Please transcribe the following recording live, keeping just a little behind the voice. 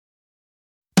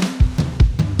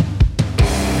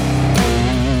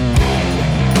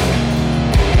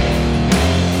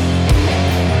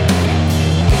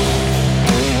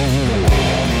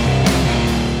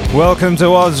Welcome to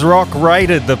Oz Rock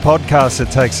Rated, the podcast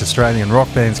that takes Australian rock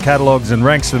bands' catalogues and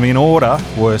ranks them in order,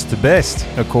 worst to best,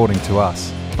 according to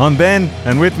us. I'm Ben,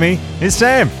 and with me is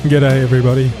Sam. G'day,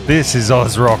 everybody. This is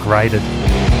Oz Rock Rated.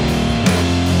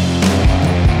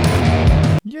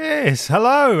 Yes,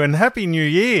 hello and Happy New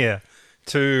Year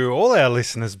to all our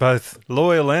listeners, both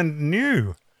loyal and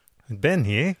new. Ben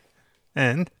here,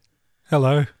 and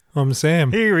Hello, I'm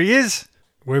Sam. here he is.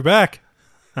 We're back.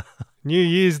 New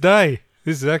Year's Day.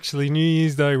 This is actually New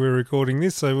Year's Day we're recording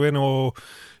this, so when or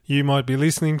you might be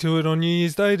listening to it on New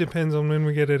Year's Day, depends on when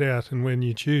we get it out and when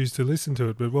you choose to listen to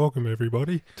it. But welcome,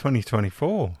 everybody.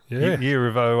 2024. Yeah. Year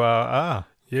of ORR.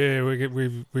 Yeah, we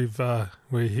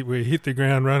hit the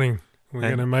ground running. We're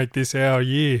going to make this our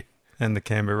year And the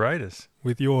Canberra Raiders.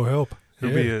 with your help.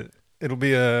 It'll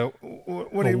be a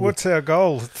what's our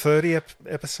goal? 30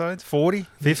 episodes? 40?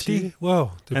 50?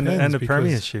 Well, And depends a because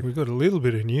premiership. We've got a little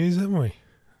bit of news, haven't we?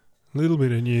 A little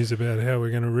bit of news about how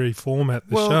we're going to reformat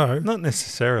the show. Not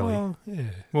necessarily. Well, yeah.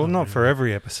 Well, not for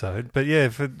every episode, but yeah,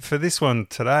 for this one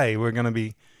today,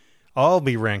 I'll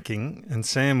be ranking and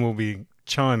Sam will be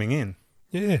chiming in.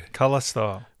 Yeah, Colour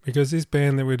style. because this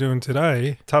band that we're doing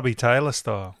today, Tubby Taylor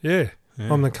style. yeah.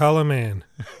 I'm the colour man.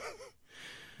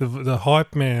 the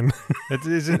hype man.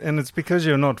 It's because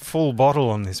you're not full bottle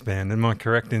on this band. Am I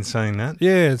correct in saying that?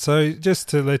 Yeah, so just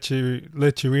to let you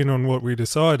in on what we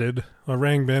decided, I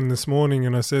rang Ben this morning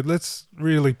and I said, let's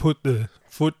really put the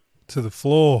foot to the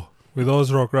floor with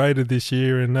Oz Rock Rated this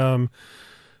year. And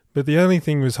but the only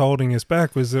thing was holding us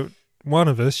back was that one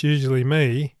of us, usually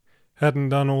me, hadn't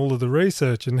done all of the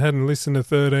research and hadn't listened to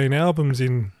 13 albums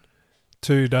in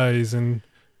 2 days and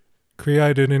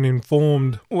created an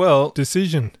informed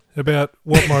decision about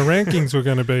what my rankings were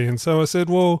going to be. And so I said,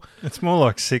 well... It's more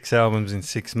like 6 albums in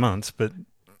 6 months, but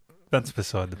that's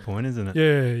beside the point, isn't it?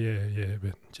 Yeah.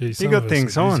 But geez, You got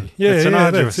things on. Yeah, it's an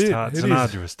arduous that's it. task. It's an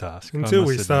arduous task. Until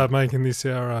we start making this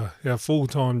our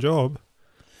full-time job.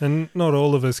 And not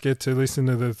all of us get to listen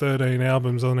to the 13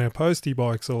 albums on our postie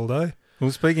bikes all day. Well,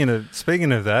 speaking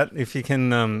of that, if you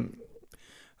can,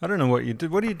 I don't know what you do.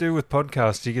 What do you do with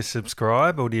podcasts? Do you just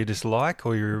subscribe, or do you just like,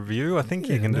 or you review? I think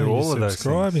you can do all of those things.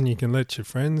 Subscribe, and you can let your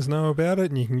friends know about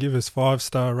it, and you can give us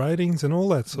 5-star ratings and all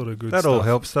that sort of good stuff. That all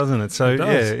helps, doesn't it? So, It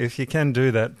does. yeah, if you can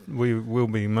do that, we will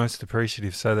be most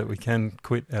appreciative so that we can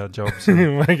quit our jobs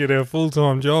and Make it our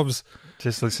full-time jobs.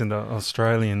 just listen to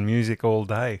Australian music all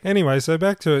day. Anyway, so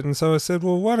back to it, and so I said,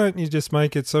 well, why don't you just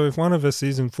make it so if one of us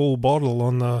isn't full bottle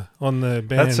on the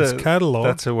band's catalogue...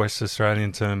 That's a West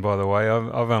Australian term, by the way.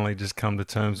 I've only just come to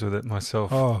terms with it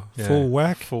myself. Oh, Yeah, full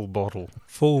whack? Full bottle.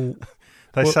 Full...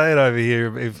 They say it over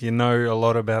here, if you know a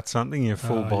lot about something, you're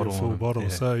full bottle. You're full bottle. Yeah.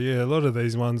 So, yeah, a lot of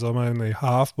these ones I'm only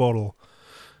half bottle.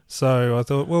 So I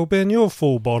thought, well, Ben, you're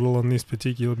full bottle on this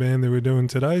particular band that we're doing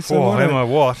today. So am I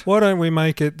what? why don't we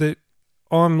make it that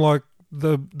I'm like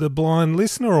the blind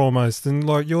listener almost, and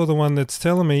like you're the one that's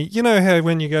telling me, you know how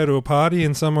when you go to a party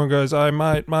and someone goes, "Hey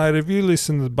mate, have you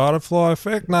listened to the Butterfly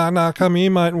Effect? Nah, come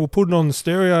here mate and we'll put it on the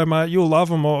stereo, mate, you'll love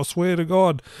them, I swear to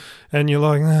God." And you're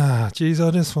like, geez,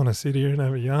 I just want to sit here and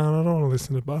have a yarn, I don't want to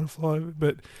listen to Butterfly,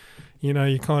 but you know,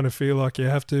 you kind of feel like you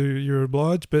have to, you're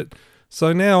obliged. But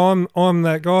so now I'm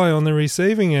that guy on the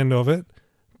receiving end of it,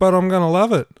 but I'm going to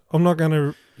love it. I'm not going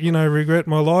to, regret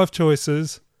my life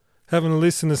choices having to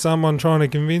listen to someone trying to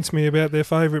convince me about their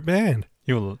favourite band.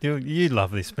 You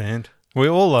love this band. We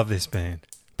all love this band.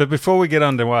 But before we get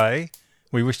underway,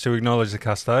 we wish to acknowledge the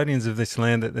custodians of this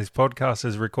land that this podcast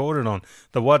is recorded on,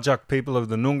 the Whadjuk people of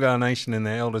the Noongar Nation and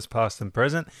their elders past and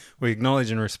present. We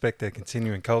acknowledge and respect their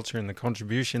continuing culture and the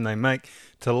contribution they make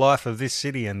to the life of this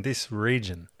city and this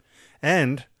region.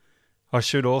 And I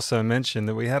should also mention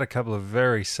that we had a couple of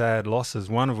very sad losses,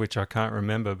 one of which I can't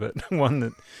remember, but one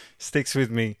that sticks with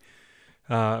me.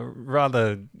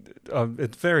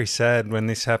 It's very sad when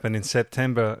this happened in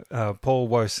September. Paul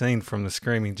Woseen from the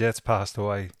Screaming Jets passed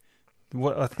away.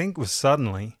 What I think was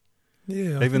suddenly.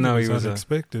 Yeah, even though he was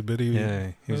unexpected, but he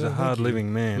was a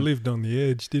hard-living man. He lived on the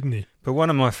edge, didn't he? But one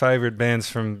of my favourite bands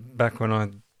from back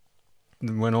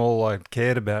when all I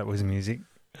cared about was music,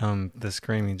 the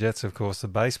Screaming Jets, of course, the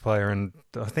bass player and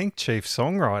I think chief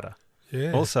songwriter.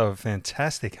 Yeah. Also a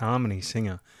fantastic harmony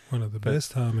singer. One of the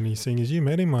best harmony singers. You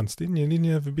met him once, didn't you? Didn't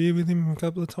you have a beer with him a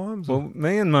couple of times? Well,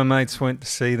 me and my mates went to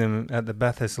see them at the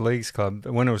Bathurst Leagues Club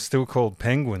when it was still called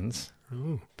Penguins.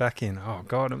 Ooh. Back in, I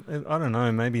don't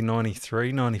know, maybe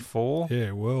 93, 94.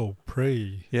 Yeah, well,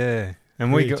 Yeah.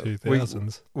 And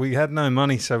we had no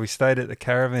money, so we stayed at the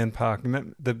caravan park.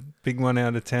 Remember the big one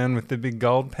out of town with the big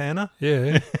gold panner?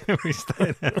 Yeah. We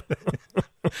stayed out there.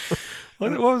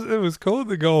 What it was? It was called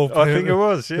the Gold I Panda. think it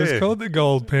was, yeah. It was called the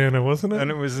Gold Panda, wasn't it? And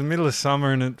it was the middle of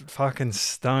summer and it fucking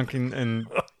stunk and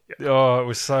it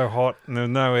was so hot and there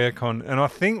was no aircon. And I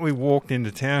think we walked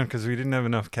into town because we didn't have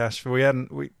enough cash.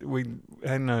 Didn't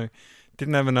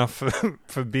have enough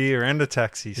for beer and a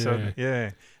taxi. So,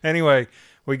 yeah. Anyway,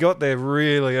 we got there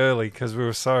really early because we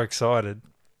were so excited.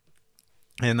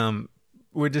 And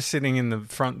we're just sitting in the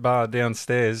front bar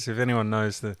downstairs, if anyone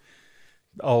knows the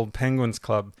old Penguins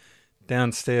Club,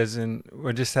 downstairs, and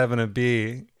we're just having a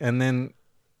beer. And then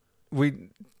we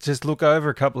just look over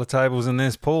a couple of tables and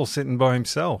there's Paul sitting by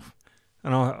himself.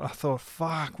 And I thought,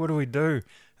 fuck, what do we do?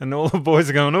 And all the boys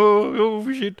are going, oh,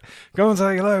 shit, go and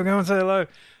say hello.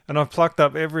 And I plucked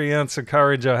up every ounce of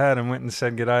courage I had and went and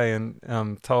said g'day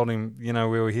and told him, we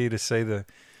were here to see the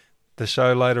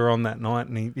show later on that night.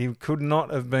 And he could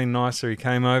not have been nicer. He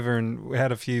came over and we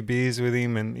had a few beers with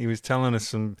him and he was telling us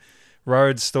some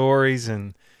road stories,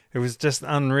 and it was just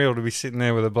unreal to be sitting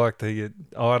there with a bloke that you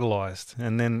idolised.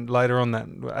 And then later on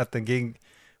at the gig,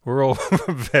 we're all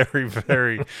very,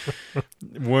 very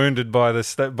wounded by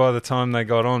the time they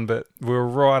got on, but we were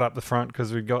right up the front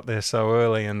because we got there so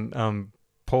early. And I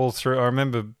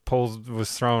remember Paul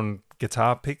was throwing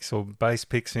guitar picks or bass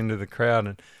picks into the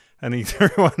crowd, and he threw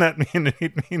one at me and it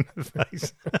hit me in the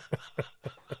face.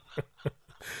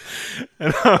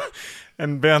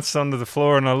 And bounced onto the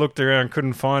floor, and I looked around,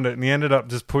 couldn't find it, and he ended up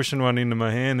just pushing one into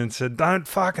my hand and said, "Don't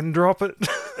fucking drop it."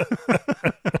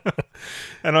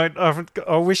 And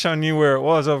I wish I knew where it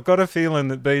was. I've got a feeling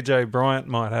that BJ Bryant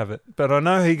might have it, but I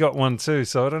know he got one too,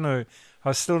 so I don't know.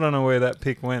 I still don't know where that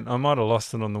pick went. I might have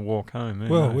lost it on the walk home. Who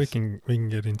knows? We can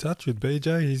get in touch with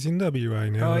BJ. He's in WA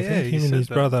now. Oh, I think him and his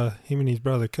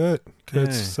brother Kurt.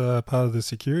 Kurt's part of the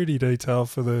security detail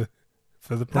for the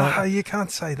plant. No, you can't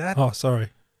say that. Oh, sorry.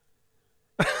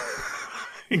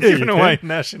 You're giving away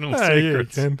national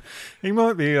secrets. Yeah, you can. He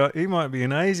might be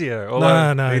an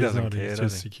ASIO. No, he he's doesn't not. care. He's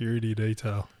just security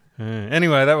detail. Yeah.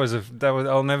 Anyway, that was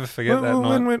I'll never forget that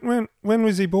night. When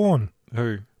was he born?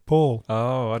 Who? Paul.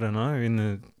 Oh, I don't know. In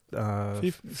the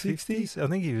 50s? I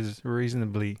think he was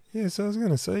reasonably. Yeah, so I was going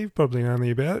to say he's probably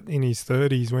only about in his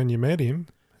 30s when you met him.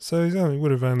 So he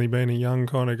would have only been a young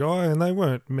kind of guy, and they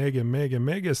weren't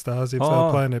mega stars if they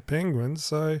were playing at Penguins.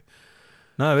 So.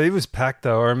 No, he was packed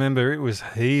though. I remember it was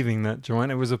heaving, that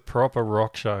joint. It was a proper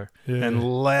rock show and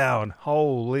loud.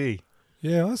 Holy.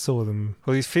 Yeah, I saw them.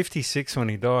 Well, he's 56 when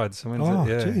he died. So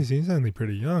geez, he's only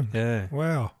pretty young. Yeah.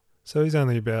 Wow. So he's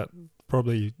only about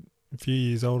probably a few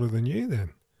years older than you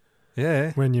then.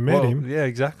 Yeah. When you met him. Yeah,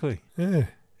 exactly. Yeah.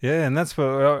 Yeah, and that's what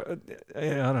I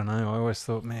don't know. I always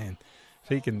thought, man, if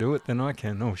he can do it, then I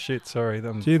can. Oh shit, sorry.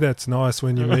 Gee, that's nice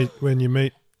when you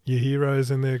meet your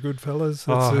heroes and they're good fellas.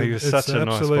 He was such a nice bloke. It's the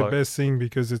absolute best thing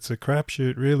because it's a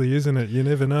crapshoot, really, isn't it? You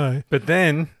never know. But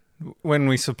then, when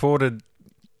we supported,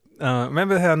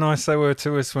 remember how nice they were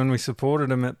to us when we supported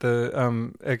them at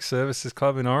the ex-services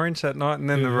club in Orange that night, and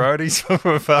then the roadies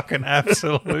were fucking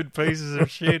absolute pieces of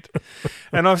shit.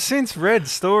 And I've since read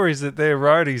stories that their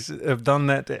roadies have done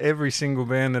that to every single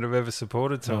band that have ever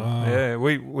supported them. Yeah,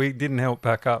 we didn't help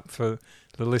back up for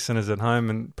the listeners at home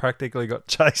and practically got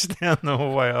chased down the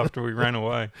hallway after we ran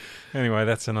away. Anyway,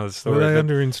 that's another story. Were they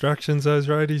under instructions, those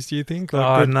roadies, do you think?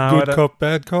 Like good cop,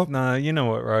 bad cop? No, you know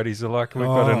what roadies are like. We've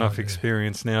got enough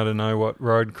experience now to know what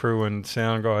road crew and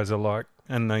sound guys are like,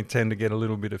 and they tend to get a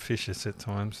little bit officious at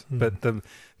times. But the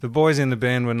boys in the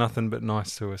band were nothing but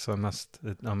nice to us, I must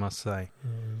say.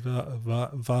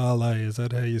 Valet, is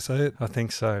that how you say it? I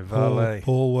think so, Valet.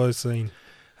 Paul Woseen.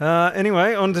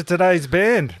 Anyway, on to today's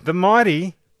band, the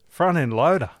mighty Front End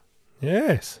Loader.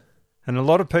 Yes. And a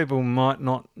lot of people might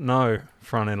not know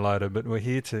Front End Loader, but we're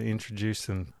here to introduce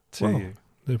them to you.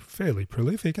 They're fairly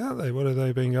prolific, aren't they? What have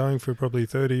they been going for? Probably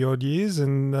 30-odd years.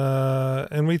 And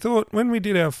we thought when we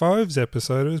did our Foves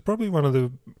episode, it was probably one of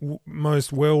the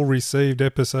most well-received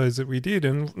episodes that we did.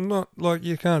 And not like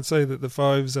you can't say that the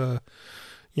Foves are,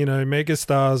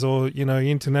 megastars or,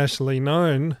 internationally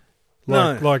known.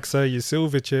 Like say your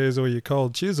Silverchairs or your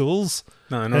Cold Chisels.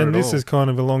 No, not at all. And this is kind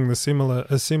of along a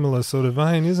similar sort of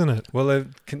vein, isn't it? Well, they're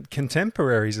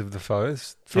contemporaries of the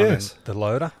Foes. Yes. The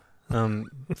Loader.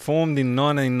 Formed in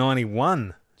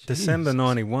 1991, December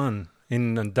 91,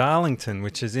 in Darlington,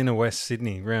 which is inner West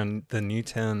Sydney, around the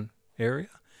Newtown area,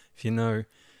 if you know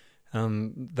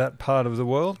that part of the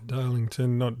world.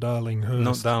 Darlington, not Darlinghurst.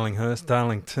 Not Darlinghurst,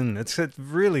 Darlington. It's a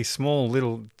really small,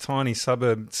 little, tiny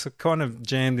suburb. It's kind of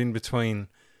jammed in between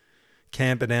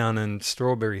Camperdown and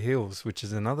Strawberry Hills, which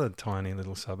is another tiny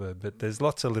little suburb. But there's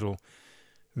lots of little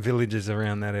villages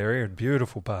around that area. A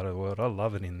beautiful part of the world. I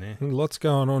love it in there. Lots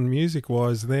going on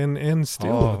music-wise then and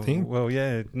still, I think. Well,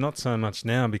 yeah, not so much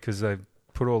now because they've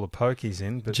put all the pokies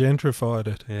in, but Gentrified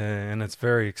it. yeah, and it's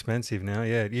very expensive now.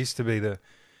 Yeah, it used to be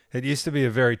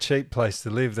a very cheap place to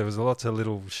live. There was lots of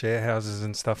little share houses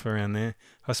and stuff around there.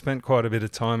 I spent quite a bit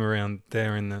of time around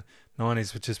there in the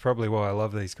 90s, which is probably why I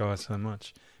love these guys so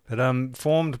much. But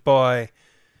formed by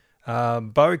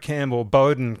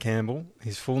Bowden Campbell,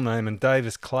 his full name, and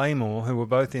Davis Claymore, who were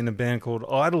both in a band called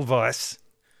Edelweiss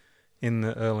in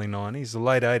the early 90s, the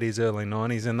late 80s, early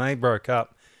 90s, and they broke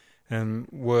up and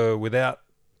were without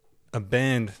a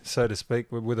band, so to speak,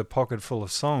 with a pocket full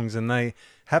of songs, and they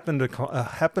happened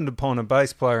upon a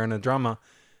bass player and a drummer,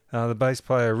 the bass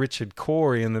player Richard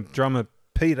Corey and the drummer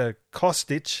Peter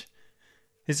Kostic.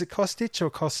 Is it Kostic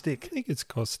or Kostic? I think it's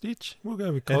Kostic. We'll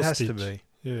go with Kostic. It has to be.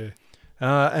 Yeah.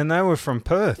 And they were from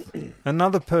Perth,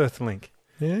 another Perth link.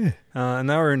 Yeah. And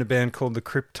they were in a band called the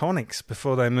Kryptonics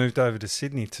before they moved over to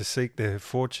Sydney to seek their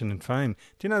fortune and fame.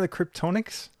 Do you know the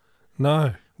Kryptonics?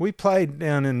 No. We played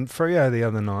down in Freo the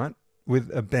other night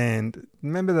with a band.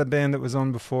 Remember the band that was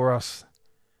on before us?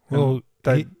 Well,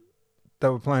 they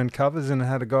were playing covers and it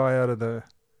had a guy out of the...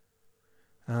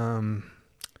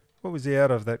 what was he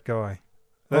out of, that guy?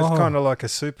 That was kind of like a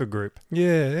super group.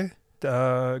 Yeah.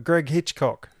 Greg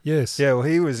Hitchcock. Yes. Yeah, well,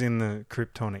 he was in the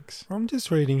Kryptonics. I'm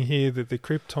just reading here that the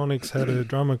Kryptonics had a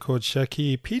drummer called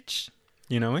Shakir Pitch.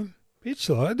 You know him? Pitch,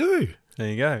 I do. There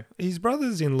you go. He's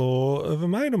brother-in-law of a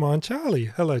mate of mine, Charlie.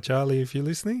 Hello, Charlie, if you're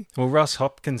listening. Well, Russ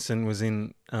Hopkinson was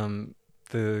in the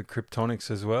Kryptonics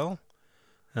as well.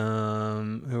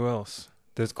 Who else?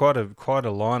 There's quite a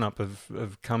lineup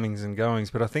of comings and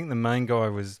goings, but I think the main guy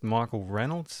was Michael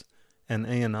Reynolds and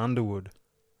Ian Underwood.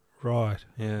 Right.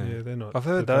 Yeah. Yeah, they're not. I've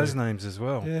heard those names as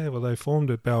well. Yeah, well, they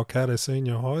formed at Balcatta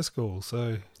Senior High School,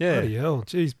 so yeah. Bloody hell.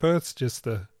 Geez, Perth's just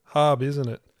a hub, isn't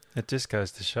it? It just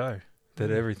goes to show that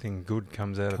everything good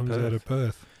comes out of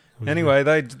Perth. Anyway,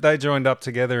 they joined up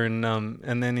together and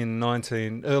then in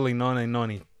early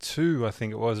 1992, I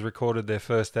think it was, recorded their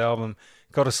first album,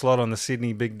 got a slot on the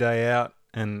Sydney Big Day Out,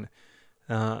 and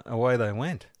away they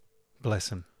went. Bless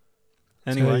them.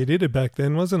 Anyway, so you did it back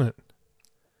then, wasn't it?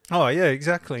 Oh yeah,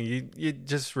 exactly. You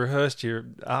just rehearsed your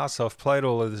arse off, played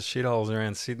all of the shitholes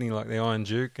around Sydney like the Iron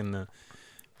Duke and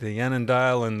the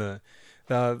Annandale and the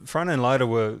Front End Loader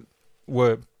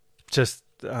were just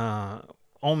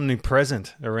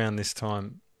omnipresent around this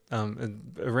time.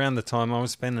 Around the time I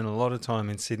was spending a lot of time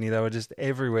in Sydney, they were just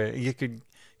everywhere. You could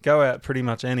go out pretty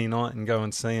much any night and go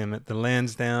and see them at the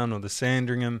Lansdowne or the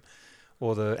Sandringham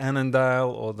or the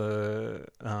Annandale or the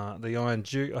Iron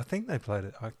Duke. I think they played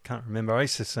it. I can't remember. I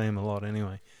used to see them a lot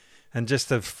anyway. And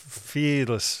just a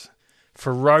fearless,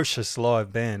 ferocious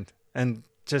live band and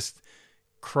just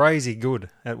crazy good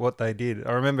at what they did.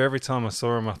 I remember every time I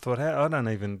saw them, I thought, how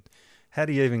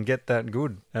do you even get that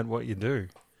good at what you do?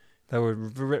 They were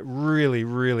really,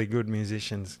 really good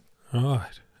musicians.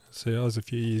 Right. See, I was a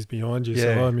few years behind you,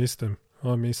 Yeah. so I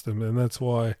missed them, and that's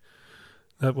why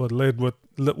that's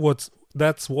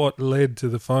what led to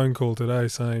the phone call today,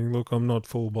 saying, "Look, I'm not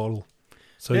full bottle,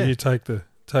 so Yeah. you take the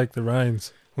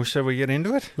reins." Well, shall we get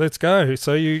into it? Let's go.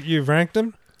 So you've ranked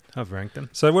them. I've ranked them.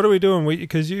 So what are we doing?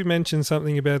 Because you mentioned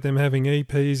something about them having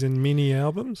EPs and mini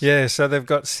albums. Yeah, so they've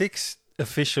got 6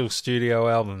 official studio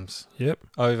albums. Yep.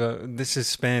 This is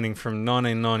spanning from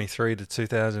 1993 to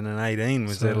 2018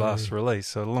 was their last release,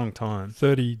 so a long time.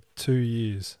 32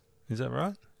 years. Is that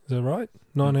right? Is that right?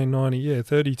 1990. Yeah,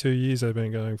 32 years they've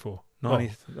been going for. 90.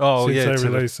 Since they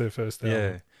released their first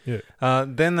album. Yeah.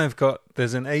 Then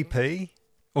there's an EP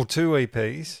or 2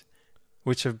 EPs,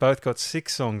 which have both got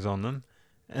 6 songs on them,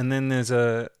 and then there's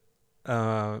a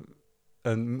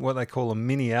what they call a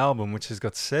mini album, which has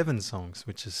got 7 songs,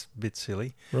 which is a bit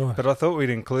silly. Right. But I thought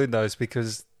we'd include those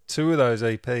because 2 of those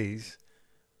EPs,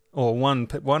 or one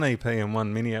EP and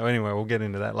 1 mini. Anyway, we'll get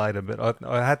into that later. But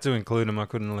I had to include them. I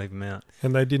couldn't leave them out.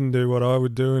 And they didn't do what I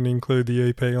would do and include the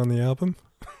EP on the album.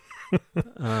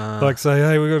 Like say,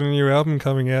 hey, we got a new album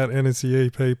coming out, and it's the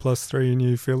EP plus 3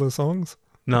 new filler songs.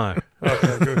 No.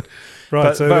 Okay, good.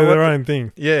 Right, so they're their own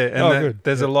thing. Yeah, and good.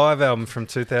 There's a live album from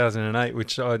 2008,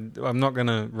 which I'm not going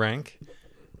to rank,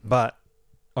 but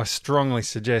I strongly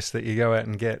suggest that you go out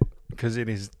and get, because it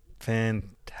is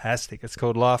fantastic. It's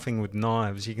called Laughing with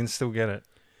Knives. You can still get it.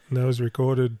 And that was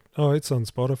recorded. Oh, it's on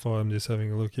Spotify. I'm just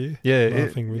having a look here. Yeah,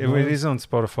 it is on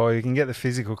Spotify. You can get the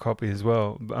physical copy as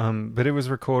well. But it was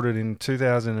recorded in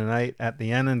 2008 at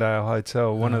the Annandale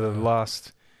Hotel, one of the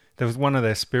last... There was one of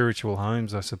their spiritual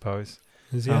homes, I suppose.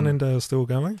 Is the Annandale still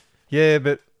going? Yeah,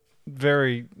 but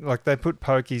they put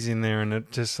pokies in there and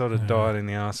it just sort of died in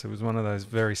the arse. It was one of those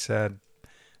very sad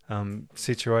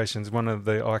situations. One of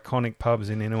the iconic pubs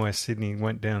in inner West Sydney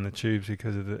went down the tubes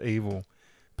because of the evil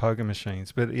poker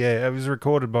machines. But yeah, it was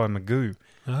recorded by Magoo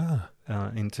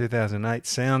in 2008.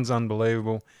 Sounds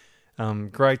unbelievable.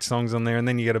 Great songs on there, and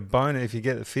then you get a bonus if you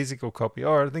get the physical copy.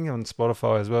 I think on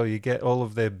Spotify as well. You get all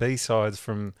of their B-sides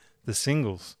from the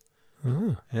singles.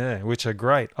 Oh. Yeah, which are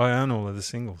great. I own all of the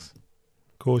singles.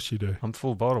 Of course you do. I'm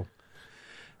full bottle.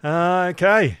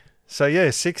 Okay. So, yeah,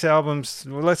 6 albums.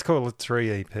 Well, let's call it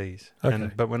 3 EPs.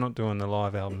 Okay. But we're not doing the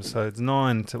live albums, so it's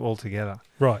 9 altogether.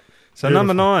 Right. So, Beautiful.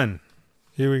 number 9.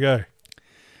 Here we go.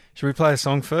 Should we play a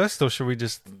song first, or should we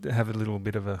just have a little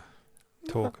bit of a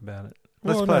talk about it?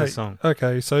 Let's Well, play no. a song.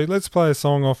 Okay, so let's play a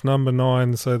song off number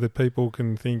 9 so that people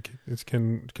can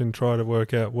can try to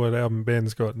work out what album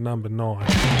Ben's got number 9.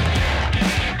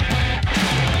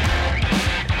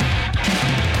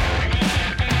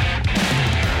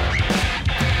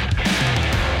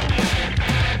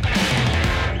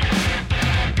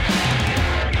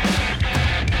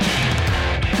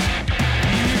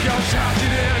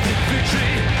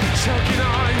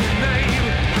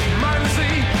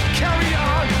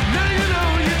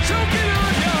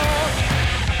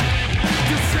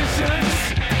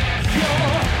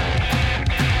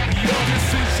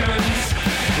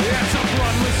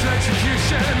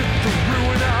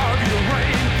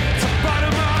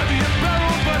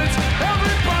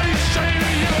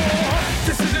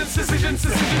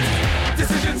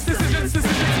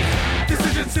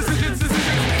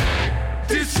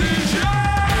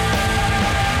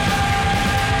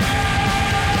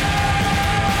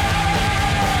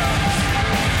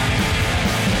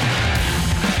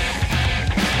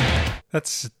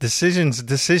 That's Decisions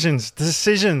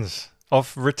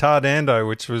off Retardando,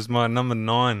 which was my number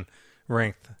 9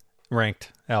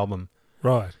 ranked album.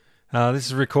 Right. This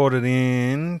is recorded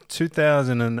in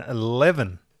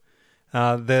 2011.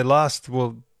 Their last,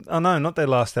 not their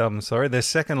last album, sorry, their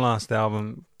second last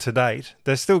album to date.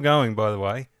 They're still going, by the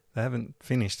way. They haven't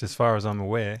finished as far as I'm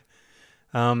aware.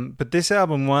 But this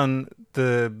album won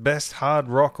the best hard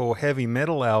rock or heavy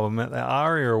metal album at the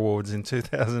ARIA Awards in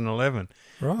 2011,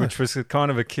 Right. which was kind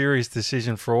of a curious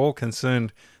decision for all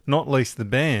concerned, not least the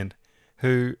band,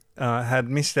 who had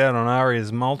missed out on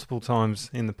ARIAs multiple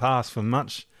times in the past for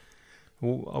much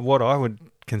what I would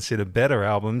consider better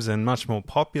albums and much more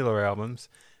popular albums.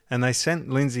 And they sent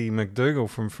Lindsay McDougall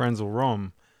from Frenzal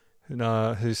Rom,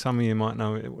 who some of you might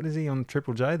know. What is he on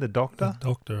Triple J? The Doctor? The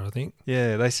Doctor, I think.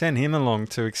 Yeah, they sent him along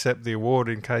to accept the award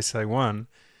in case they won.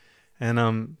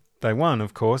 And they won,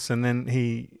 of course. And then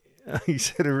he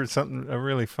said a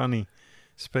really funny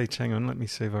speech. Hang on, let me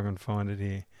see if I can find it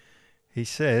here. He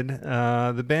said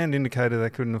the band indicated they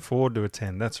couldn't afford to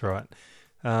attend. That's right.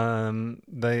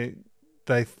 They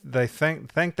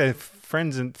thanked their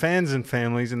friends and fans and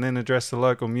families, and then addressed the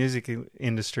local music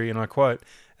industry. And I quote,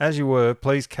 "As you were,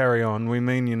 please carry on. We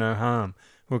mean you no harm.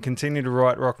 We'll continue to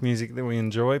write rock music that we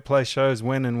enjoy, play shows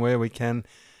when and where we can,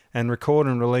 and record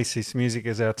and release this music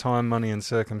as our time, money, and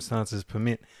circumstances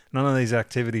permit. None of these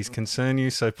activities concern you,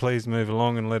 so please move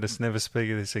along and let us never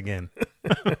speak of this again."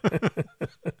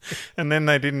 And then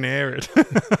they didn't air it.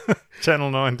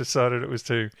 Channel 9 decided it was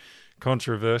too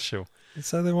controversial.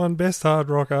 So they won Best Hard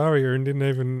Rock ARIA and didn't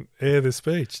even air the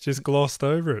speech, just glossed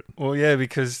over it. Well, yeah,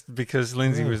 because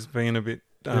Lindsay was being a bit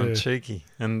cheeky,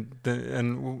 and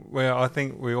I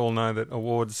think we all know that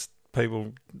awards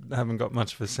people haven't got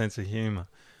much of a sense of humour.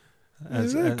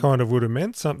 That kind of would have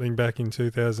meant something back in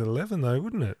 2011, though,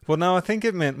 wouldn't it? Well, no, I think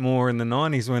it meant more in the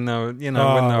 90s when they were, when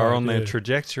they were on their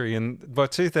trajectory, and by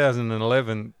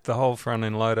 2011, the whole front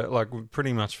end loader,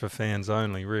 pretty much for fans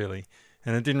only, really,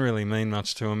 and it didn't really mean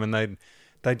much to them, and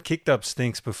they'd kicked up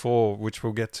stinks before, which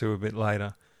we'll get to a bit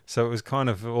later. So it was kind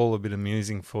of all a bit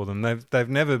amusing for them. They've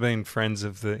never been friends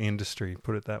of the industry,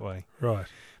 put it that way. Right.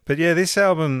 But yeah, this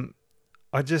album,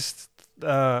 I just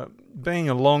being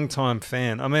a long-time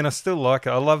fan, I mean, I still like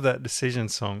it. I love that Decision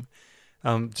song,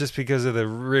 just because of the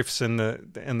riffs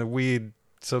and the weird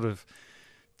sort of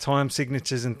time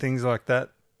signatures and things like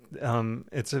that.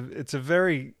 It's a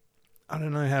very, I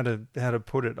don't know how to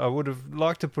put it. I would have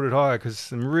liked to put it higher because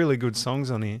some really good songs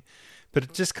on here, but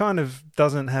it just kind of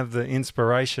doesn't have the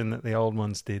inspiration that the old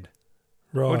ones did.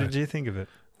 Right. What did you think of it?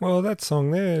 Well, that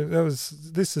song there,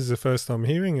 this is the first time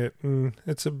hearing it, and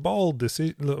it's a bold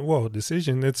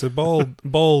decision. It's a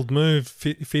bold move,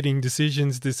 fitting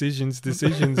decisions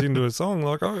into a song.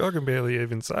 Like, I can barely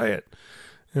even say it.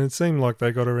 And it seemed like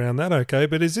they got around that okay.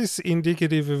 But is this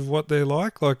indicative of what they're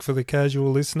like? Like, for the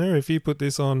casual listener, if you put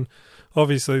this on,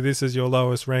 obviously this is your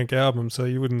lowest rank album, so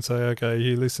you wouldn't say, okay,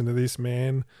 here, listen to this,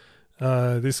 man.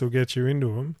 This will get you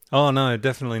into them. Oh, no,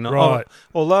 definitely not. Right.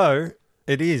 Although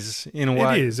it is, in a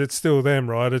way. It is. It's still them,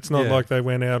 right? It's not like they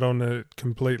went out on a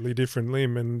completely different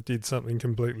limb and did something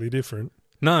completely different.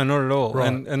 No, not at all.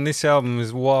 Right. And this album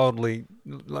is wildly,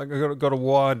 like, got a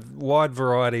wide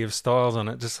variety of styles on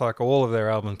it, just like all of their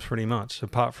albums pretty much,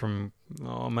 apart from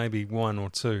maybe one or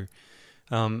two.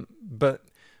 But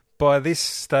by this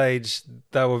stage,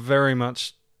 they were very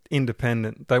much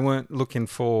independent. They weren't looking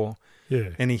for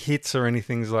any hits or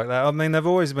anything like that. I mean, they've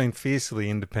always been fiercely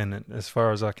independent as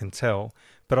far as I can tell.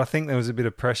 But I think there was a bit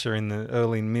of pressure in the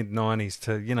early mid-90s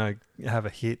to, have a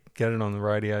hit, get it on the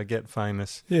radio, get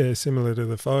famous. Yeah, similar to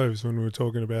the Fauves when we were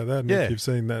talking about that. Nick, you've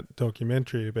seen that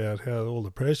documentary about how all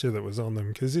the pressure that was on them,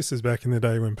 because this is back in the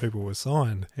day when people were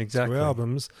signed to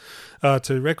albums,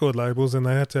 to record labels, and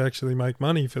they had to actually make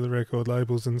money for the record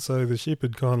labels. And so the ship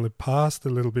had kind of passed a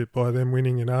little bit by them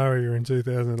winning an ARIA in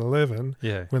 2011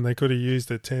 when they could have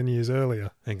used it 10 years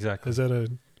earlier. Exactly. Is that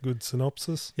a good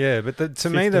synopsis? Yeah, but to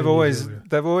me, they've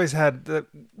always had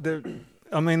they're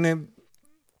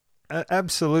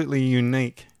absolutely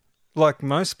unique. Like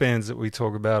most bands that we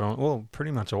talk about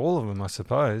pretty much all of them, I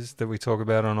suppose, that we talk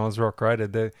about on Oz Rock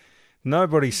Rated,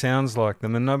 nobody sounds like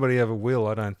them, and nobody ever will.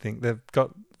 I don't think they've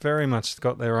very much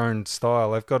got their own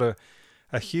style. They've got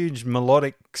a huge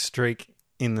melodic streak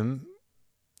in them,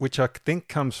 which I think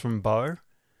comes from Bo,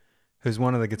 who's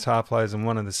one of the guitar players and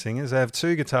one of the singers. They have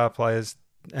two guitar players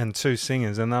and two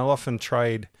singers, and they'll often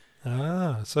trade.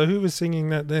 So who was singing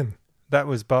that then? That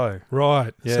was Bo.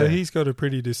 Right. Yeah. So he's got a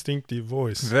pretty distinctive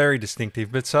voice. Very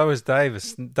distinctive, but so is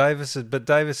Davis.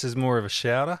 Davis is more of a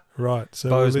shouter. Right. So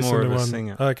Bo's we'll listen more to of a one.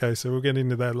 singer. Okay, so we'll get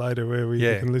into that later where we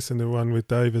can listen to one with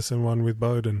Davis and one with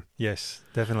Bowden. Yes,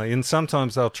 definitely. And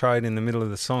sometimes they'll trade in the middle of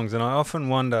the songs, and I often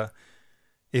wonder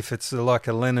if it's like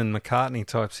a Lennon-McCartney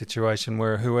type situation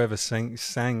where whoever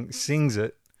sings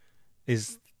it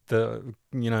is the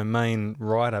main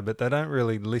writer, but they don't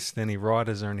really list any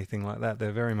writers or anything like that.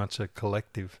 They're very much a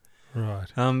collective. Right.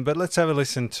 But let's have a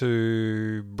listen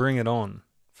to Bring It On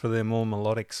for their more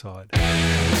melodic side.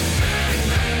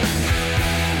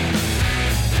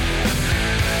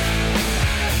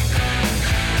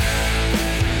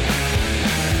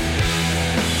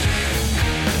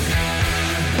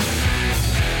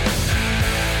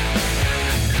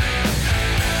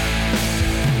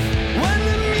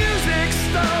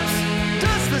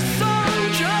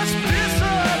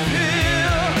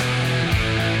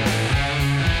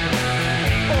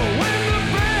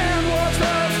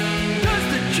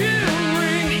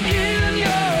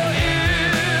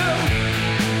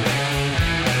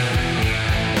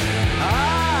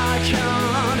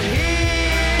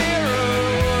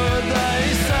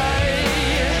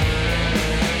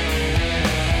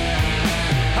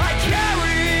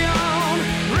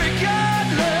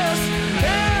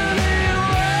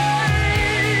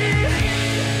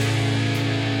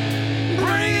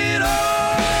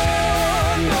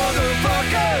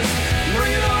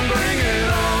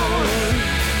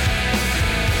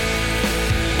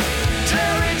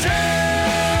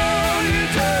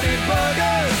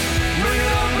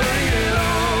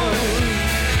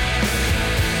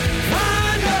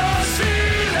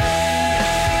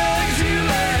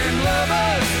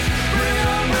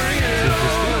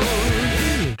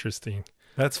 Interesting.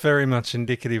 That's very much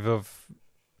indicative of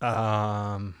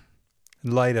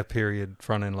later period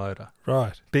front end loader.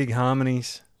 Right. Big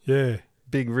harmonies. Yeah.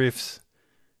 Big riffs.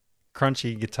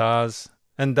 Crunchy guitars.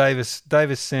 And Davis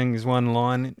sings one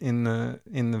line in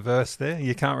the verse there.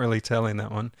 You can't really tell in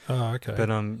that one. Oh, okay. But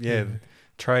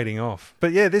trading off.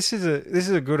 But yeah, this is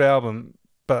a good album,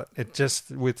 but it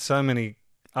just with so many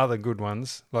other good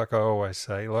ones, like we always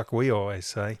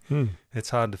say, it's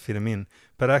hard to fit them in.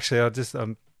 But actually,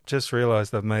 I'm just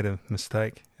realised I've made a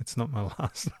mistake. It's not my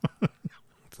last.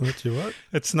 It's not your what?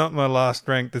 It's not my last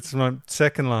ranked. It's my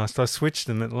second last. I switched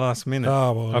them at the last minute.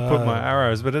 Oh, well, I put my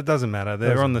arrows, but it doesn't matter.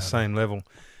 They're on the same level.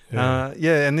 Yeah.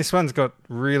 And this one's got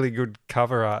really good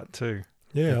cover art too.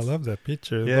 Yeah, I love that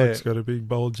picture. It's got a big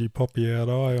bulgy poppy-out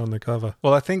eye on the cover.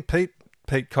 Well, I think Pete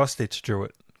Kostic drew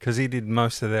it because he did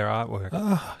most of their artwork.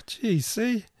 Oh, geez,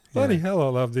 see? Bloody hell, I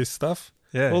love this stuff.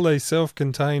 Yeah. All these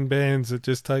self-contained bands that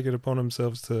just take it upon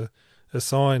themselves to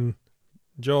assign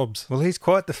jobs. Well, he's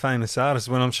quite the famous artist.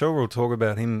 When I'm sure we'll talk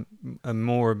about him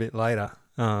more a bit later.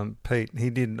 Pete, he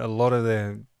did a lot of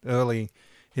their early.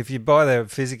 If you buy their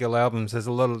physical albums, there's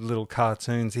a lot of little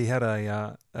cartoons. He had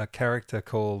a character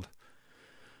called.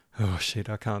 Oh shit,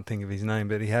 I can't think of his name,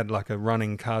 but he had like a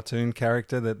running cartoon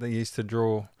character that they used to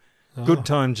draw. Good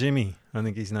Time Jimmy, I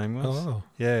think his name was. Oh.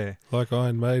 Yeah. Like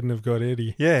Iron Maiden have got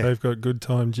Eddie. Yeah. They've got Good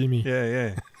Time Jimmy.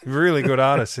 Yeah. Really good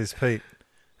artist is Pete,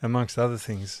 amongst other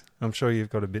things. I'm sure you've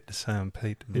got a bit to say on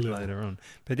Pete a bit later on.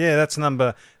 But yeah, that's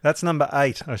number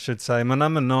 8, I should say. My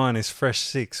number 9 is Fresh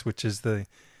 6, which is the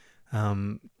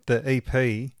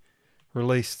EP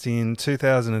released in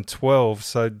 2012,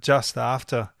 so just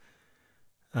after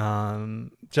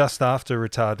Retardando.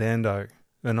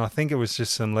 And I think it was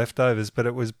just some leftovers, but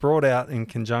it was brought out in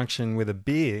conjunction with a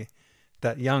beer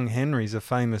that Young Henry's, a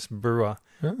famous brewer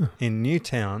in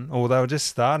Newtown, or they were just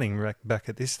starting back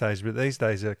at this stage, but these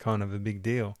days are kind of a big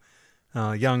deal.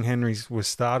 Young Henry's was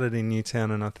started in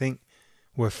Newtown, and I think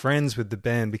were friends with the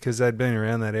band because they'd been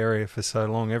around that area for so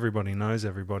long. Everybody knows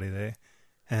everybody there.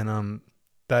 And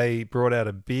they brought out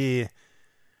a beer.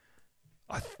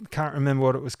 I can't remember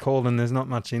what it was called, and there's not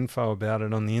much info about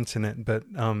it on the internet, but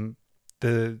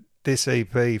this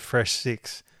EP, Fresh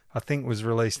Six, I think was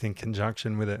released in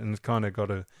conjunction with it, and it's kind of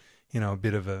got a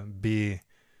bit of a beer,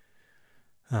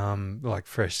 like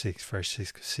Fresh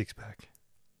Six pack.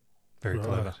 Very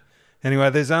clever.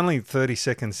 Anyway, there's only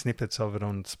 30-second snippets of it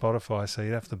on Spotify, so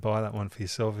you'd have to buy that one for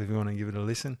yourself if you want to give it a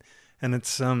listen. And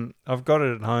it's I've got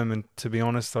it at home, and to be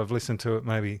honest, I've listened to it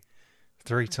maybe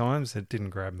 3 times. It didn't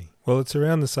grab me. Well, it's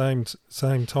around the same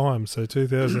time, so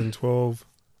 2012,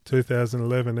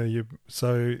 2011.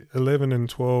 So 11 and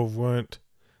 12 weren't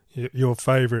your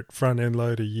favourite front-end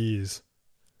loader years?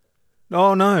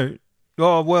 Oh, no.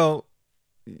 Oh, well,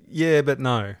 yeah, but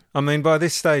no. I mean, by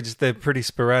this stage, they're pretty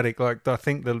sporadic. Like, I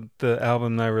think the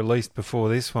album they released before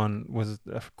this one was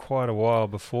quite a while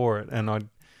before it, and I'd,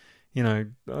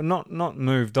 not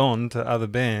moved on to other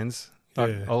bands.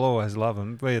 Yeah. I'll always love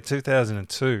them. But yeah,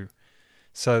 2002.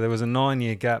 So there was a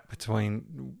 9-year gap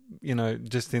between,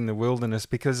 just in the wilderness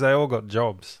because they all got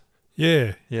jobs.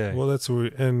 Yeah. Yeah. Well,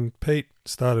 and Pete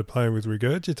started playing with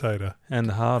Regurgitator. And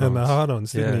the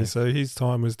Hard-Ons. Didn't he? So his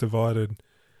time was divided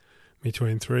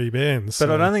between 3 bands.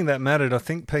 But I don't think that mattered. I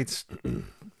think Pete's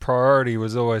priority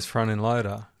was always front-end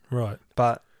loader. Right.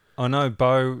 But I know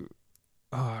Bo,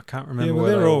 I can't remember. Yeah,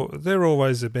 well, they're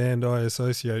always a band I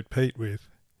associate Pete with,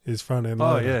 is front-end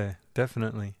loader. Oh, yeah,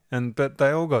 definitely. But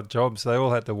they all got jobs. They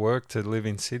all had to work to live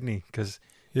in Sydney because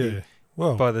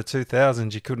by the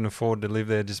 2000s, you couldn't afford to live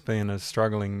there just being a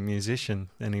struggling musician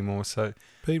anymore. So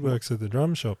Pete works at the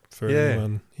drum shop for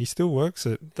anyone. He still works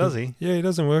at... Does he? Yeah, he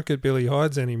doesn't work at Billy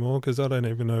Hyde's anymore because I don't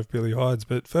even know if Billy Hyde's...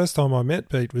 But first time I met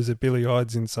Pete was at Billy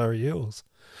Hyde's in Surrey Hills.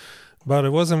 But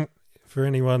it wasn't... For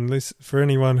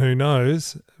anyone who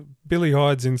knows, Billy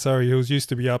Hyde's in Surrey Hills used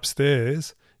to be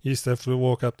upstairs. You used to have to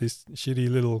walk up this shitty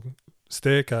little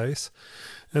staircase.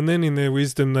 And then in their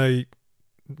wisdom, they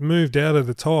moved out of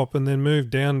the top and then moved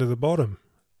down to the bottom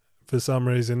for some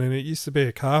reason. And it used to be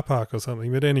a car park or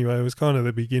something. But anyway, it was kind of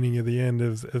the beginning of the end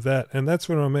of that. And that's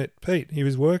when I met Pete. He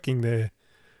was working there,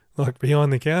 like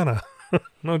behind the counter.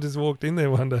 And I just walked in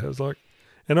there one day. I was like...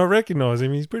 And I recognise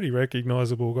him. He's a pretty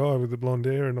recognisable guy with the blonde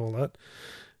hair and all that.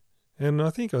 And I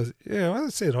think I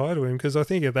said hi to him because I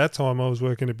think at that time I was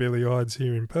working at Billy Hyde's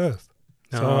here in Perth.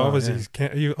 So I was his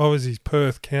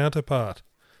Perth counterpart.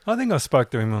 I think I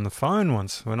spoke to him on the phone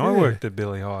once when I worked at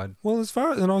Billy Hyde. Well,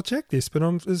 and I'll check this, but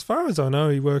as far as I know,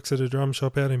 he works at a drum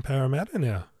shop out in Parramatta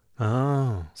now.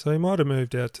 Oh. So he might have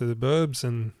moved out to the burbs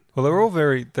and... Well, they're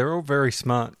all very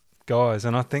smart guys,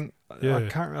 and I think... Yeah.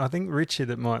 I think Richard,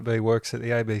 it might be, works at the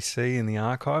ABC in the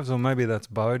archives, or maybe that's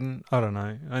Bowden. I don't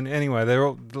know. And anyway, they're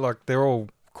all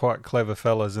quite clever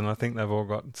fellas, and I think they've all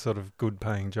got sort of good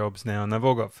paying jobs now, and they've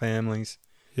all got families.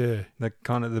 Yeah.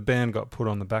 The band got put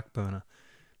on the back burner.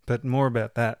 But more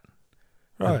about that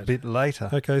a bit later.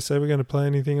 Okay, so we're going to play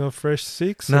anything off Fresh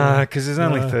Six? No, because there's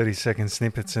only 30-second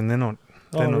snippets, and they're not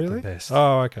the best.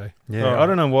 Oh, okay. Yeah, I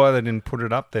don't know why they didn't put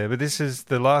it up there, but this is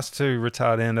the last 2,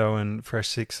 Retardando and Fresh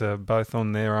Six, are both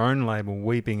on their own label,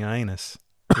 Weeping Anus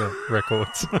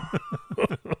Records.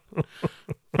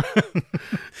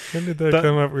 When did they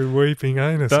come up with Weeping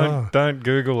Anus? Don't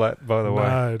Google that, by the way.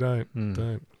 No, don't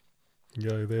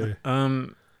go there.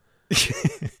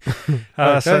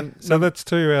 Okay, so that's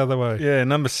 2 out of the way. Yeah,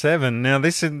 number 7. Now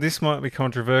this might be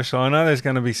controversial. I know there's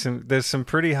going to be some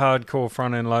pretty hardcore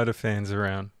front end loader fans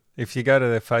around. If you go to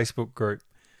their Facebook group,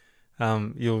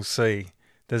 you'll see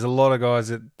there's a lot of guys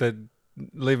that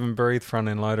live and breathe front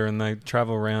end loader, and they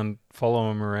travel around, follow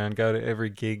them around, go to every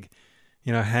gig,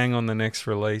 hang on the next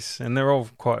release, and they're all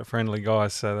quite friendly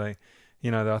guys. So they.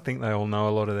 I think they all know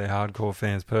a lot of their hardcore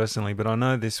fans personally, but I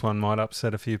know this one might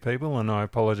upset a few people, and I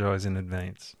apologise in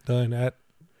advance. Don't at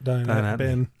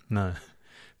Ben. Me. No.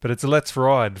 But it's Let's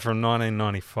Ride from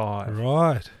 1995.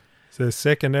 Right. It's their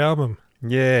second album.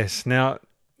 Yes. Now,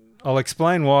 I'll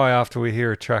explain why after we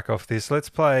hear a track off this. Let's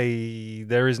play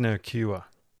There Is No Cure.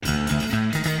 There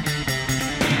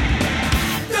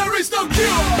is no cure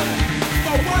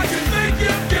for what you think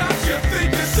you've got. You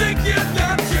think you're sick, you're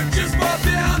not. You just fall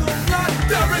down the line.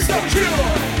 There is no cure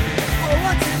for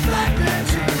what you think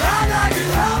that you I'd like to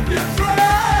help you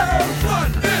through,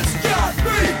 but it's got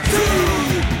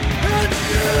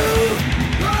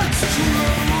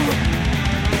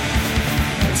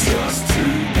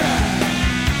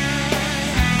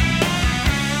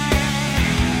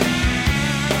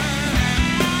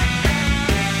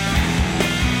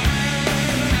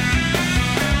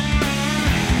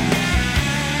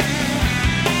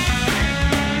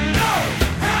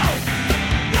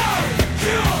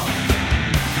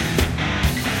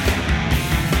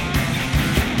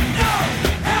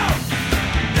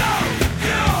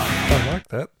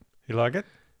You like it?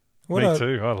 What Me I-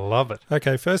 too. I love it.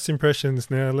 Okay, first impressions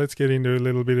now. Let's get into a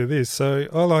little bit of this. So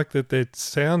I like that their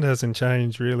sound hasn't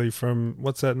changed really from,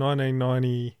 what's that,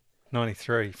 1990...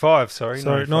 93. 5, sorry.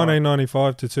 Sorry, 95.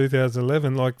 1995 to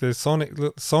 2011. Like the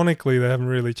sonically, they haven't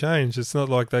really changed. It's not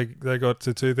like they got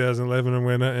to 2011 and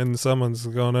went and someone's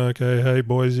gone, okay, hey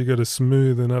boys, you got to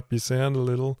smoothen up your sound a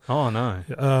little. Oh,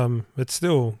 no. It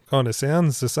still kind of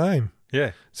sounds the same.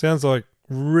 Yeah. Sounds like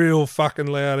real fucking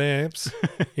loud amps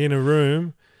in a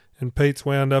room, and Pete's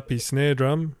wound up his snare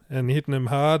drum and hitting them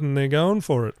hard, and they're going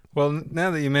for it. Well,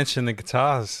 now that you mention the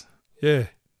guitars, Yeah,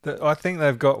 I think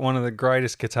they've got one of the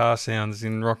greatest guitar sounds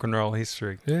in rock and roll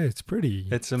history. yeah, it's pretty.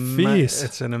 It's fierce.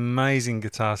 It's an amazing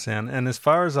guitar sound, and as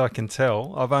far as I can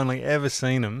tell, I've only ever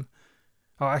seen them.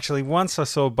 Oh, actually, once I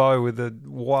saw Bo with a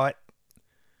white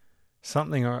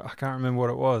something, or I can't remember what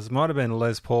it was. It might have been a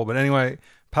Les Paul, but anyway,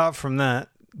 apart from that,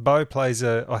 Bo plays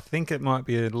I think it might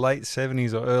be a late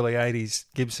 70s or early 80s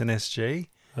Gibson SG,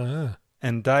 Ah,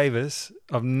 and Davis,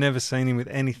 I've never seen him with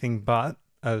anything but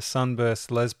a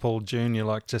Sunburst Les Paul Jr.,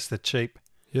 like just the cheap.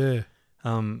 yeah.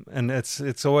 And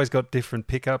it's always got different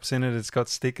pickups in it. It's got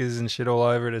stickers and shit all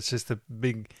over it. It's just a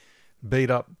big beat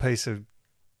up piece of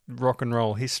rock and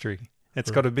roll history.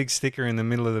 It's got a big sticker in the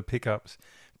middle of the pickups.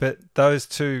 But those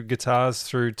two guitars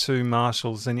through two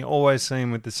Marshalls, and you always see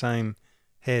them with the same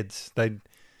heads.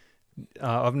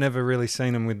 I've never really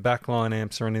seen them with backline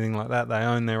amps or anything like that. They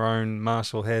own their own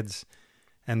Marshall heads.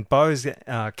 And Bo's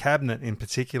cabinet in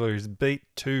particular is beat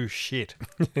to shit.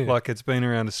 Like it's been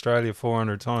around Australia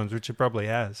 400 times, which it probably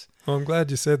has. Well, I'm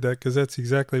glad you said that because that's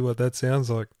exactly what that sounds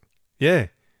like. Yeah.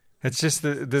 It's just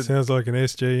the Sounds like an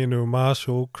SG into a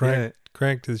Marshall,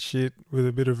 cranked as shit with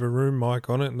a bit of a room mic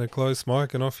on it and a close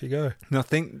mic, and off you go. And I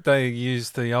think they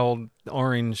used the old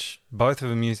orange, both of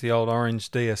them used the old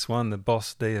orange DS1, the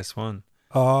Boss DS1.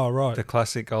 Oh, right. The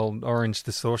classic old orange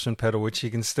distortion pedal, which you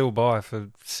can still buy for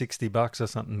 $60 or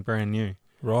something brand new.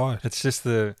 Right. It's just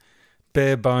the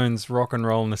bare bones rock and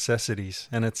roll necessities,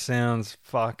 and it sounds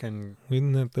fucking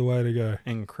Isn't that the way to go?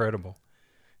 incredible.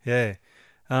 Yeah.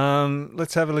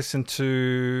 Let's have a listen to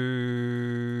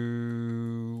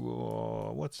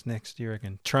what's next, do you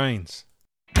reckon? Trains.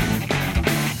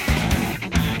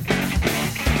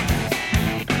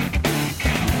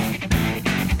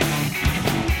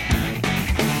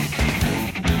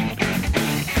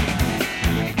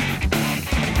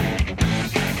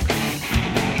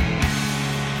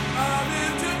 I'm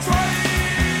into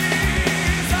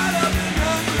trains. I love the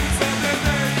numbers of their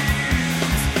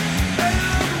names. And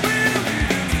I'm really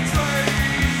into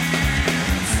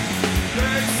trains.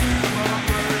 They soothe my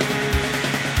brain.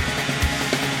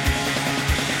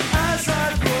 As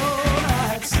I've grown,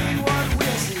 I've seen what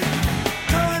we're seeing.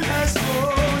 Time has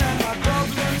flown and my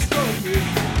problems go with.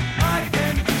 I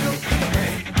can feel the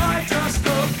pain. I just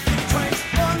love trains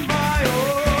on my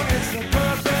own. It's the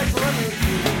perfect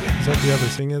remedy. Is that the other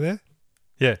singer there?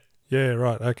 Yeah. Yeah,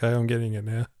 right. Okay, I'm getting it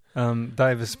now.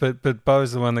 Davis, but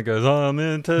Bo's the one that goes, I'm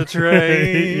into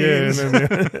trains.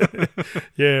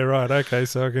 Yeah, right. Okay,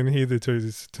 so I can hear the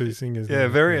two singers. Yeah, now.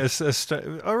 very.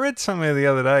 I read somewhere the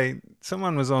other day,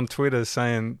 someone was on Twitter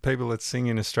saying people that sing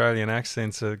in Australian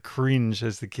accents are cringe,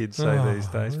 as the kids say Oh, these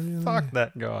days. really? Fuck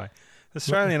that guy.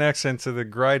 Australian accents are the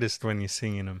greatest when you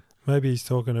sing in them. Maybe he's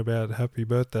talking about Happy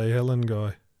Birthday Helen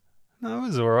guy. No, it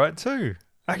was all right too.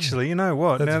 Actually, you know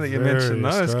what? That's Now that you very mention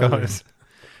those Australian. guys,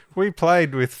 we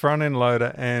played with Front End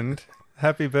Loader and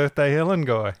Happy Birthday Helen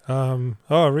guy.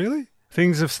 Oh, really?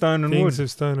 Things of Stone and Things Wood.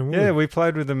 of Stone and Wood. Yeah, we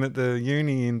played with them at the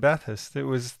uni in Bathurst. It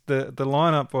was the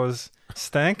lineup was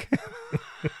Stank.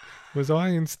 Was I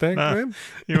in Stank No. then?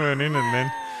 You weren't in it,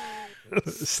 man.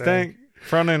 Stank,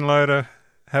 Front End Loader,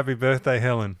 Happy Birthday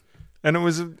Helen, and it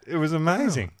was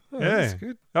amazing. Oh, yeah, that's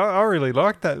good. I really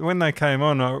liked that. When they came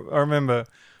on, I remember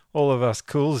all of us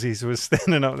coolsies was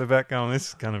standing up the back going, "This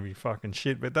is going to be fucking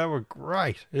shit," but they were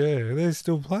great. Yeah, they're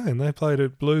still playing. They played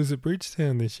at Blues at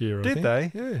Bridgetown this year, I Did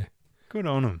think. they? Yeah. Good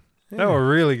on them. Yeah. They were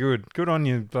really good. Good on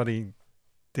you, bloody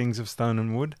Things of Stone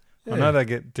and Wood. I Yeah. know they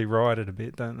get derided a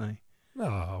bit, don't they?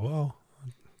 Oh, well,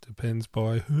 depends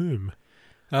by whom.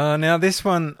 Now this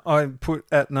one I put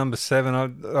at number 7.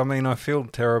 I mean, I feel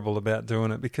terrible about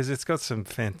doing it because it's got some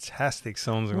fantastic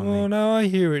songs on Oh, there. no, I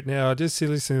hear it now. I just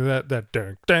listen to that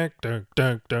dunk, dunk, dunk,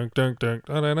 dunk, dunk, dunk, dunk.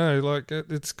 I don't know, like,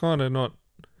 it's kind of not...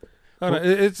 I don't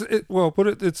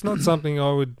know, it's not something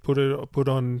I would put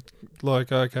on,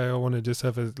 like, okay, I want to just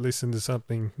have a listen to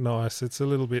something nice. It's a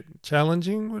little bit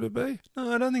challenging, would it be?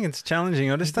 No, I don't think it's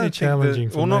challenging. I just It'd be don't think challenging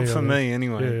that... for Well, not me, I for think. me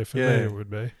anyway. Yeah, for me it would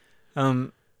be.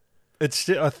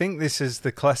 I think this is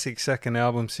the classic second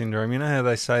album syndrome. You know how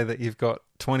they say that you've got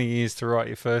 20 years to write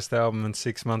your first album and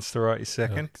 6 months to write your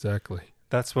second? Exactly.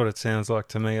 That's what it sounds like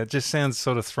to me. It just sounds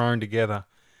sort of thrown together.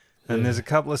 And Yeah. there's a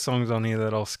couple of songs on here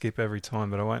that I'll skip every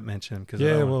time, but I won't mention them.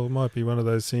 Yeah, well, it might be one of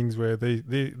those things where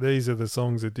these are the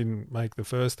songs that didn't make the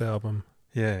first album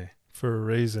yeah. for a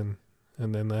reason,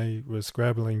 and then they were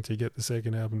scrabbling to get the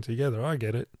second album together. I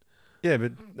get it. Yeah,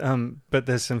 but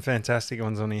there's some fantastic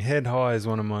ones on here. Head High is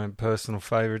one of my personal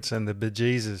favourites, and The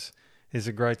Bejesus is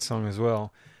a great song as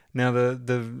well. Now,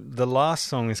 the last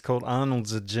song is called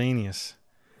Arnold's a Genius,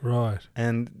 Right.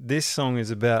 and this song is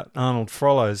about Arnold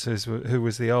Frollos, who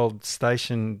was the old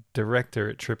station director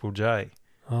at Triple J.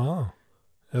 Oh.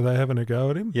 Are they having a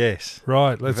go at him? Yes,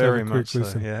 Right, let's very have a quick much so.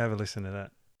 listen. Yeah, have a listen to that.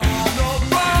 Arnold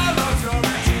follows your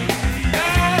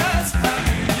genius. How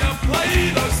do you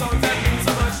play those songs that mean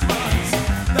so much to us?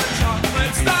 The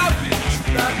chocolate starfish,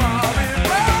 that Marvin.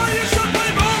 Well, you should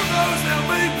play both those now,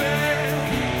 baby.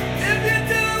 If you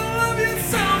didn't love you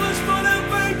so much more than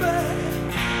baby.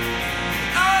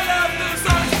 I love the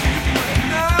songs you play,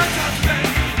 not just me.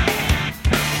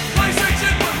 Play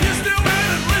section when you still in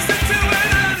and listen to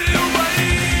it anyway.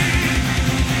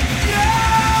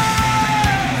 Yeah!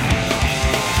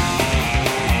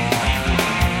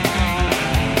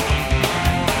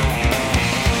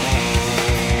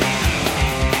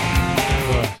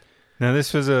 Right. Now,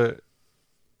 this was a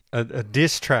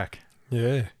diss track.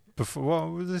 Yeah. Before,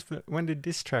 what was this? When did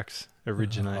diss tracks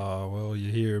originate? Oh, well,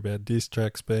 you hear about diss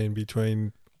tracks being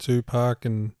between Tupac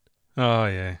and Oh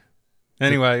yeah.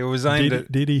 Anyway, it was aimed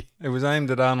Diddy.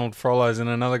 at Arnold Frollos and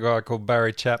another guy called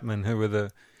Barry Chapman, who were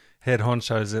the head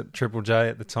honchos at Triple J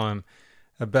at the time,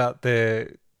 about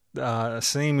their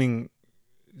seeming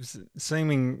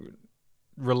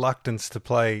reluctance to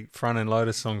play Front End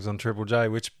Loader songs on Triple J.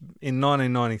 Which in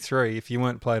 1993, if you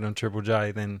weren't played on Triple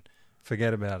J, then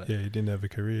forget about it. Yeah, he didn't have a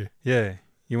career. Yeah,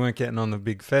 you weren't getting on the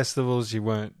big festivals. You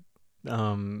weren't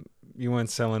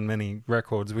selling many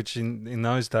records. Which in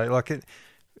those days,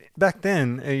 back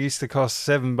then, it used to cost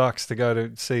 $7 to go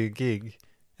to see a gig,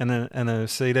 and a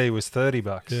CD was $30.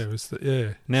 Yeah, it was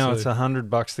Now So- it's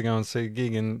 $100 to go and see a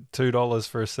gig and $2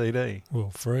 for a CD.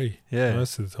 well, free. Yeah.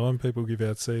 Most of the time, people give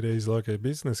out CDs like a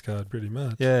business card, pretty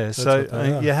much. Yeah, That's so what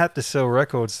they are. you had to sell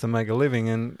records to make a living,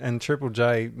 and Triple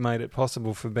J made it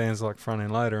possible for bands like Front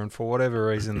End Loader, and for whatever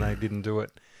reason they didn't do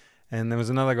it. And there was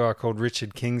another guy called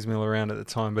Richard Kingsmill around at the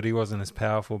time, but he wasn't as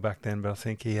powerful back then, but I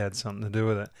think he had something to do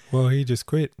with it. Well, he just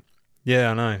quit.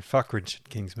 Yeah, I know. Fuck Richard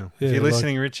Kingsmill. Yeah, if you're like-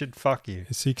 listening, Richard, fuck you.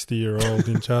 A 60-year-old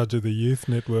in charge of the youth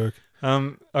network.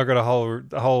 I got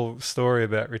a whole story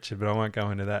about Richard, but I won't go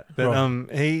into that. But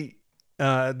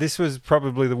Right. this was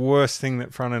probably the worst thing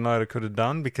that Front End Loader could have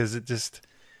done, because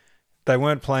they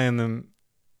weren't playing them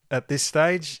at this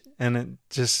stage, and it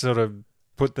just sort of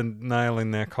put the nail in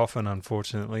their coffin.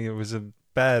 Unfortunately, it was a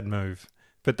bad move.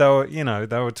 But they were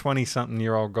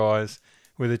 20-something-year-old guys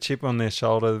with a chip on their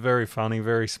shoulder, very funny,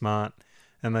 very smart,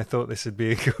 and they thought this would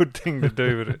be a good thing to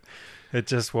do, but it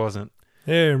just wasn't.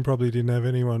 Yeah, and probably didn't have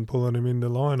anyone pulling him into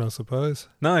line, I suppose.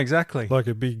 No, exactly. Like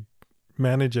a big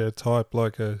manager type,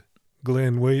 like a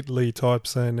Glenn Wheatley type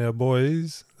saying, now,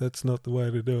 boys, that's not the way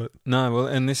to do it. No, well,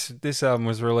 and this album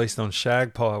was released on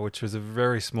Shagpire, which was a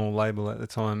very small label at the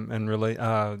time,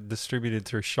 and distributed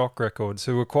through Shock Records,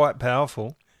 who were quite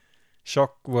powerful.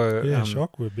 Shock were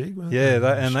Shock were big, weren't yeah,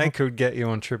 they? they Shock. could get you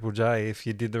on Triple J if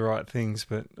you did the right things,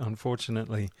 but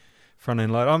unfortunately, Front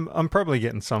End Loader. I'm probably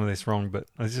getting some of this wrong, but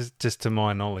it's just to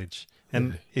my knowledge.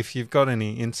 And Yeah. if you've got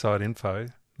any inside info,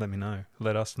 let me know.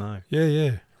 Let us know.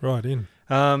 Yeah, right in.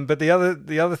 But the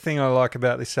other thing I like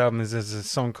about this album is there's a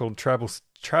song called Travel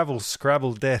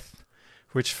Scrabble Death,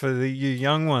 which for you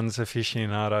young ones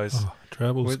aficionados. Oh,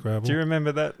 Travel Scrabble. Do you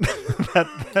remember that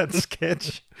that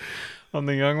sketch on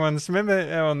the young ones? Remember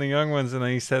how on the young ones, and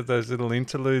they used to have those little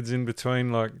interludes in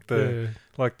between, like the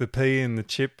pea and the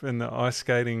chip and the ice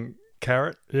skating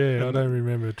carrot. Yeah, I and don't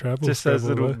remember Travel Just Scrabble. those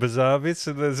little but- bizarre bits.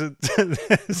 So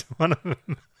there's one of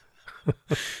them.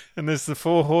 And there's the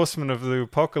 4 horsemen of the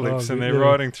apocalypse, Oh, and they're yeah.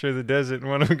 riding through the desert,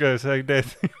 and one of them goes, "Hey,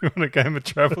 Death, you want a game of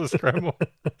Travel Scrabble?"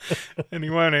 And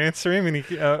he won't answer him, and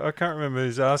I can't remember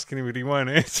who's asking him, but he won't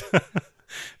answer. And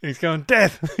he's going,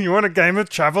 "Death, you want a game of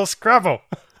Travel Scrabble?"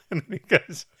 And he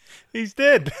goes, "He's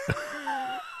dead."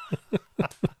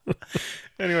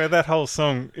 Anyway, that whole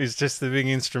song is just the big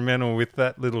instrumental with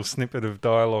that little snippet of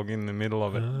dialogue in the middle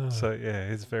of it. Ah. So yeah,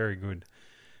 it's very good.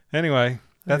 Anyway,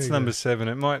 that's There you number go. 7.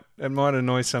 It might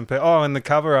annoy some people. Oh, and the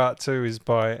cover art too is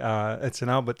by it's an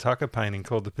Albert Tucker painting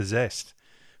called The Possessed,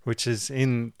 which is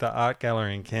in the art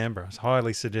gallery in Canberra. I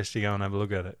highly suggest you go and have a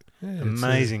look at it. Yeah, it's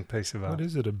Amazing piece of What art.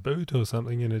 is it, a boot or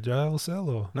something in a jail cell?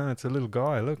 Or No, it's a little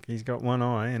guy. Look, he's got one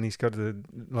eye and he's got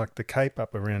the cape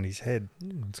up around his head.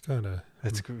 It's kind of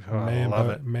It's good. Oh, I love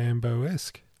it.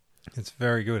 Mambo-esque. It's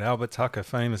very good. Albert Tucker,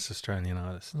 famous Australian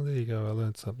artist. Well, there you go. I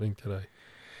learned something today.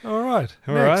 All right.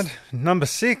 All next. right. Number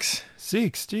 6,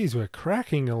 6. Geez, we're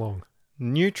cracking along.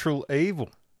 Neutral Evil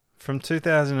from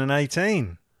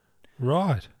 2018.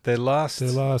 Right. Their last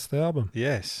album.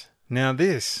 Yes. Now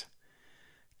this,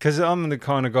 because I'm the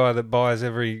kind of guy that buys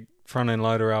every Front End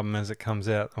Loader album as it comes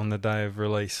out on the day of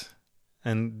release.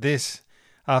 And this,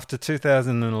 after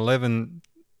 2011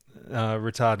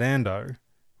 Retardando,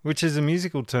 which is a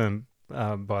musical term,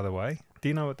 by the way. Do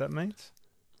you know what that means?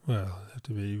 Well, have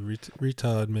to be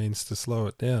retard means to slow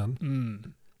it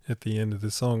down. At the end of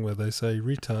the song where they say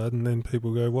retard and then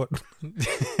people go, what?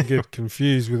 Get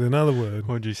confused with another word.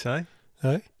 What'd you say?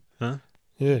 Hey? Huh?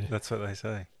 Yeah. That's what they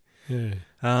say. Yeah.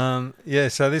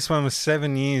 So this one was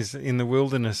 7 years in the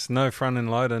wilderness, no Front End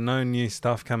Loader, no new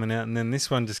stuff coming out, and then this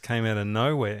one just came out of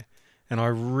nowhere, and I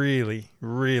really,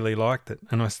 really liked it,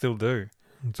 and I still do.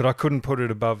 But I couldn't put it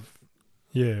above.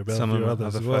 Yeah, about Some of your my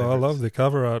others other as well. I favourites. love the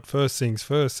cover art. First things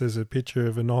first, there's a picture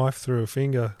of a knife through a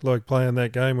finger, like playing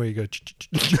that game where you go...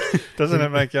 Doesn't it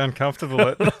make you uncomfortable?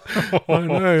 I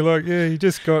know, like, yeah, he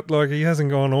just got, like, he hasn't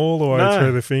gone all the way No.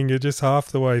 through the finger, just half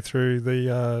the way through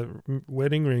the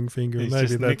wedding ring finger. He's Maybe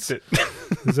just that's, nicked it.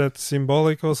 is that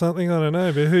symbolic or something? I don't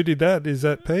know, but who did that? Is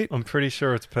that Pete? I'm pretty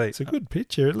sure it's Pete. It's a good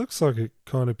picture. It looks like a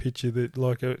kind of picture that,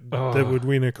 like, that Oh. would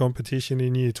win a competition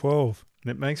in year 12.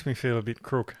 It makes me feel a bit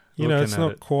crook. You know, looking it's at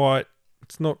not it. quite...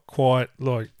 It's not quite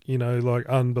like, you know, like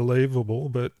unbelievable,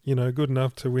 but, you know, good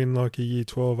enough to win like a year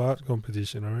 12 art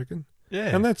competition, I reckon.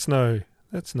 Yeah. And that's no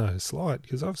slight,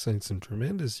 because I've seen some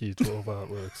tremendous year 12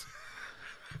 artworks.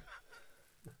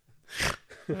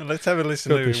 Let's have a It's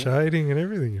listen got the to shading and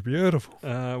everything. Beautiful.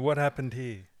 what happened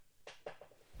here.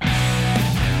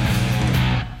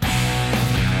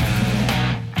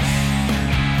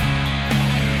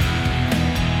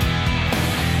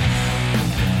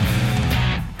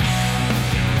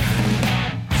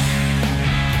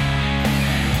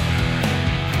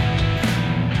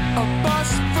 A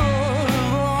bus full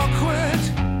of awkward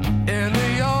in the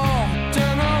yard,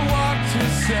 don't know what to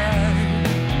say.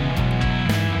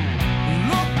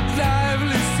 Look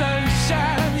lively,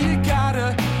 sunshine, you got a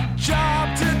job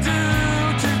to do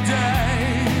today.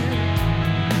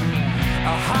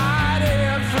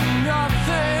 Hiding from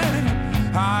nothing,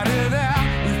 hiding out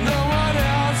with no one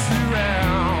else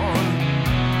around.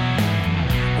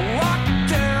 Walk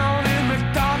down in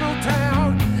McDonald Town,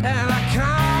 and I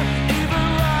can't even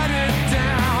write it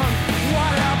down.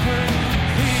 What happened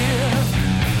here?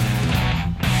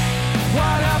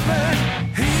 What happened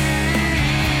here?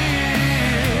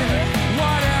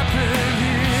 What happened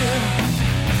here?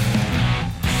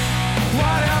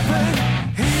 What happened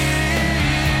here?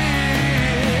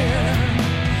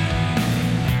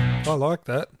 I like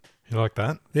that. You like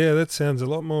that? Yeah, that sounds a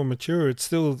lot more mature. It's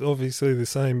still obviously the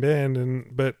same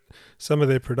band, but some of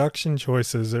their production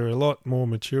choices are a lot more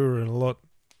mature and a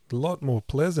lot more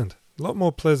pleasant. A lot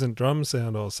more pleasant drum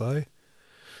sound, I'll say.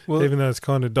 Well, Even though it's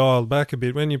kind of dialed back a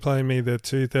bit. When you play me the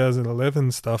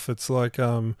 2011 stuff, it's like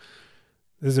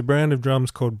there's a brand of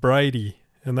drums called Brady,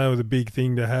 and they were the big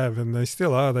thing to have, and they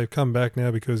still are. They've come back now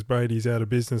because Brady's out of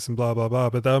business and blah, blah, blah.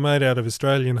 But they were made out of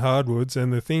Australian hardwoods,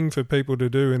 and the thing for people to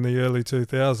do in the early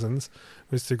 2000s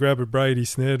was to grab a Brady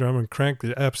snare drum and crank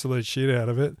the absolute shit out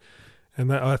of it.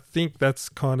 And I think that's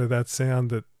kind of that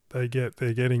sound that they're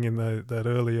getting in that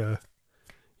earlier...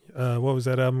 what was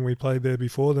that album we played there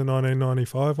before, the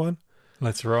 1995 one?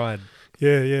 let's ride.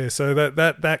 Yeah. So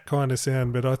that kind of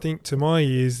sound, but I think to my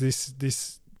ears,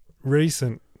 this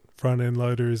recent Front End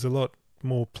Loader is a lot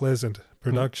more pleasant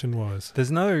production wise.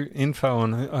 There's no info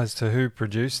on as to who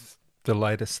produced the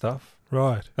latest stuff,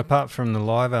 Right. apart from the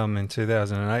live album in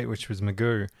 2008, which was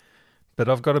Magoo. But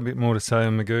I've got a bit more to say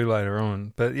on Magoo later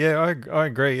on. But yeah, I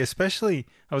agree. Especially,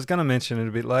 I was going to mention it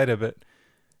a bit later, but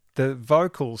the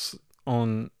vocals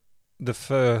on the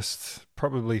first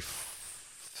probably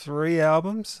 3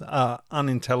 albums are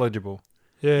unintelligible.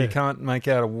 Yeah. You can't make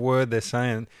out a word they're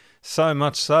saying. So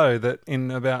much so that in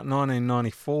about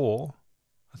 1994,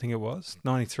 I think it was,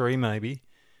 93 maybe,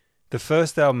 the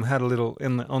first album had a little,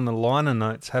 on the liner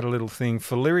notes, had a little thing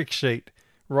for lyric sheet,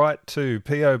 write to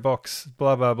P.O. Box,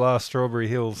 blah, blah, blah, Strawberry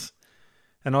Hills.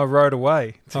 And I wrote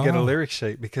away to get a Oh. lyric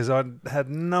sheet because I had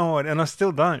no idea, and I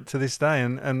still don't to this day.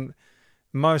 And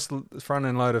most Front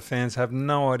End Loader fans have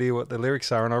no idea what the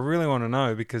lyrics are, and I really want to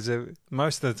know because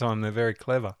most of the time they're very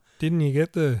clever. Didn't you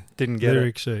get the Didn't get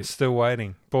lyric it. sheet? Still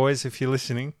waiting. Boys, if you're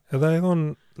listening, Are they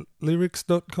on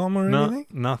lyrics.com or anything?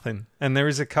 Nothing. And there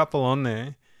is a couple on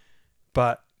there,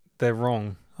 but they're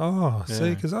wrong. Oh, see,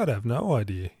 Yeah. because I'd have no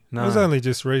idea. No. It was only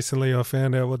just recently I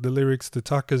found out what the lyrics to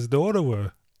Tucker's Daughter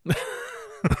were.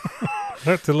 I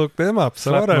had to look them up.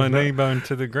 So Slap I don't my know. knee bone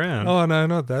to the ground. Oh, no,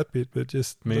 not that bit, but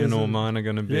just... Me and there's all a- mine are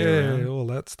going to be Yeah, around. all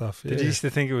that stuff. Yeah. Did you used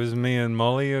to think it was me and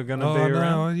Molly are going to Oh, be no,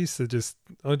 around?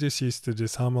 I just used to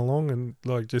just hum along and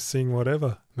like just sing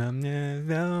whatever. I'm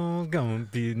never gonna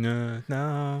be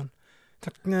no.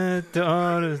 Tucker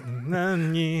daughters,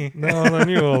 none ye. No, I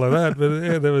knew all of that, but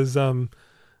yeah, there was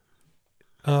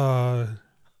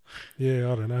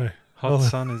yeah, I don't know. Hot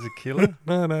Sun is a killer.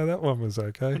 No, that one was I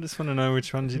okay. just want to know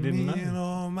which ones you didn't Me and know.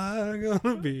 all mine are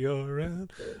gonna be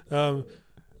around.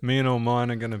 Me and all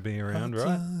mine are going to be around, Hot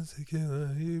right? sun's a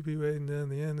killer, you be waiting down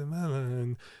the end of my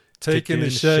line. Taking the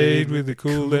shade with the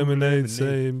cool lemonade,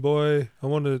 saying, "Boy, I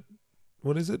want to."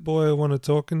 What is it? Boy, I want to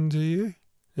talking to you.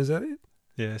 Is that it?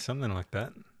 Yeah, something like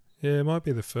that. Yeah, it might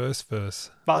be the first verse.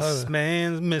 Boss Oh.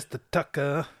 man's Mr.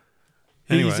 Tucker.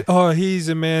 Anyway, He's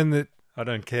a man that I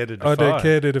don't care to defy. I don't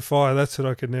care to defy. That's what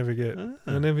I could never get. Ah.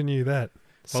 I never knew that.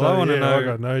 Well, I wanna know- I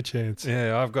got no chance.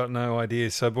 Yeah, I've got no idea.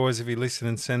 So, boys, if you listen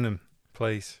and send them,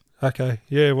 please. Okay,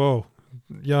 yeah, well,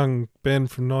 young Ben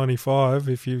from 95,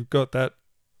 if you've got that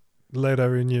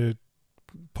letter in your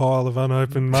pile of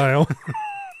unopened mail,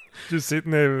 just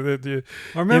sitting there with it, you,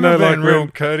 I remember know, being like real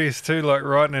when- courteous too, like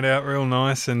writing it out real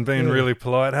nice and being Yeah. really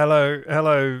polite.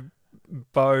 Hello,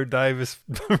 Bo Davis,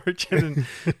 Richard,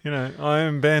 and I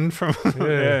am Ben from.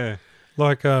 yeah.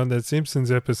 like that Simpsons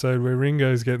episode where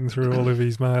Ringo's getting through all of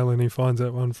his mail and he finds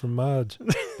that one from Marge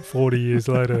 40 years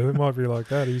later. It might be like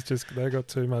that. They got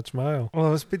too much mail. Well, I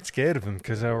was a bit scared of him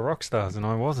because they were rock stars and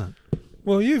I wasn't.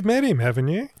 Well, you've met him, haven't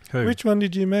you? Who? Which one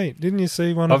did you meet? Didn't you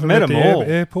see one I've of them met at the them all.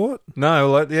 airport?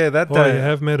 No, that Oh, day. you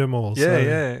have met them all. Yeah, so.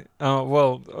 yeah. Oh,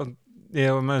 well,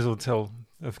 yeah, we may as well tell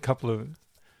a couple of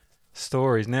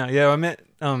stories now. Yeah, I met,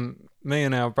 me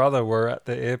and our brother were at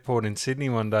the airport in Sydney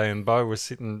one day and Bo was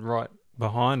sitting right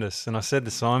behind us and I said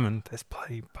to Simon, there's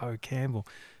bloody Bo Campbell.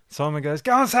 Simon goes,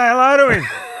 go and say hello to him.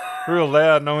 Real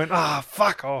loud. And I went,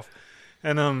 fuck off.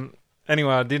 And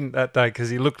anyway, I didn't that day because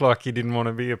he looked like he didn't want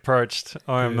to be approached.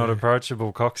 I am not Yeah.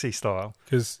 approachable, Coxie style.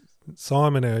 Because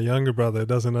Simon, our younger brother,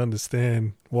 doesn't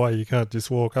understand why you can't just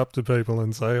walk up to people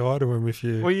and say hi to them if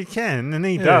you... Well, you can, and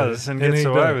he Yeah, does, and and gets he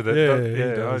away does. with it. Yeah, but,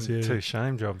 he does, yeah. Too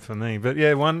shame job for me. But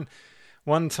yeah,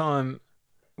 one time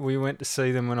we went to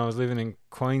see them when I was living in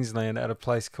Queensland at a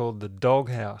place called the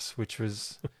Doghouse, which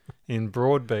was in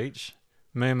Broadbeach.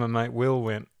 Me and my mate Will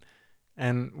went,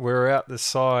 and we were out the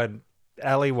side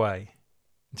alleyway,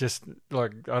 just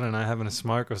like, I don't know, having a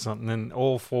smoke or something. And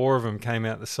all four of them came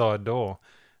out the side door.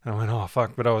 And I went, oh,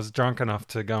 fuck. But I was drunk enough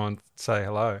to go and say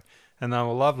hello. And they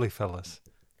were lovely fellas.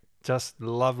 Just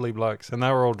lovely blokes. And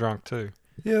they were all drunk too.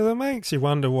 Yeah, that makes you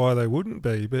wonder why they wouldn't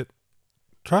be, but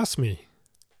trust me,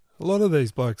 a lot of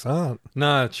these blokes aren't.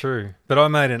 No, true. But I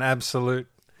made an absolute...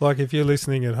 Like if you're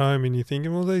listening at home and you're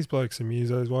thinking, well, these blokes are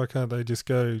musos, why can't they just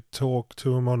go talk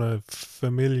to them on a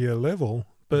familiar level?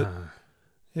 But No.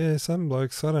 yeah, some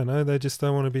blokes, I don't know, they just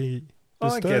don't want to be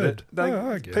I get it. disturbed.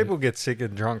 I get people get sick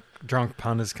of drunk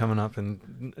punters coming up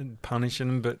and punishing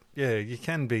them. But yeah, you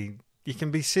can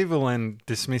be civil and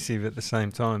dismissive at the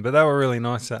same time. But they were really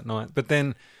nice that night. But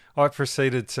then I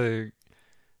proceeded to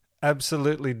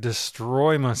absolutely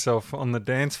destroy myself on the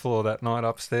dance floor that night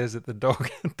upstairs at the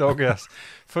doghouse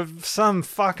for some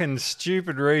fucking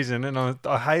stupid reason, and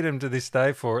I hate him to this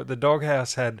day for it. The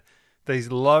doghouse had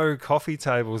these low coffee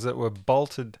tables that were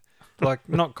bolted, like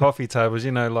not coffee tables,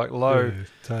 like low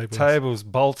Yeah, tables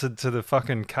bolted to the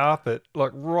fucking carpet,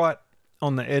 like right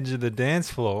on the edge of the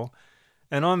dance floor,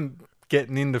 and I'm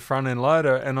getting into front end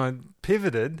loader, and I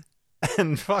pivoted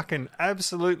and fucking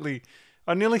absolutely.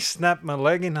 I nearly snapped my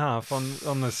leg in half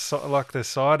on the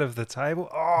side of the table.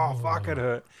 Oh, fuck, it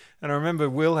hurt. And I remember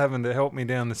Will having to help me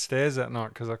down the stairs that night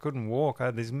because I couldn't walk. I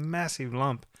had this massive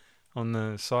lump on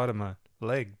the side of my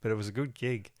leg, but it was a good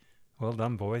gig. Well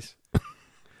done, boys.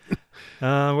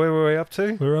 Where were we up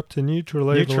to? We're up to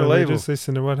neutral evil. Neutral and we evil. just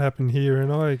listened to what happened here,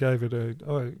 and I gave it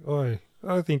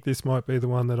I think this might be the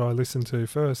one that I listened to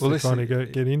first Well, to listen, kind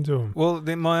of get into them. Well,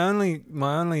 my only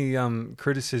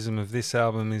criticism of this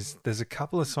album is there's a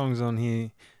couple of songs on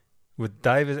here with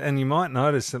Davis, and you might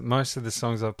notice that most of the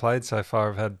songs I've played so far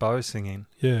have had Bo singing,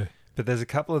 Yeah. but there's a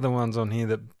couple of the ones on here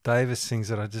that Davis sings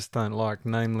that I just don't like,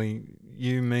 namely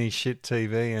You, Me, Shit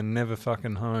TV, and Never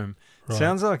Fucking Home. Right.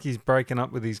 Sounds like he's breaking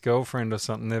up with his girlfriend or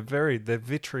something. They're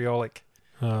vitriolic.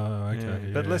 Oh, okay. Yeah.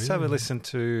 Yeah, But let's have a yeah. listen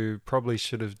to Probably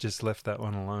Should Have Just Left That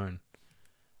One Alone.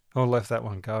 Or left that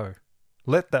one go.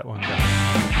 Let that one go.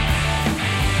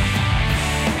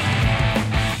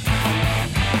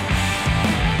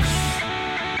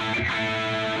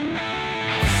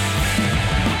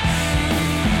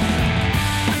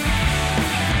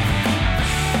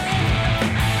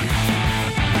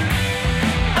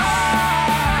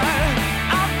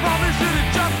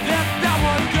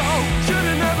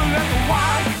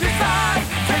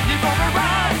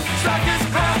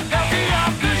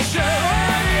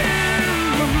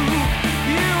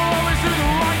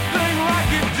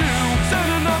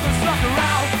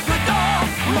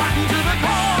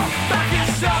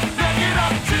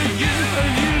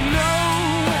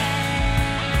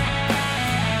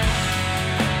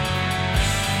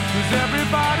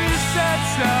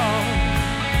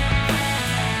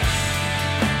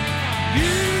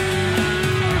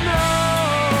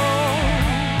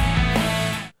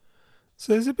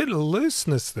 there's a bit of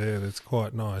looseness there that's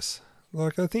quite nice.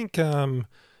 Like I think in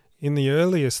the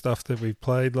earlier stuff that we've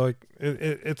played, like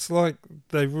it's like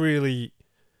they really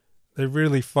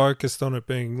focused on it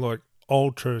being like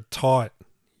ultra tight.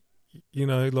 You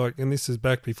know, like, and this is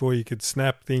back before you could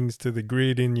snap things to the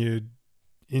grid in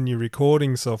your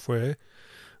recording software,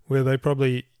 where they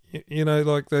probably, you know,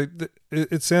 like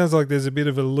it sounds like there's a bit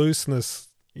of a looseness,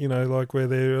 you know, like where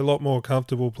they're a lot more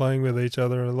comfortable playing with each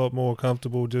other and a lot more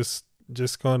comfortable just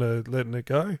kind of letting it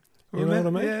go. You know what I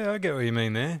mean? Yeah, I get what you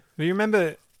mean there. Do you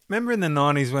remember in the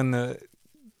 90s when the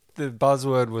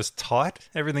buzzword was tight?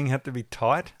 Everything had to be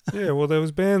tight. Yeah, well, there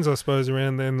was bands, I suppose,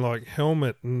 around then like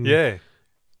Helmet and Yeah.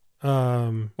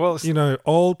 well, you know,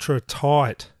 ultra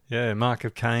tight. Yeah, Mark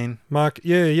of Cain.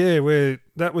 Yeah, where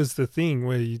that was the thing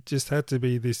where you just had to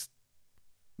be this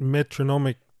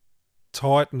metronomic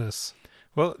tightness.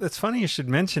 Well, it's funny you should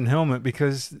mention Helmet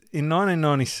because in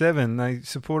 1997 they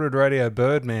supported Radio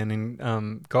Birdman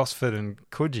in Gosford and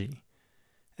Coogee,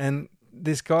 and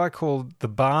this guy called The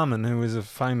Barman, who was a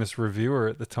famous reviewer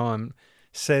at the time,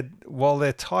 said while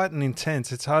they're tight and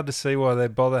intense, it's hard to see why they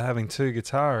bother having two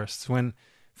guitarists when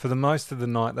for the most of the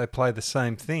night they play the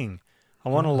same thing. I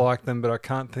want to like them, but I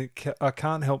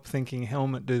can't help thinking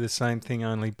Helmet do the same thing,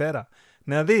 only better.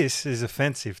 Now this is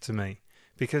offensive to me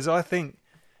because I think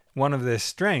one of their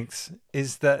strengths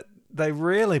is that they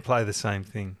rarely play the same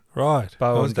thing. Right.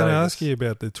 Bow I was and going to Davis. ask you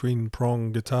about the twin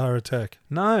prong guitar attack.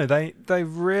 No, they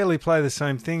rarely play the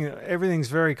same thing. Everything's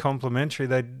very complimentary.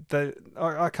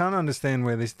 I can't understand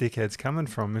where this dickhead's coming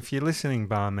from. If you're listening,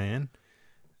 Barman,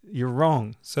 you're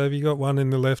wrong. So have you got one in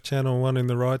the left channel, one in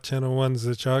the right channel, one's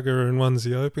the chugger and one's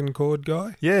the open chord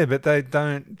guy? Yeah, but they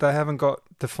haven't got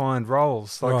defined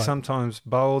roles. Like Right. sometimes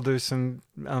Bo will do some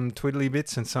twiddly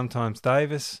bits and sometimes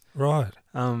Davis. Right.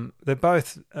 They're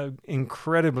both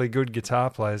incredibly good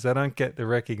guitar players. They don't get the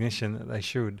recognition that they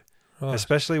should, Right.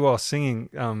 especially while singing.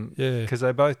 Yeah. Because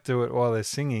they both do it while they're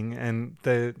singing, and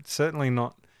they're certainly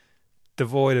not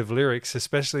devoid of lyrics.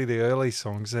 Especially the early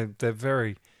songs, they're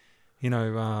very,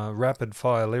 rapid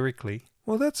fire lyrically.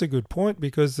 Well, that's a good point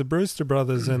because the Brewster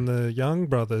brothers and the Young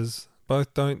brothers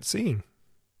both don't sing.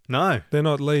 No, They're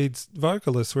not lead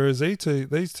vocalists, whereas these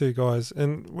two guys,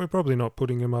 and we're probably not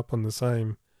putting them up on the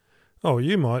same. Oh,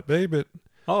 you might be, but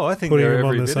I think putting they're them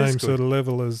on every the bit as same good. sort of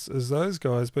level as those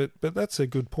guys. But that's a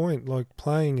good point. Like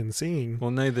playing and singing.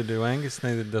 Well, neither do Angus,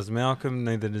 neither does Malcolm,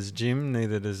 neither does Jim,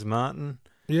 neither does Martin.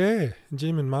 Yeah,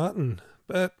 Jim and Martin.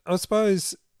 But I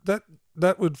suppose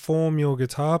that would form your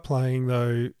guitar playing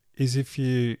though. Is if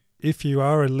you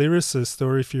are a lyricist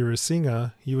or if you're a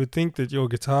singer, you would think that your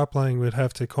guitar playing would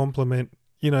have to complement.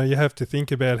 You have to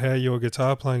think about how your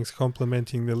guitar playing's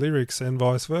complementing the lyrics and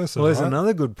vice versa. Well, there's right?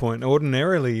 another good point.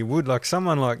 Ordinarily, you would, like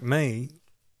someone like me,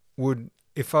 would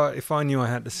if I knew I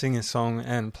had to sing a song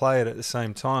and play it at the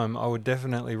same time, I would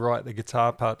definitely write the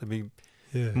guitar part to be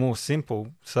Yeah. more simple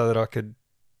so that I could.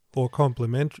 Or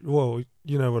complementary. Well,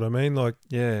 you know what I mean. Like,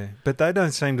 Yeah, but they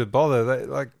don't seem to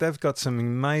bother. They've got some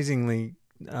amazingly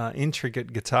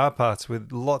intricate guitar parts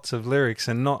with lots of lyrics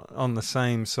and not on the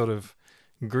same sort of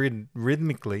grid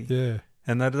rhythmically. yeah,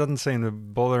 And that doesn't seem to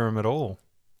bother them at all.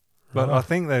 But I Right.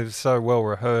 think they're so well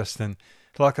rehearsed, and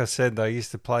like I said, they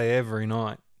used to play every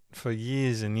night for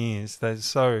years and years. They're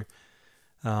so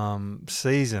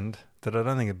seasoned that I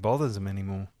don't think it bothers them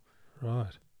anymore.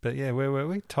 right. But yeah, where were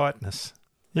we? Tightness.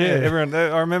 Yeah. everyone.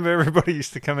 I remember everybody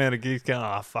used to come out of gigs going,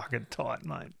 "Oh, fucking tight,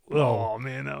 mate." Oh. Oh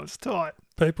man, that was tight.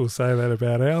 People say that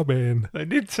about our band. They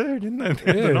did too, didn't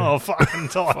they? Yeah. Oh, fucking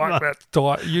tight, mate. That's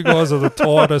tight. You guys are the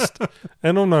tightest.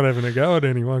 And I'm not having a go at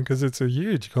anyone because it's a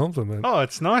huge compliment. Oh,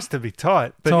 it's nice to be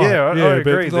tight, but Tight, yeah, I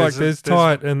agree. But like there's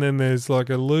tight, and then there's like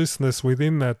a looseness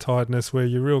within that tightness where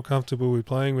you're real comfortable with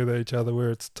playing with each other. Where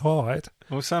it's tight.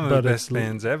 Well, some of But the it's best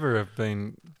bands ever have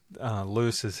been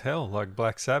loose as hell, like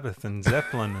Black Sabbath and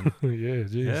Zeppelin. And, Yeah,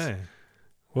 geez. yeah,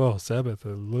 Well, Sabbath,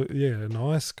 a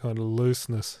nice kind of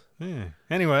looseness. yeah.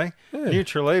 Anyway, Yeah.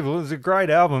 Neutral Evil is a great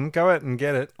album. Go out and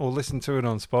get it, or listen to it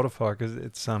on Spotify because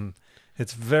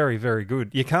it's very, very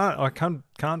good. I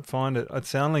can't find it.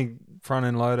 It's the only front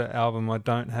end loader album I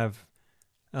don't have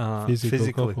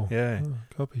physically. copy. Yeah, Oh,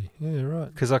 copy. Yeah,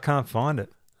 right. because I can't find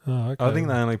it. Oh, okay. I think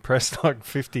they only pressed like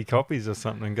 50 copies or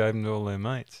something and gave them to all their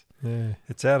mates. Yeah.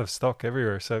 It's out of stock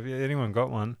everywhere, so if anyone got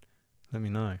one, let me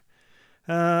know.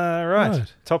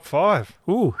 Right. Top 5.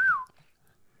 Ooh.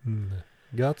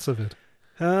 Guts of it.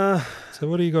 So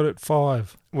what do you got at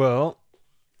 5? Well,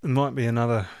 it might be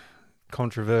another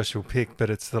controversial pick, but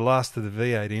it's the last of the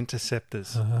V8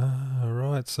 Interceptors.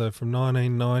 Right. So from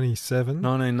 1997.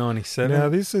 1997. Now,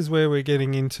 this is where we're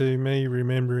getting into me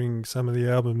remembering some of the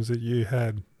albums that you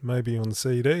had, maybe on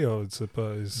CD, I would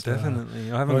suppose.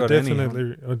 Definitely. I haven't got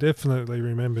any. I definitely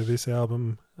remember this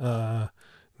album, the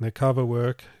cover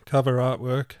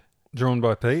artwork. Drawn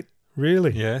by Pete.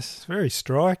 Really? Yes. It's very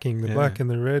striking, the Yeah. black and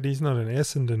the red. He's not an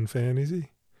Essendon fan, is he?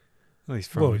 Well,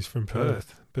 he's from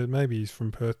Perth. But maybe he's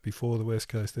from Perth before the West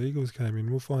Coast Eagles came in.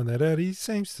 We'll find that out. He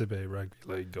seems to be a rugby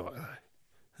league guy,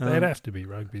 though. They'd have to be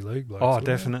rugby league blokes. Oh, wouldn't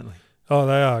they? definitely. Oh,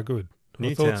 they are good.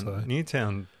 I thought so.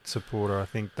 Newtown supporter, I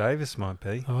think Davis might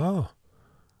be. Oh,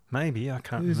 Maybe, I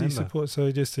can't who's he remember. support?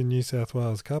 So just in New South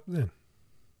Wales Cup then?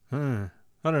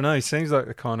 I don't know. He seems like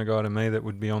the kind of guy to me that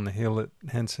would be on the hill at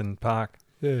Henson Park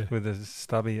Yeah. with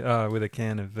a with a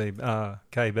can of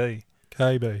KB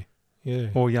KB. Yeah.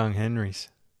 or Young Henry's.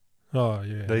 Oh,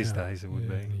 yeah. These now. days it would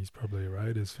Yeah, be. He's probably a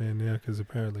Raiders fan now because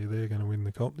apparently they're going to win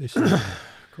the comp this year.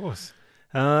 Of course.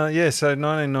 So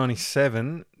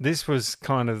 1997, this was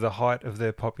kind of the height of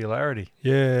their popularity.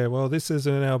 Yeah, well, this is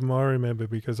an album I remember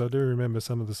because I do remember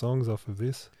some of the songs off of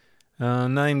this.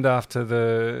 Named after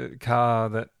the car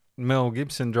that Mel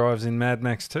Gibson drives in Mad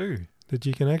Max 2. That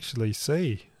you can actually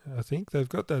see. I think they've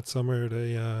got that somewhere at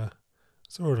a...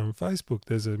 saw it on Facebook.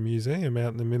 There's a museum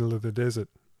out in the middle of the desert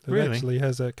that Really? actually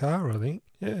has that car, I think.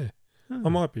 Yeah. Oh. I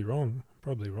might be wrong.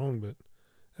 Probably wrong, but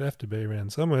it'd have to be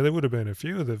around somewhere. There would have been a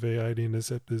few of the V8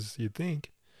 Interceptors, you'd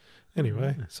think.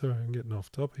 Anyway, Yeah. sorry, I'm getting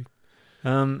off topic.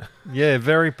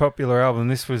 Very popular album.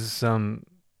 This was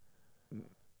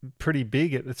pretty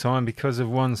big at the time because of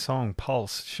one song,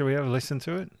 Pulse. Shall we have a listen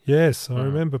to it? Yes, I Alright.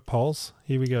 remember Pulse.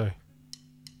 Here we go.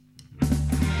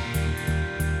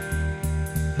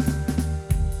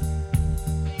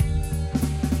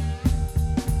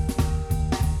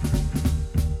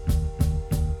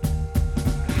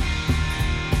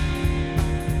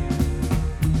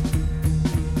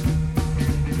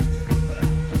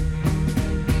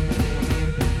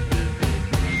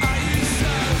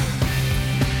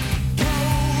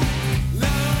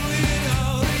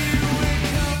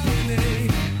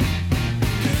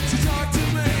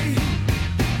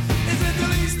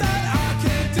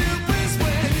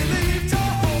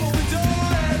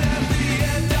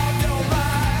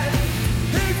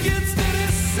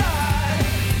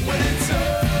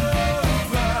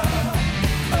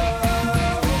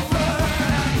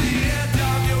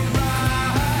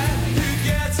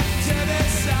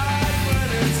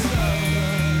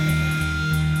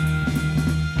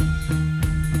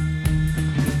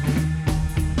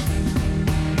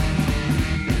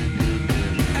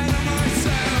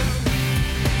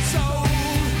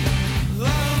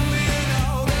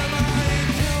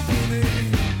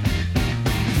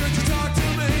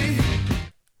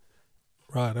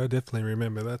 Right, I definitely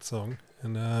remember that song.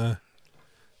 And let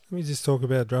me just talk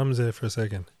about drums there for a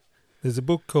second. There's a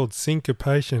book called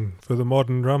Syncopation for the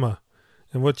Modern Drummer.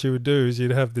 And what you would do is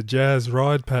you'd have the jazz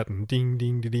ride pattern. Ding,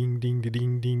 ding, ding, ding,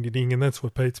 ding, ding, ding. And that's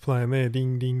what Pete's playing there.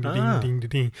 Ding, ding, ding, ding,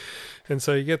 ding. And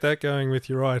so you get that going with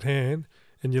your right hand.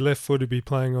 And your left foot would be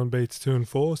playing on beats 2 and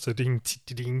 4. So ding,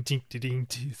 ding, ding, ding,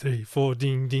 2, 3, 4,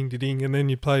 ding, ding, ding. And then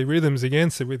you play rhythms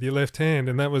against it with your left hand.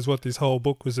 And that was what this whole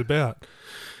book was about.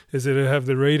 Is that it'd have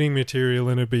the reading material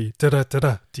and it'd be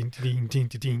da-da-da-da, ding-ding,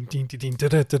 ding-ding, ding-ding,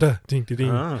 da-da-da-da,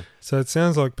 ding-ding. Ah. So it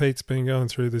sounds like Pete's been going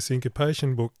through the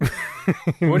syncopation book.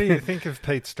 What do you think of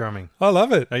Pete's drumming? I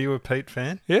love it. Are you a Pete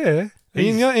fan? Yeah.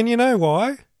 He's- And you know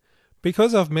why?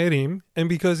 Because I've met him and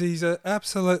because he's an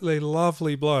absolutely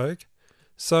lovely bloke.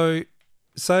 So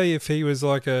say if he was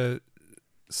a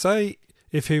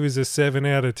 7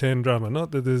 out of 10 drummer,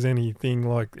 not that there's anything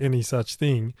like any such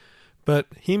thing, but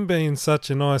him being such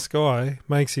a nice guy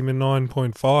makes him a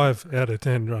 9.5 out of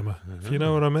 10 drummer, if you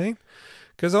know what I mean.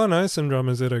 Because I know some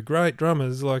drummers that are great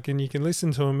drummers, and you can listen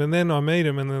to them, and then I meet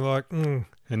them and they're like,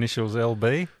 Initials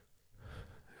LB?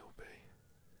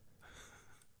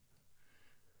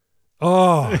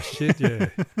 oh, shit, yeah.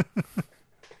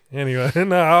 Anyway,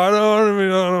 no, I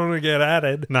don't want to get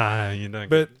added. No, you don't.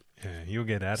 But you'll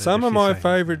get added. some if of you my say-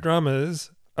 favourite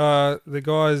drummers are the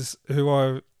guys who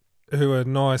are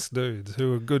nice dudes,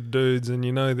 who are good dudes, and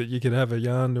you know that you could have a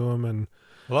yarn to them. And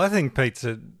Well, I think Pete's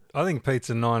a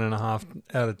 9.5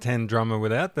 out of 10 drummer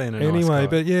without being a nice anyway,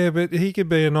 guy. but he could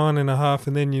be a 9.5,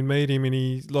 and then you meet him and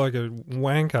he's like a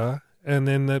wanker, and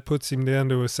then that puts him down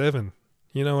to a 7.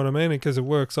 You know what I mean? Because it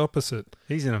works opposite.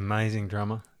 He's an amazing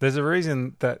drummer. There's a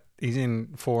reason that he's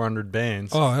in 400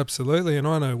 bands. Oh, absolutely, and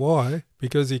I know why.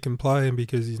 Because he can play and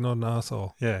because he's not an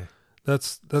arsehole. Yeah.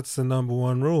 That's the number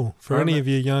one rule. For I any remem- of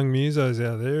you young musos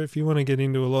out there, if you want to get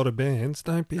into a lot of bands,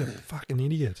 don't be a fucking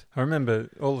idiot. I remember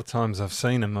all the times I've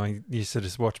seen him, I used to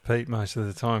just watch Pete most of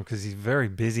the time because he's a very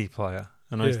busy player.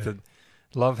 And I used Yeah. to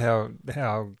love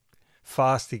how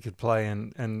fast he could play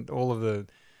and all of the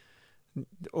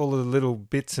little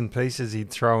bits and pieces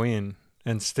he'd throw in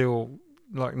and still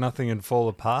like nothing would fall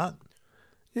apart.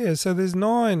 Yeah, so there's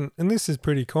 9, and this is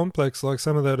pretty complex, like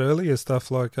some of that earlier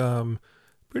stuff, like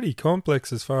pretty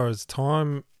complex as far as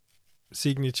time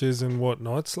signatures and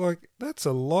whatnot. It's like, that's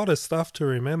a lot of stuff to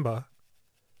remember.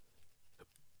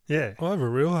 Yeah. I have a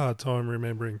real hard time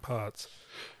remembering parts.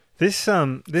 This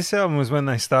album was when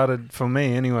they started, for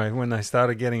me anyway, when they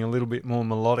started getting a little bit more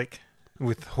melodic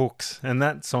with hooks, and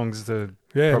that song's Yeah,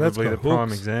 that's probably got the prime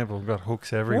hooks. example. Got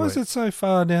hooks everywhere. Why is it so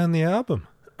far down the album?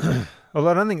 Well,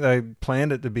 I don't think they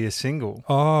planned it to be a single.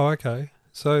 Oh, okay.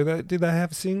 So did they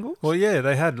have singles? Well, yeah,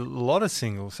 they had a lot of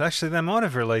singles. Actually, they might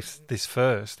have released this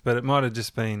first, but it might have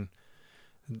just been,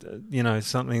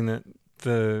 something that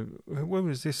when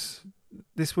was this?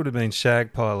 This would have been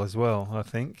Shagpile as well, I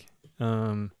think.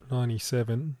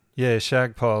 97. Yeah,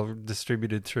 Shagpile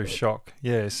distributed through Shock.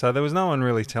 Yeah, so there was no one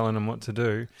really telling them what to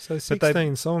do. So But they-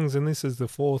 16 songs, and this is the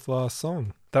 4th last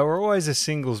song. They were always a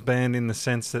singles band in the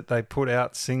sense that they put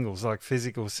out singles, like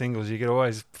physical singles. You could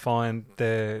always find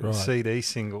their Right. CD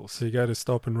singles. So you go to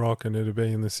Stop and Rock, and it'll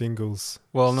be in the singles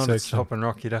Well, not at section. Stop and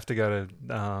Rock. You'd have to go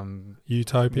to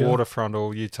Utopia, Waterfront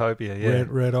or Utopia. Yeah,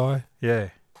 Red Eye.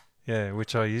 yeah,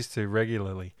 which I used to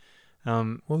regularly.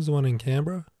 What was the one in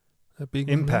Canberra? That big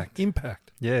Impact. One?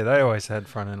 Impact. Yeah, they always had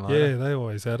front end loader. Yeah, they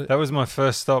always had it. That was my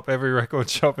first stop. Every record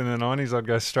shop in the 90s, I'd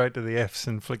go straight to the Fs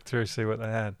and flick through, see what they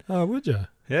had. Oh, would you?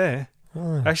 Yeah.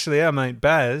 Oh, Actually, our mate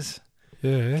Baz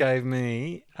yeah. gave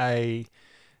me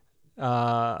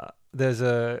there's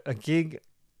a gig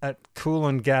at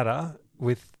Coolangatta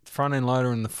with front end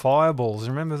loader and the Fireballs.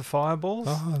 Remember the Fireballs?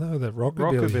 Oh, no, that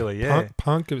rockabilly. Rockabilly, yeah.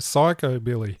 Punk of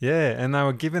psychobilly. Yeah, and they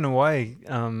were giving away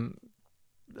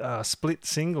split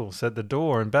singles at the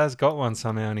door, and Baz got one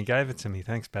somehow, and he gave it to me.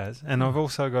 Thanks, Baz. And I've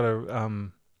also got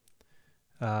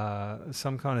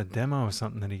some kind of demo or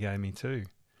something that he gave me too.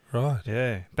 Right.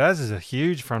 Yeah, Baz is a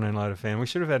huge front end loader fan. We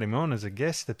should have had him on as a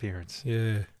guest appearance.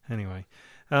 Yeah. Anyway,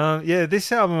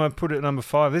 this album I put at number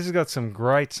 5. This has got some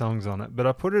great songs on it, but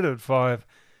I put it at 5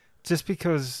 just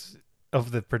because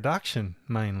of the production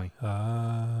mainly.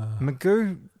 Ah.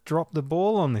 Magoo dropped the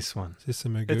ball on this one. Is this a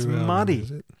Magoo It's album, muddy.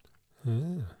 is it?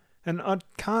 Yeah. And I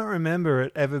can't remember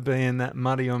it ever being that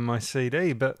muddy on my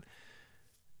CD, but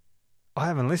I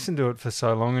haven't listened to it for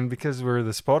so long, and because we're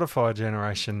the Spotify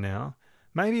generation now,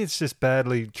 maybe it's just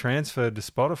badly transferred to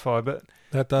Spotify, but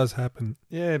That does happen.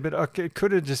 yeah, but it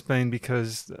could have just been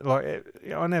because I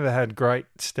never had great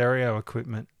stereo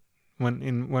equipment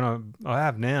when I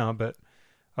have now, but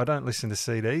I don't listen to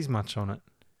CDs much on it.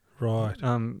 Right.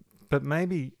 But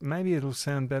maybe it'll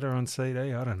sound better on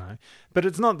CD. I don't know. But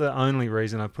it's not the only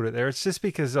reason I put it there. It's just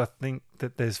because I think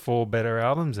that there's 4 better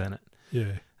albums in it.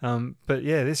 Yeah. But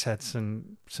yeah, this had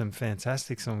some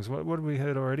fantastic songs. What have we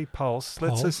heard already? Pulse.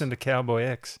 Let's Pulse? listen to Cowboy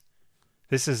X.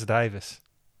 This is Davis.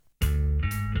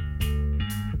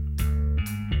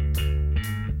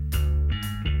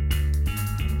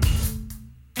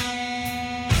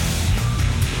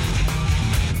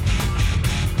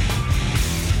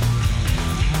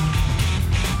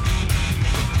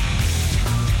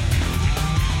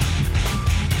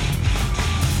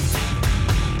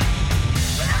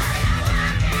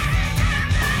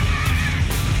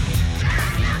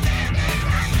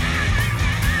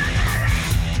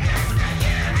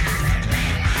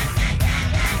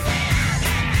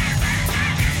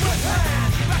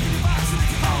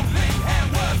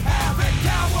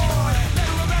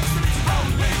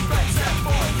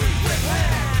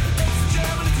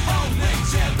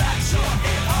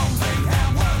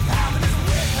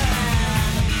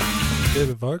 Yeah,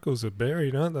 the vocals are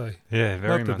buried, aren't they? Yeah,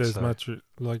 very Not that much there's so. much,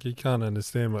 like, you can't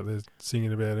understand what they're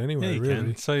singing about anyway, Yeah, you really.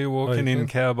 can. So you're you walking in can?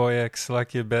 Cowboy X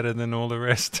like you're better than all the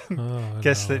rest. Oh,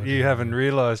 Guess no, that I you don't haven't know.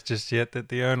 realised just yet that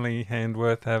the only hand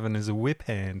worth having is a whip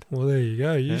hand. Well, there you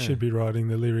go. You Yeah. should be writing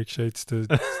the lyric sheets to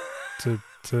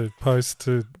post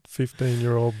to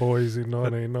 15-year-old boys in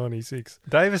 1996.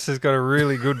 Davis has got a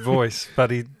really good voice, but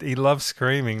he loves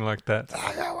screaming like that.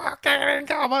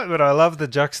 But I love the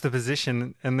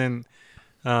juxtaposition, and then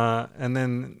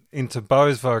into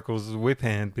Bo's vocals, the whip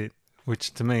hand bit,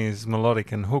 which to me is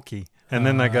melodic and hooky, and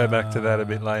then they go back to that a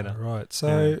bit later. Right.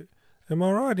 So, am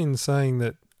I right in saying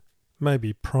that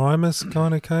maybe Primus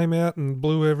kind of came out and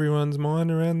blew everyone's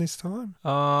mind around this time?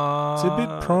 It's a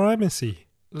bit primacy.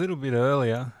 A little bit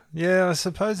earlier. Yeah, I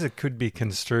suppose it could be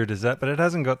construed as that, but it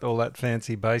hasn't got all that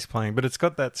fancy bass playing, but it's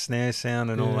got that snare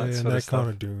sound and all that sort of stuff. kind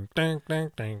of doing dang,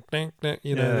 dang, dang, dang, dang,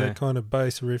 you know, Yeah. that kind of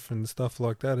bass riff and stuff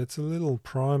like that. It's a little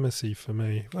Primacy for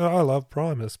me. Well, I love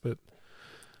Primus, but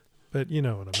you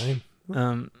know what I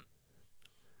mean.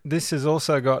 This has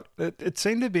also got... It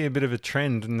seemed to be a bit of a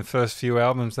trend in the first few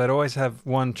albums. They'd always have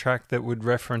one track that would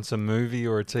reference a movie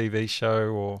or a TV show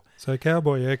or... So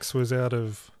Cowboy X was out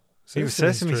of It was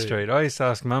Sesame Street. I used to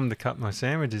ask Mum to cut my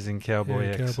sandwiches in Cowboy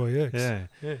Yeah, X. Cowboy X. Yeah.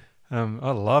 Yeah. I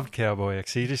loved Cowboy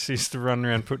X. He just used to run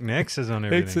around putting X's on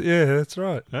everything. Yeah, that's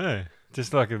right. Yeah,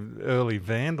 just like an early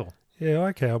vandal. Yeah,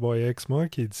 I Cowboy X my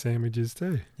kids' sandwiches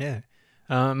too. Yeah.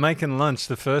 Making Lunch,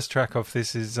 the first track off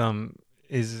this is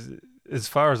as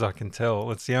far as I can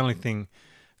tell, it's the only thing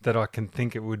that I can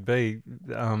think it would be,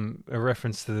 a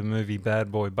reference to the movie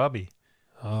Bad Boy Bubby.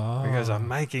 Oh, Because I'm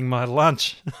making my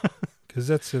lunch. because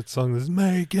that's that song that's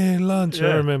Making Lunch.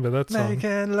 Yeah. I remember that song.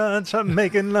 Making lunch, I'm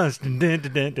making lunch. Dun, dun,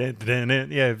 dun, dun, dun, dun.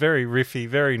 Yeah, very riffy,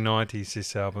 very 90s,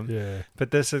 this album. Yeah.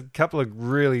 But there's a couple of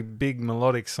really big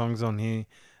melodic songs on here,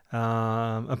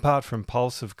 apart from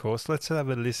Pulse, of course. Let's have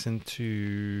a listen to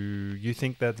You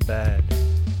Think That's Bad.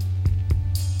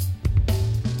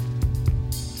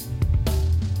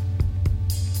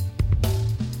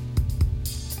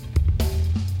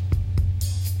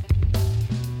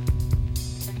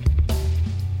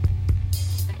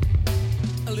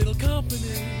 A little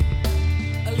company,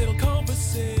 a little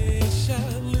conversation,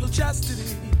 a little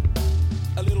chastity,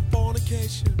 a little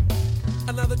fornication,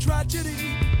 another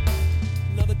tragedy,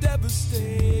 another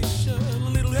devastation, a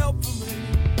little help for me.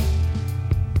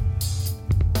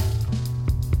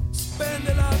 Spend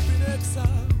a life in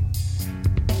exile,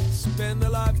 spend a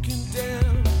life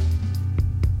condemned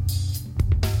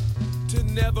to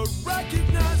never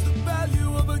recognize the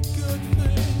value of a good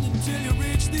thing until you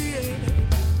reach the end.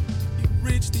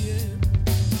 Reach the end.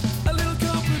 A little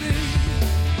company,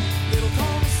 little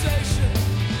conversation,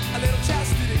 a little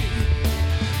chastity,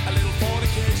 a little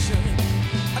fornication,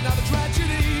 another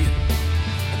tragedy,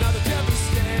 another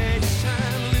devastation,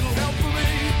 a little help for me,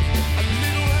 a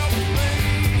little help for me.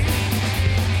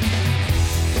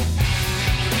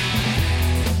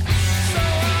 So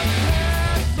I've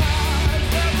had my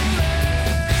revelation.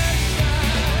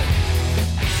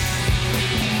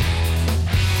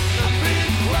 I've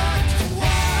been cracked.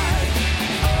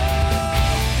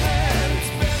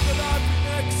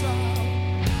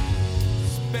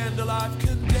 Life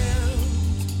condemned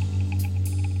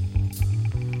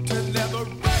to never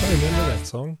I remember that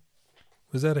song.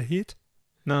 Was that a hit?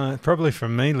 No, probably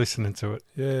from me listening to it,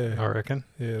 Yeah. I reckon.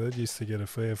 Yeah, that used to get a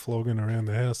fair flogging around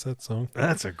the house, that song.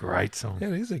 That's a great song. Yeah,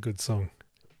 it is a good song.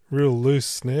 Real loose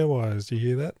snare wires. Do you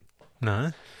hear that?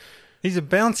 No? He's a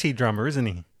bouncy drummer, isn't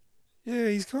he? Yeah,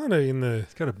 he's kind of in the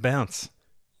He's got a bounce.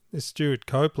 Stuart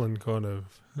Copeland kind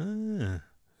of Ah.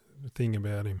 thing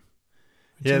about him.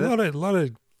 Yeah, a lot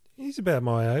of. He's about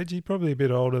my age. He's probably a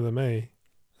bit older than me.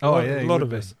 Oh, a yeah, he lot would of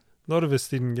be. us. A lot of us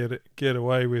didn't get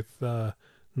away with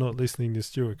not listening to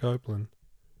Stuart Copeland.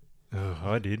 Oh,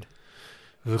 I did.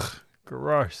 Ugh,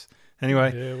 gross.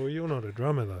 Anyway, Yeah, well, you're not a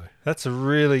drummer though. that's a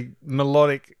really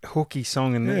melodic, hooky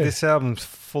song, and Yeah. this album's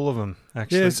full of them,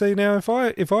 actually. Yeah, see now if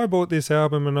I bought this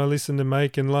album and I listened to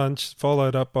Making Lunch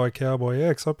followed up by Cowboy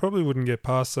X, I probably wouldn't get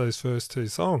past those first two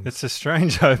songs. It's a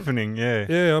strange opening, yeah.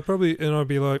 Yeah, I'd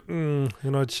be like, and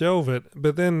I'd shelve it.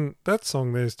 But then that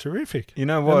song there's terrific. You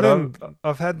know what? And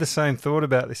I've had the same thought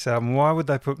about this album. Why would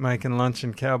they put Making Lunch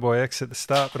and Cowboy X at the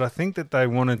start? But I think that they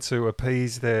wanted to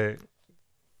appease their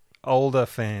older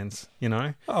fans, you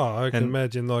know? Oh, I can And-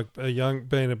 imagine like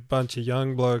being a bunch of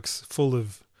young blokes full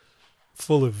of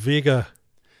vigor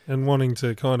and wanting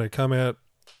to kind of come out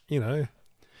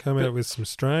with some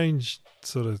strange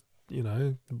sort of,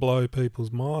 blow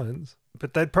people's minds.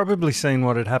 But they'd probably seen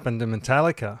what had happened to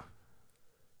Metallica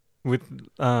with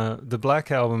the Black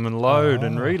Album and Load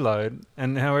and Oh. Reload,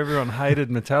 and how everyone hated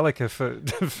Metallica for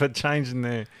for changing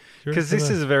their... Because this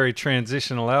is a very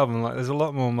transitional album. Like, there's a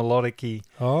lot more melodic-y...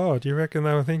 Oh, do you reckon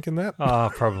they were thinking that?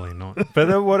 Oh, probably not.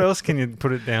 But what else can you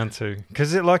put it down to?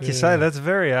 Because, like you say, Yeah. that's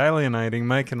very alienating,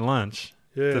 Making Lunch,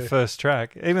 Yeah. the first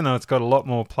track, even though it's got a lot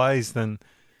more plays than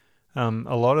a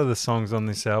lot of the songs on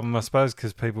this album, I suppose,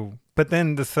 because people... But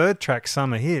then the third track,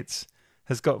 Summer Hits,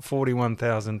 has got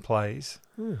 41,000 plays.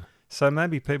 Hmm. So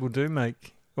maybe people do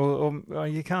make... Or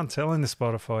you can't tell in the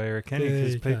Spotify era, can you? Yeah,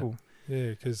 Because you can't. people... Yeah,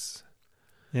 because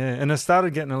Yeah, and I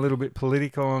started getting a little bit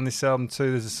political on this album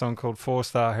too. There's a song called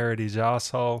 4-Star Heritage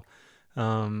Arsehole.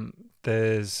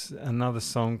 There's another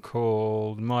song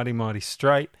called Mighty Mighty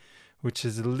Straight, which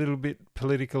is a little bit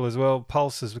political as well.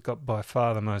 Pulse has got by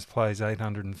far the most plays,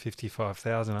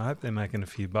 855,000. I hope they're making a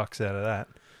few bucks out of that.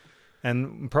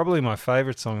 And probably my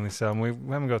favourite song on this album,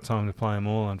 we haven't got time to play them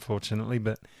all, unfortunately,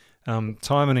 but Time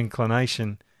and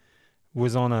Inclination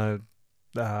was on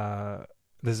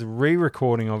there's a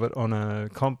re-recording of it on a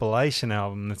compilation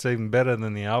album that's even better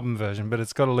than the album version, but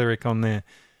it's got a lyric on there.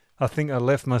 I think I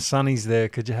left my sunnies there.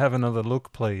 Could you have another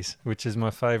look, please? Which is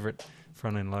my favourite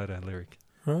front-end loader lyric.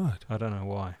 Right. I don't know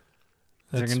why.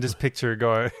 I can just picture a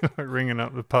guy ringing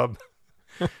up the pub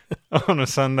on a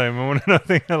Sunday morning. I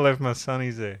think I left my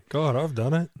sunnies there. God, I've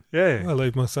done it. Yeah. I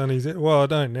leave my sunnies there. Well, I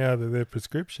don't now that they're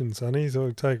prescription sunnies.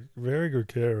 I take very good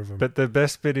care of them. But the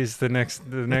best bit is the next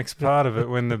part of it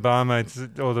when the barmaid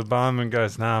or the barman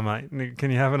goes, "Nah, mate,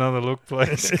 can you have another look,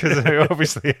 please?" Because he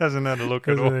obviously hasn't had a look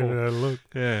at all. Look.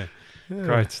 Yeah. Yeah.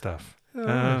 Great stuff.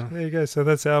 Oh, there you go. So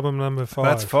that's album number 5.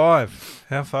 That's 5.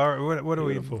 How far? What are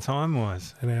we Beautiful.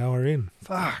 time-wise? An hour in.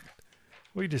 Fuck.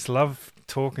 We just love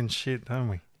talking shit, don't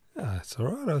we? Ah, it's all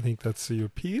right. I think that's the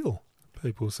appeal.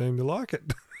 People seem to like it.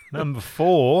 Number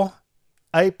 4,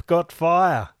 Ape Got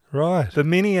Fire. Right. The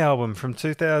mini album from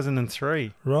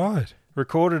 2003. Right.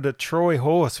 Recorded at Troy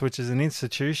Horse, which is an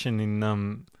institution in, I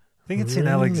think it's in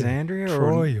Really? Alexandria.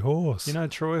 Troy Horse. You know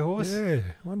Troy Horse? Yeah.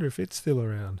 Wonder if it's still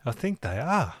around. I think they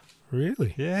are.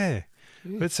 Really? Yeah.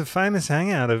 Yeah. It's a famous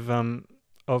hangout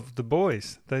of the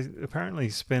boys. They apparently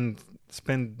spend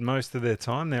most of their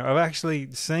time there. I've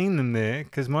actually seen them there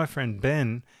because my friend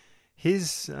Ben,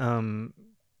 his band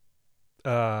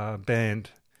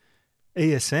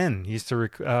ESN used to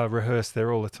rehearse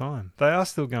there all the time. They are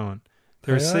still going.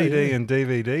 They're a They are, CD yeah. and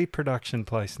DVD production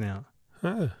place now.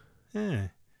 Huh. Yeah.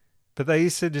 But they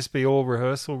used to just be all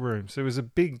rehearsal rooms. It was a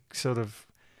big sort of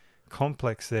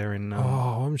complex there in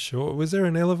Oh, I'm sure. Was there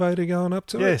an elevator going up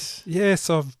to it? yes, Yes,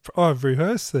 I've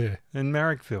rehearsed there. in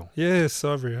Marrickville. Yes,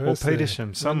 I've rehearsed there.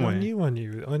 Petersham, somewhere. I knew I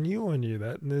knew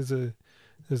that. And there's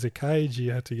a cage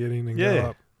you had to get in and Yeah. go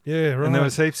up. Yeah, right. And there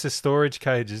was heaps of storage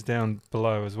cages down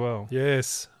below as well.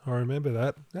 Yes, I remember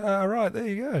that. Ah, right, there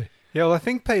you go. Yeah, well, I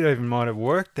think Pete even might have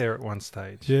worked there at one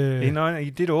stage. Yeah. He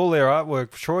did all their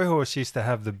artwork. Troy Horse used to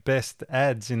have the best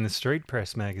ads in the street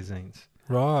press magazines.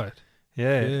 Right.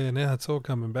 Yeah. Yeah, now it's all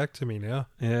coming back to me now.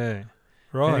 Yeah.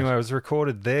 Right. Anyway, it was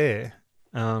recorded there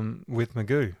with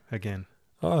Magoo again.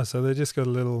 Oh, so they just got a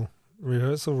little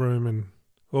rehearsal room and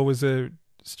what was there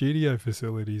studio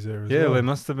facilities there as Yeah, well? there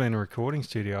must have been a recording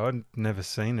studio. I'd never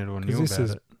seen it or 'Cause knew this about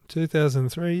is it.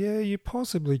 2003, yeah, you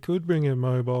possibly could bring a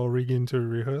mobile rig into a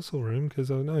rehearsal room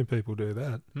because I know people do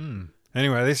that.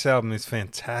 Anyway, this album is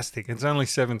fantastic. It's only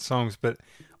 7 songs, but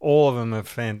all of them are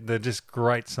they're just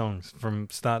great songs from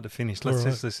start to finish. Let's All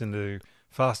right. just listen to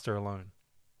Faster Alone.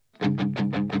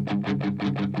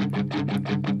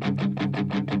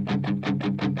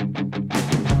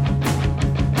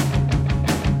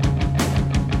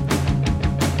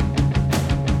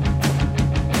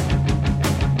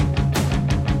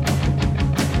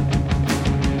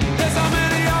 There's so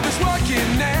many of us working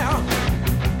now.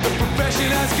 The profession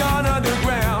has gone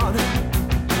underground.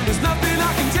 There's nothing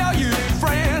I can tell you,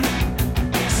 friend.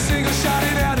 Sing or shout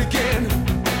it out again.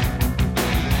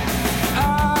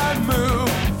 I move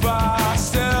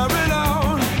faster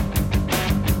alone.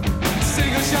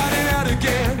 Sing or shout it out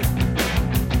again.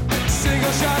 Sing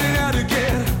or shout it out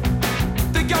again.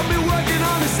 They got me working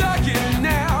on the circuit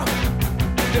now.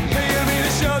 They're paying me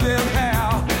to show them how.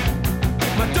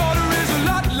 My daughter is a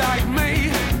lot like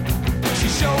me.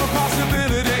 She's showing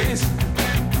possibilities.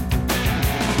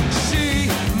 She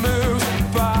moves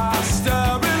faster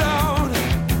alone.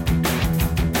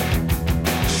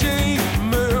 She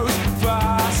moves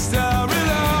faster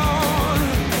alone.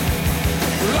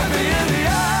 Look me in the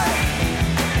eye.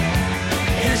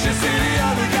 You should see the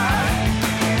other guy.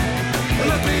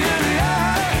 Look me in the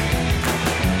eye.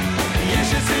 You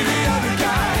should see the other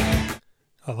guy.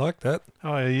 I like that.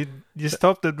 Oh, you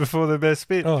stopped it before the best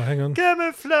bit. Oh, hang on.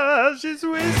 Camouflage is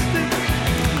wasted.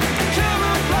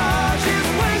 Camouflage is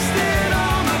wasted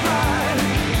on the mind.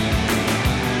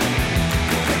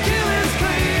 The killing's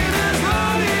clean as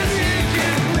long as you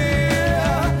can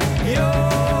clear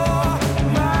your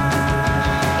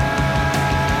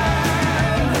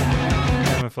mind.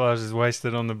 Camouflage is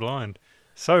wasted on the blind.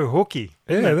 So hooky.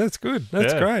 Yeah, that's good.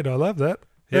 That's Yeah. great. I love that.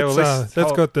 Yeah, That's, well, this that's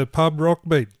whole- got the pub rock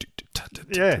beat.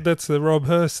 Yeah. That's the Rob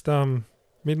Hurst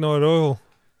Midnight Oil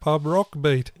pub rock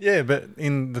beat. Yeah, but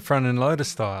in the front end loader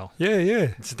style. Yeah,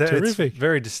 yeah. It's terrific.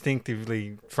 very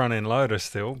distinctively front end loader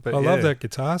still. But I love yeah. that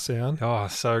guitar sound. Oh,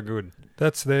 so good.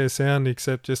 That's their sound,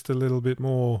 except just a little bit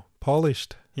more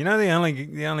polished. You know, the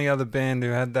only other band who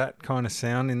had that kind of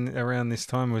sound in around this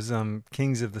time was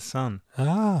Kings of the Sun.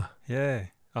 Ah, Yeah.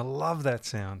 I love that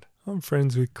sound. I'm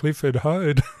friends with Clifford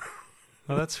Hode.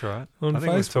 Oh, that's right. On I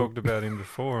think we've Facebook. talked about him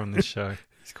before on this show.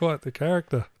 He's quite the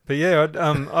character. But yeah, I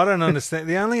don't understand.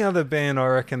 The only other band I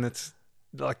reckon that's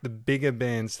like the bigger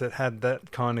bands that had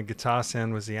that kind of guitar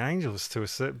sound was the Angels to a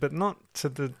certain, but not to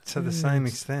the same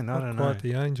it's extent. I Not don't quite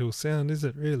know. the Angels sound, is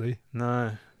it really?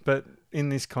 No, but in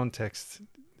this context,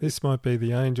 This might be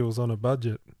the Angels on a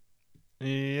budget.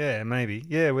 yeah, maybe.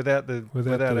 Yeah, without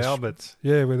Without the Alberts.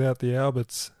 Yeah, without the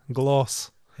Alberts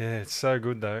gloss. Yeah, it's so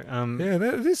good though. Yeah,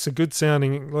 this is a good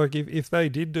sounding. Like if they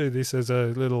did do this as a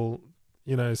little,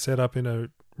 set up in a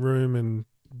room and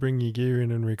bring your gear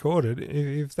in and record it.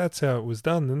 If that's how it was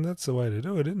done, then that's the way to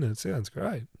do it, isn't it? It sounds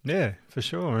great. Yeah, for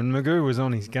sure. And Magoo was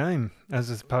on his game as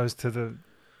opposed to the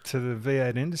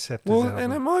V8 Interceptors Well, album.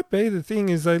 and it might be the thing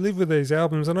is they live with these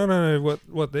albums, and I don't know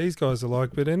what these guys are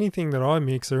like, but anything that I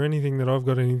mix or anything that I've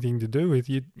got anything to do with,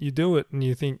 you do it and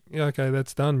you think, okay,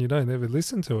 that's done. You don't ever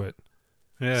listen to it.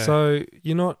 Yeah. So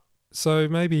you're not. So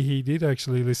maybe he did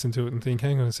actually listen to it and think,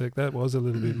 hang on a sec, that was a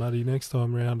little bit muddy. Next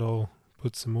time round, I'll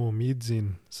put some more mids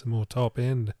in, some more top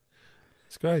end.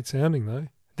 It's great sounding though.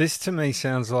 This to me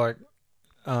sounds like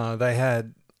they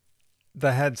had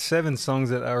 7 songs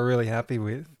that they were really happy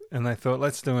with, and they thought,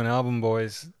 let's do an album,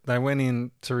 boys. They went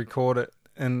in to record it,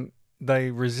 and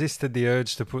they resisted the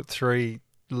urge to put 3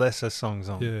 lesser songs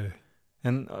on. Yeah.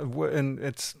 And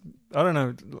it's, I don't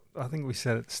know, I think we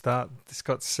said at the start, it's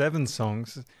got 7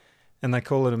 songs, and they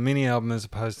call it a mini album as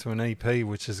opposed to an EP,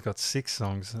 which has got 6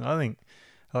 songs. I think,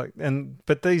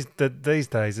 but these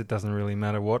days it doesn't really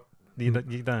matter what. You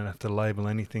don't have to label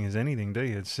anything as anything, do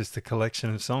you? It's just a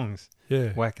collection of songs.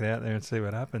 Yeah. Whack it out there and see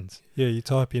what happens. Yeah, you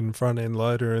type in front end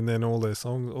loader and then all their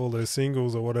songs, all their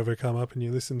singles or whatever come up and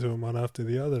you listen to them one after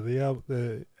the other.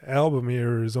 The album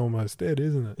era is almost dead,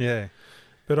 isn't it? Yeah.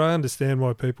 But I understand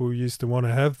why people used to want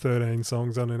to have 13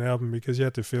 songs on an album because you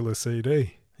had to fill a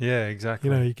CD. Yeah,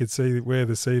 exactly. You could see where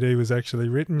the CD was actually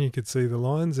written. You could see the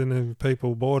lines, and then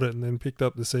people bought it and then picked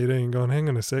up the CD and gone, hang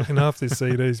on a second, half this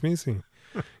CD's missing.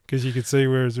 Because you could see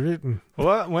where it's written.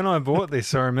 Well, when I bought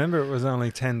this, I remember it was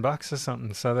only $10 or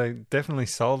something, so they definitely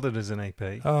sold it as an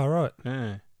EP. Oh, right.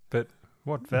 Yeah, but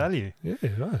what value? Yeah,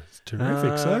 right. It's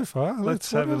terrific so far.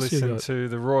 Let's what have a else you listen got? to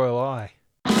The Royal Eye.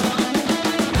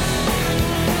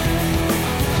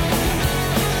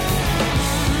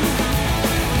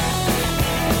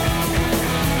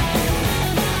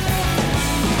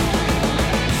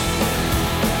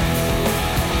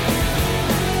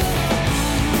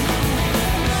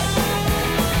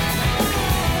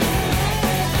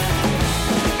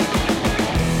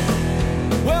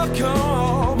 Welcome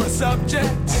all my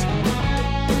subjects.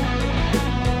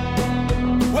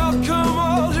 Welcome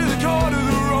all to the court of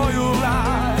the royal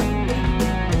line.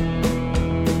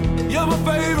 You're my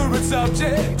favorite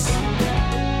subjects.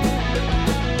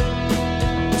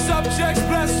 Subjects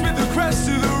blessed with the crest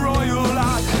of the royal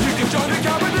line. You can join the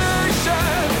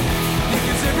combination. You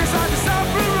can sit beside the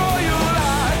sovereign royal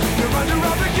line. You're under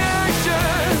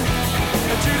obligation.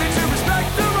 And duty to respect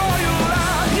the royal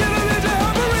line. You don't need to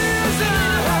have a reason.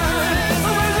 A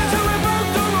reason to invoke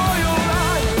the royal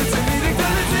line. It's a meeting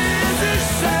that it is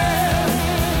said.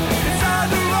 Inside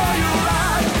the royal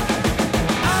line.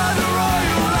 Out the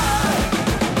royal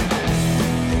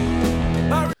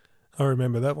line. I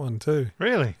remember that one too.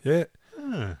 Really? Yeah.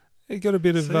 Ah, He got a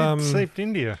bit of Seeped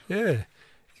India. yeah.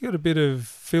 He got a bit of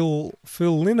Phil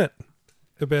Lynott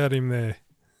about him there.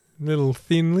 Little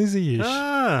Thin Lizzy-ish.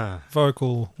 Ah,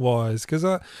 Vocal wise, because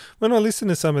when I listen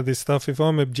to some of this stuff, if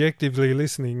I'm objectively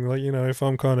listening, like if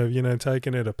I'm kind of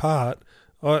taking it apart,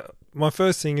 my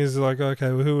first thing is like,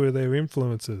 okay, well, who are their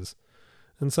influences?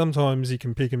 And sometimes you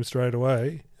can pick them straight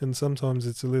away, and sometimes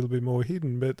it's a little bit more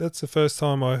hidden. But that's the first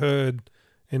time I heard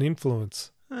an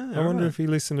influence. I wonder if he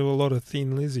listened to a lot of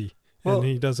Thin Lizzy, Well- and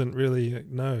he doesn't really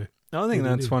know. I think Really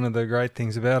that's did. one of the great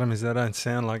things about them is they don't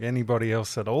sound like anybody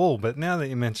else at all. But now that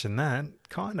you mention that,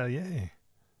 kind of, yeah.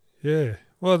 Yeah.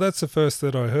 Well, that's the first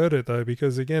that I heard it though,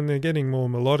 because again, they're getting more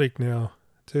melodic now.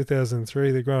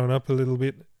 2003, they're growing up a little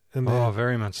bit, and their Oh,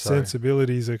 very much so.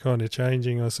 sensibilities are kind of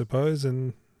changing, I suppose,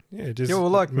 and just Yeah, well,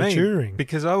 like maturing. me,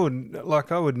 because I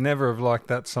would never have liked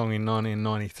that song in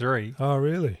 1993. Oh,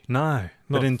 really? No,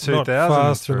 but Not, in not 2003,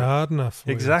 fast and hard enough. For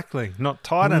you. exactly, not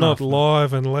tight Not enough,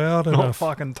 live and loud not enough.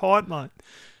 fucking tight, mate.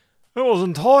 It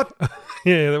wasn't tight.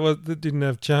 Yeah, that didn't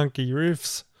have chunky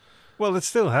riffs. Well, it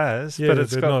still has, Yeah, but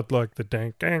it's they're got not like the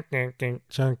dank,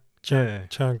 chunk Yeah.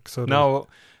 sort of. no.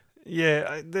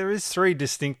 Yeah, there is 3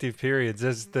 distinctive periods.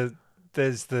 There's the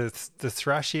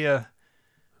thrashier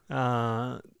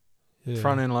yeah,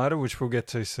 front end loader, which we'll get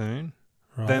to soon.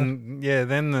 right. Then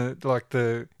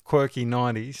the quirky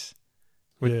 90s,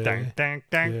 with Yeah. dang, dang,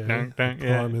 dang, Yeah, dang, dang. the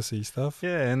Yeah. primacy stuff.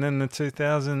 Yeah, and then the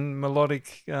 2000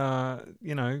 melodic, not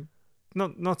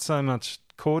so much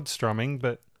chord strumming,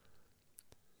 but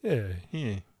Yeah.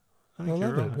 yeah, I I think you're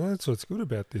love right. it. That's what's good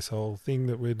about this whole thing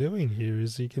that we're doing here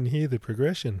is you can hear the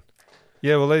progression.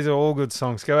 Yeah, well, these are all good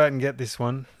songs. Go out and get this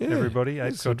one, Yeah, everybody. this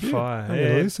It's is got good. fire. I'm gonna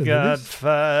It's listen to got this.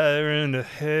 fire and a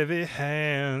heavy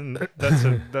hand.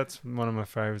 That's one of my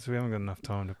favourites. We haven't got enough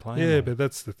time to play. Yeah, them. but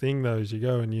that's the thing though, is you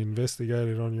go and you investigate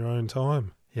it on your own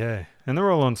time. Yeah, and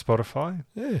they're all on Spotify,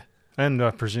 Yeah. and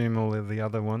I presume all of the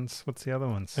other ones. What's the other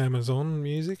ones? Amazon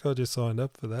Music. I just signed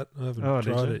up for that. I haven't Oh,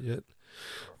 did tried you? it yet.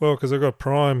 Well, because I got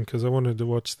Prime because I wanted to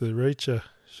watch the Reacher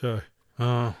show.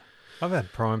 Oh, I've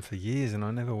had Prime for years, and I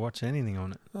never watch anything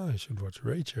on it. Oh, you should watch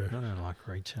Reacher. I don't like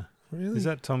Reacher. Really? Is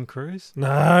that Tom Cruise?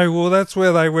 No, well, that's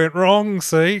where they went wrong,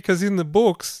 see? Because in the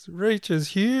books, Reacher's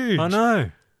huge. I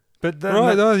know, but then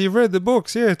Right, oh, you've read the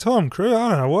books, yeah. Tom Cruise, I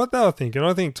don't know what they were thinking.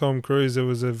 I think Tom Cruise, it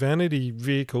was a vanity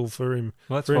vehicle for him.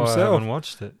 well, that's for why I himself. haven't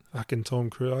watched it. Fucking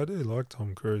Tom Cruise. I do like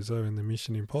Tom Cruise, though, in the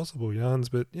Mission Impossible yarns.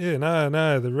 But, yeah,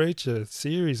 no, the Reacher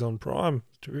series on Prime,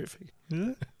 terrific.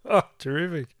 Yeah. Oh,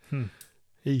 terrific. Hmm.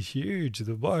 He's huge.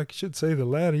 The bloke, you should see the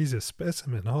lad. He's a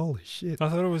specimen. Holy shit. I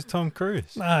thought it was Tom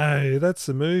Cruise. No, that's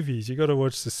the movies. You got to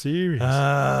watch the series.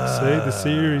 Ah. See, the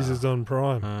series is on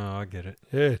Prime. Oh, I get it.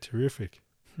 Yeah, terrific.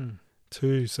 Hmm.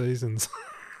 2 seasons.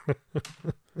 All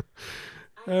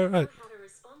right. How to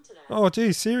respond to that. Oh,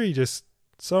 gee, Siri just...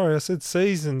 Sorry, I said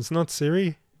seasons, not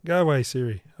Siri. Go away,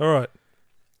 Siri. All right.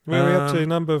 Where are we up to?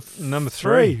 Number number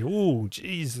three. Oh,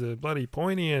 geez, the bloody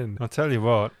pointy end. I'll tell you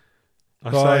what. I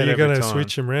Oh, say it you're every going to time.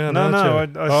 switch them around, No,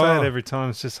 aren't no, you? I say Oh, it every time.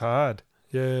 It's just hard.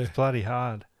 Yeah. It's bloody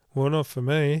hard. Well, not for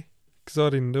me, because I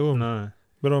didn't do them. No.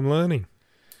 But I'm learning.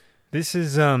 This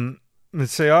is,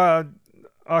 let's see, I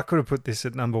could have put this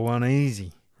at number one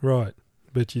easy. Right.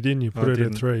 But you didn't. You put I it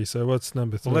didn't. at 3. So what's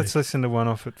number 3? Well, let's listen to one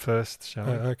off it first, shall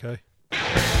we? Okay.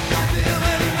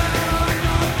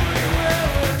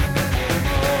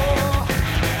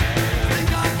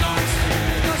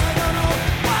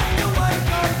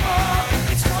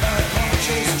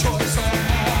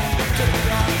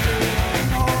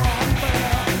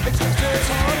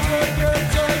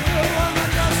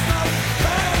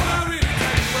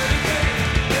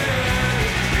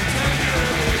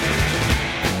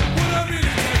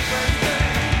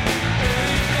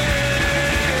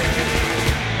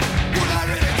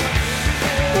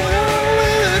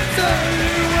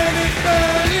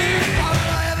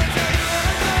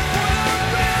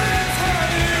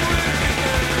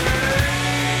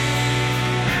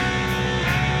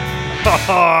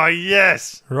 Oh,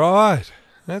 yes! Right.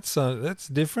 That's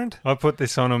different. I put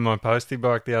this on my postie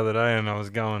bike the other day and I was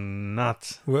going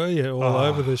nuts. Were you all Oh.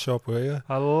 over the shop, were you?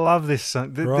 I love this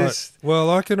song. Right. This, Well,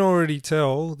 I can already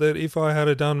tell that if I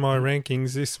had done my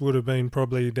rankings, this would have been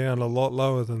probably down a lot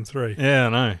lower than 3. yeah, I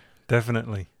know.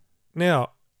 Definitely.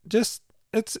 Now, just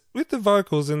it's with the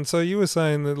vocals, and so you were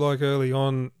saying that like early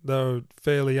on they were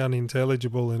fairly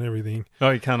unintelligible and everything. Oh,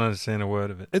 you can't understand a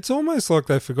word of it. It's almost like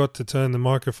they forgot to turn the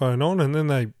microphone on, and then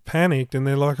they panicked, and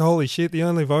they're like, "Holy shit! The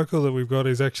only vocal that we've got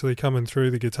is actually coming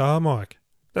through the guitar mic."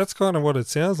 That's kind of what it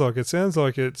sounds like. It sounds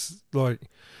like it's like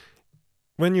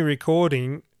when you're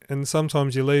recording, and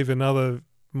sometimes you leave another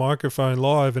microphone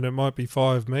live, and it might be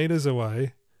 5 meters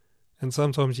away. And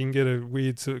sometimes you can get a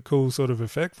weird, cool sort of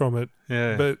effect from it.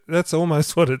 Yeah. But that's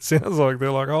almost what it sounds like. They're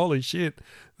like, holy shit.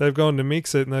 They've gone to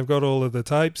mix it and they've got all of the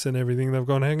tapes and everything. They've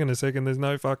gone, hang on a second, there's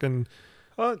no fucking...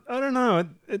 I don't know.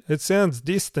 It sounds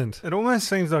distant. It almost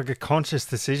seems like a conscious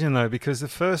decision, though, because the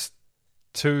first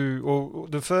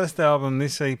album,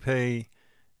 this EP,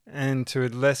 and to a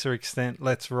lesser extent,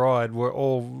 Let's Ride, were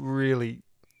all really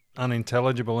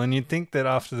unintelligible. And you'd think that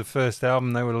after the first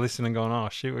album, they would have listened and gone, oh,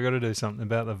 shit, we've got to do something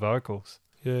about the vocals.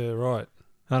 Yeah, right.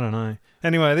 I don't know.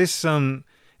 Anyway, this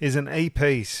is an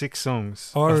EP, 6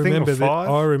 songs. I think, remember or 5.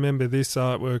 I remember this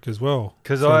artwork as well.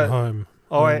 'Cause from I- home.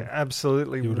 I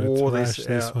absolutely You would have wore this thrashed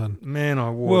this out. one. Man, I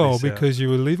wore Well, this out. because you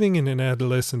were living in an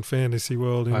adolescent fantasy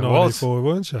world in I 94,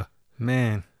 weren't you?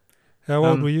 Man, How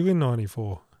old were you in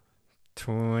 94?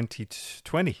 20.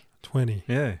 20.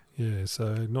 Yeah. Yeah,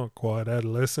 so not quite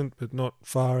adolescent, but not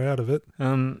far out of it.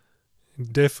 Um,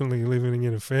 Definitely living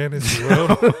in a fantasy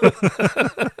world.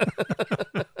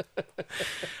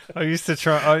 I used to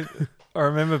try. I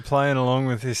remember playing along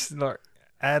with this like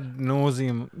ad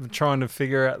nauseum, trying to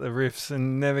figure out the riffs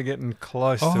and never getting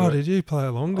close to Oh, it. did you play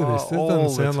along to this? Oh, This all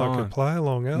doesn't the sound like a time. play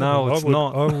along album. No, it's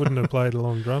not. I wouldn't have played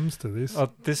along drums to this.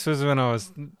 This was when I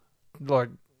was like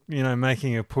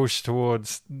making a push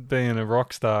towards being a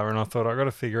rock star, and I thought I got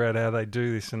to figure out how they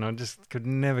do this, and I just could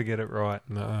never get it right.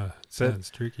 No, sounds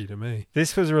tricky to me.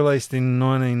 This was released in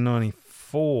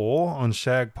 1994 on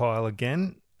Shagpile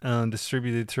again,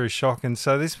 distributed through Shock, and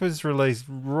so this was released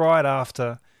right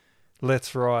after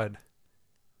Let's Ride,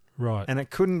 Right. and it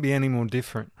couldn't be any more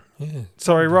different. Yeah.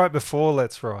 Sorry, right before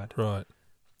Let's Ride. Right.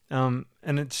 And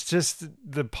it's just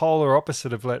the polar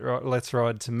opposite of Let's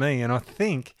Ride to me, and I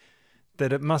think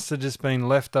that it must have just been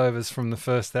leftovers from the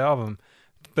first album.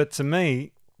 But to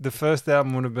me, the first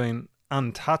album would have been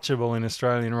untouchable in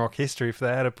Australian rock history if they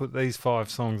had to put these 5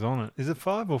 songs on it. Is it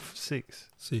 5 or 6?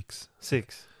 6.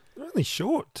 6. They're only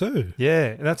short too.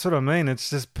 Yeah, that's what I mean. It's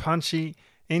just punchy,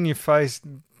 in your face.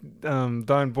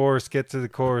 Don't bore us. Get to the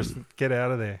chorus. Get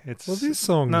out of there. It's This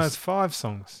song's 5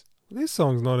 songs.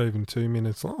 not even 2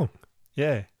 minutes long,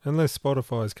 Yeah, unless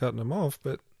Spotify's cutting them off.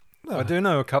 But no. I do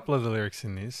know a couple of the lyrics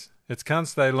in this. It's can't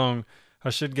stay long. I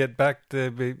should get back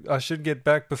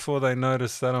before they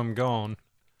notice that I'm gone.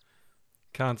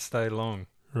 Can't stay long.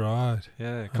 Right. Yeah,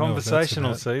 I know what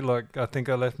conversational. that's about. See, like I think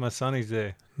I left my sunnies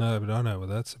there. No, but I know what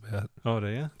that's about. Oh, do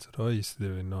you? That's what I used to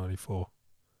do in '94.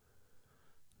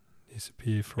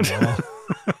 Disappear for a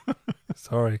while.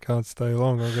 Sorry, can't stay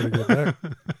long. I've got to get back.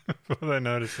 Before they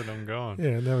notice that I'm gone.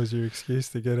 Yeah, and that was your excuse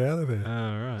to get out of there.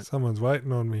 Oh, right. Someone's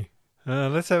waiting on me.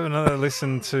 Let's have another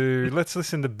listen to. Let's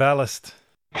listen to Ballast.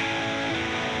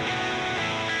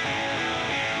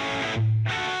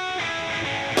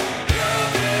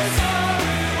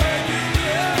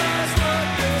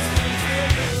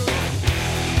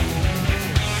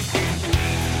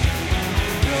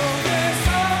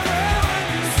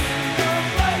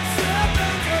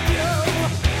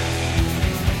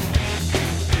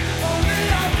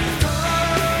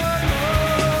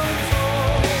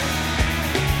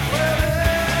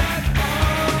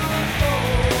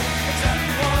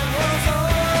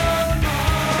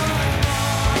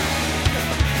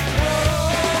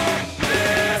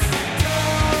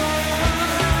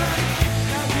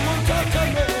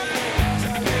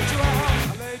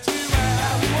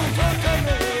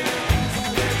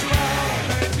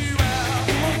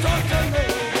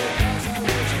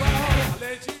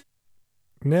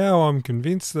 Now I'm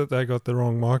convinced that they got the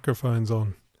wrong microphones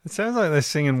on. It sounds like they're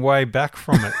singing way back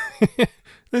from it.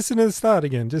 Listen to the start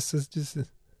again. Just.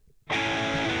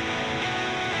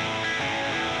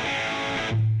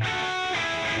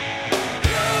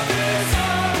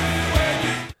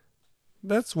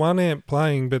 That's one amp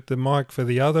playing, but the mic for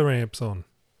the other amp's on.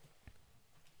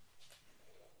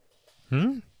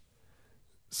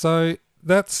 So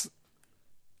that's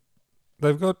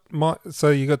they've got so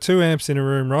you got 2 amps in a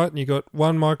room, right? And you got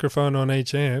one microphone on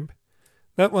each amp.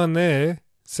 That one there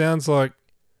sounds like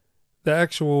the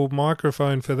actual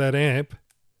microphone for that amp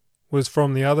was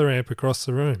from the other amp across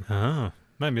the room. Oh,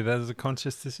 maybe that was a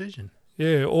conscious decision.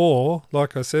 Yeah, or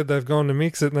like I said, they've gone to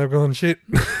mix it and they've gone, shit.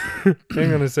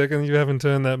 Hang on a second, you haven't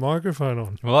turned that microphone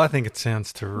on. Well, I think it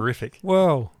sounds terrific.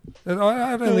 Well,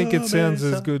 I don't think it sounds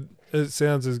as good. It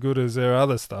sounds as good as their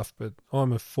other stuff, but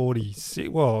I'm a 46.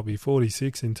 Well, I'll be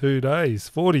 46 in 2 days.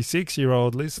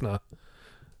 46-year-old listener.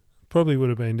 Probably would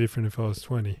have been different if I was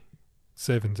 20,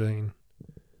 17,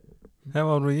 How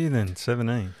old were you then?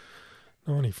 17.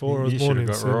 94. I was You born should in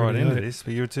have got right 78. into this,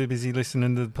 but you were too busy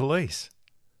listening to the Police.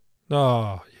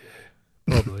 Oh,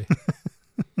 yeah, probably.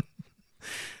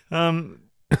 I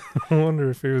wonder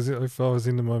if I was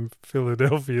into my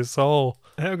Philadelphia soul.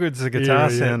 How good's the guitar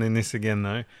Yeah. sound in this again,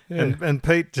 though? Yeah. And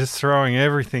Pete just throwing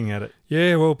everything at it.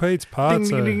 Yeah, well, Pete's Ding, parts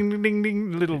ding, are... ding, ding, ding,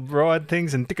 ding, little ride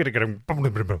things and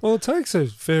Well, it takes a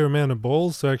fair amount of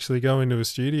balls to actually go into a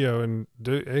studio and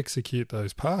execute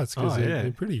those parts because Oh, yeah.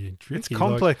 they're pretty tricky. it's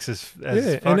complex as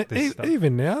Yeah, fuck, and this stuff.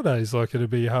 even nowadays, like it'd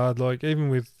be hard. Like even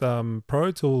with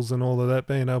Pro Tools and all of that,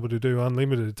 being able to do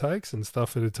unlimited takes and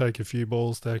stuff, it'd take a few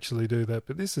balls to actually do that.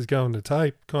 But this is going to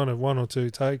tape, kind of 1 or 2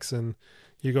 takes, and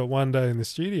you got one day in the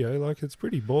studio. Like it's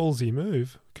pretty ballsy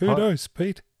move. Kudos,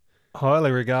 Pete.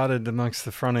 Highly regarded amongst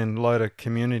the front-end loader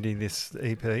community, this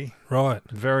EP. Right,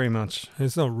 Very much.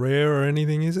 it's not rare or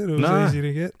anything, is it? It was No. easy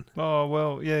to get. Oh,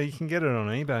 well, yeah, you can get it on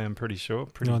eBay, I'm pretty sure.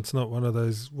 No, it's not one of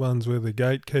those ones where the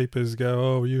gatekeepers go,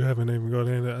 "Oh, you haven't even got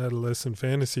into adolescent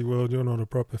fantasy world. You're not a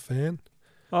proper fan."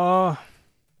 Oh,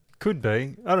 could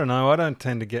be. I don't know. I don't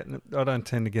tend to get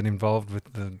involved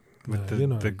with the you're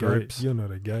not a groups. you're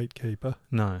not a gatekeeper.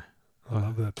 No. I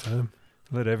love that term.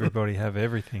 Let everybody have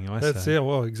everything, I That's say. it.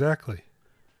 Well, exactly.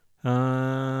 You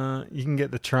can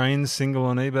get the Trains single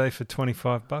on eBay for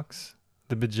 $25.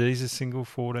 The Bejesus single,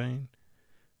 $14.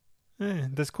 Yeah,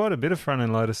 there's quite a bit of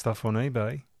front-end loader stuff on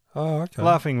eBay. Oh, okay.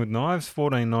 Laughing with Knives,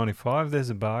 $14.95. There's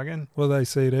a bargain. Were they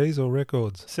CDs or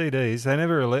records? CDs, they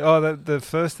never released. Oh, the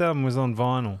first album was on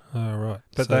vinyl. Oh, right.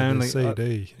 But so they only-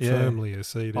 CD, yeah. firmly a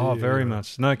CD. Oh, very yeah.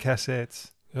 much. No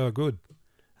cassettes. Oh, good.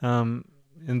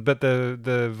 But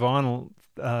the vinyl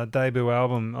debut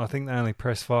album, I think they only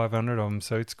pressed 500 of them,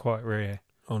 so it's quite rare.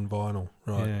 On vinyl,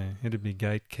 right. Yeah, it'd be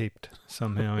gatekept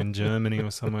somehow in Germany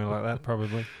or somewhere like that,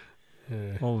 probably.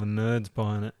 Yeah. All the nerds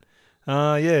buying it.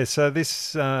 Yeah, so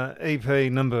this EP,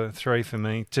 number 3 for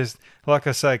me, just like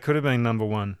I say, could have been number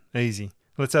 1. Easy.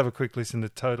 Let's have a quick listen to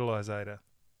Totalizator.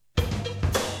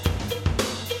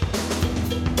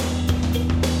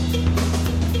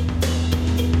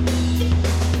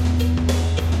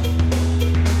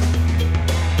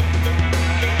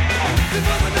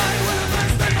 Before the night when I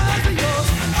first set my eyes on yours,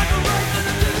 I could wait for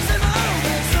them to say my own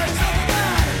and say something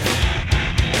bad.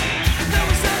 There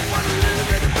was that one a little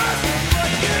bit of person, but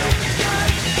you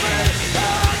gave me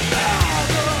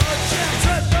another chance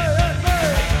at me.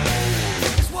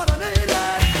 It's what I needed.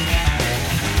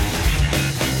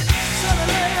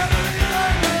 Suddenly I believe I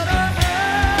know what I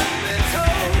have been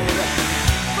told.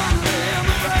 Finally I'm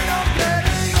afraid of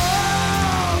getting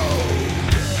old.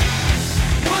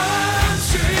 Once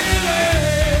she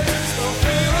lives, the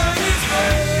feeling is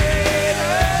fading.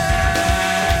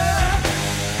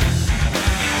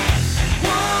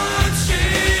 Once she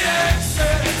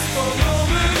exits, the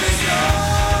moment is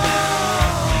gone.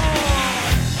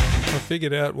 I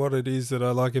figured out what it is that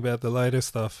I like about the later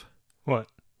stuff. What?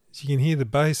 You can hear the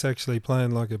bass actually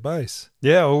playing like a bass.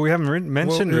 Yeah, well, we haven't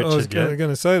mentioned I was Richard yet. going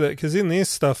to say that because in this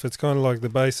stuff, it's kind of like the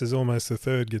bass is almost the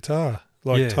third guitar,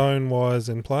 like Yeah. tone-wise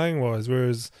and playing-wise,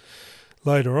 whereas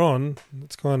later on,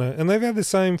 it's kind of... And they've had the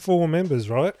same 4 members,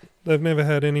 right? They've never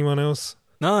had anyone else.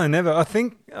 No, never. I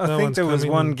think one's there was come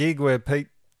in one and- gig where Pete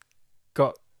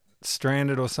got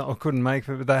stranded or something, or couldn't make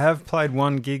it, but they have played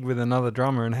one gig with another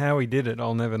drummer, and how he did it,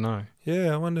 I'll never know.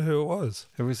 Yeah, I wonder who it was.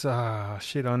 It was,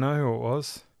 shit, I know who it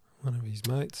was. One of his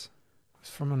mates. It was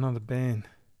from another band.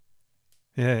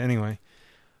 Yeah, anyway.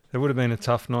 It would have been a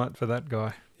tough night for that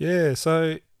guy. Yeah,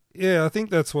 so... Yeah, I think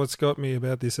that's what's got me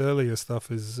about this earlier stuff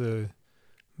is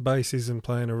bass isn't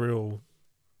playing a real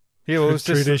Yeah, well, it was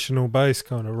just... traditional bass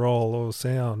kind of roll or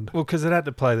sound. Well, because it had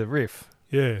to play the riff.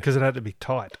 Yeah, Because it had to be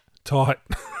tight. tight.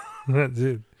 That's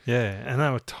it. Yeah, and they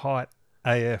were tight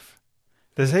AF.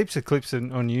 There's heaps of clips on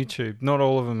YouTube. Not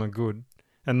all of them are good.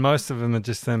 And most of them are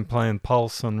just them playing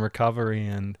Pulse on Recovery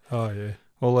and Oh, yeah.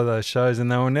 all of those shows.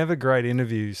 And they were never great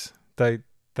interviews. They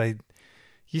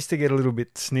used to get a little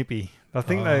bit snippy. I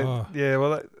think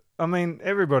I mean,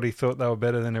 everybody thought they were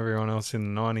better than everyone else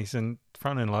in the 90s, and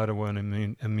Front End Loader weren't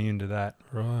immune to that.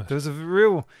 Right. There was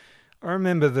I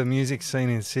remember the music scene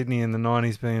in Sydney in the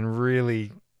 90s being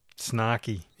really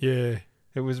snarky. Yeah.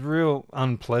 It was real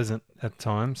unpleasant at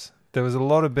times. There was a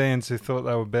lot of bands who thought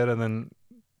they were better than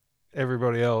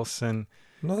everybody else, and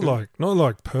Not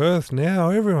like Perth now.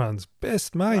 Everyone's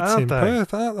best mates Aren't in they?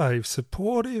 Perth, aren't they?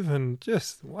 Supportive and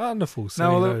just wonderful scene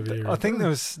over here. I think there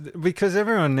was because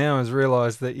everyone now has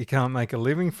realised that you can't make a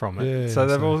living from it. Yeah, so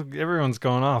so- everyone's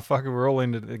gone, oh fuck it, we're all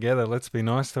in it together. Let's be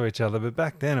nice to each other. But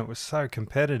back then it was so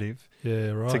competitive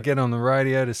Yeah, right. to get on the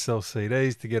radio, to sell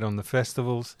CDs, to get on the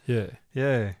festivals. yeah.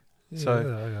 Yeah. Yeah, So-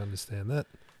 I understand that.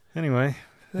 Anyway,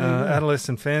 There you go.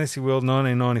 Adolescent Fantasy World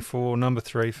 1994, number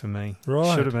 3 for me.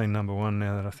 Right. Should have been number 1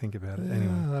 now that I think about it. Yeah,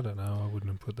 Anyway. I don't know. I wouldn't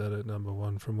have put that at number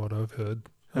 1 from what I've heard.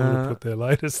 I would have Uh, put their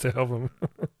latest album.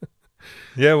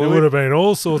 Yeah, well, There would have been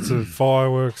all sorts of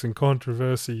fireworks and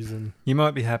controversies and... you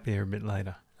might be happier a bit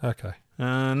later. Okay.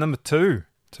 Number 2,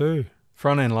 2.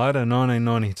 Front End Loader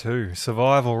 1992,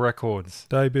 Survival Records,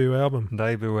 Debut album.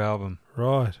 debut album.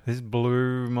 Right. This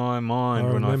blew my mind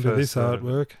I when I remember first this heard it.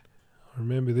 artwork. I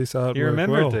remember this artwork You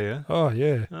remember well. it, do you? Oh,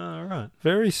 yeah. Oh, right.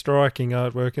 Very striking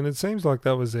artwork, and it seems like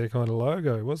that was their kind of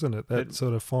logo, wasn't it? That It-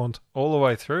 sort of font. All the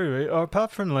way through.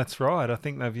 Apart from Let's Ride, I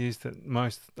think they've used it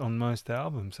on most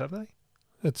albums, have they?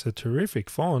 It's a terrific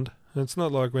font. It's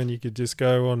not like when you could just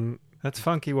go on... That's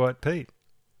Funky White Pete.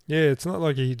 Yeah, it's not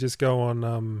like you could just go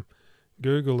on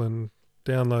Google and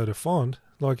download a font.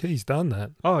 Like, he's done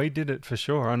that. Oh, he did it for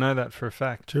sure. I know that for a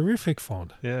fact. Terrific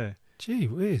font. Yeah. Gee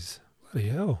whiz. Bloody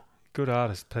hell. Good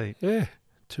artist, Pete. Yeah,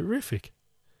 terrific.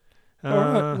 All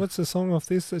right, what's the song off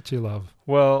this that you love?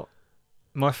 Well,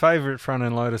 my favourite Front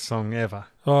End Loader song ever.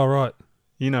 Oh, right.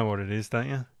 You know what it is, don't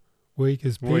you? Weak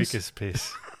as piss. Weak as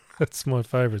piss. That's my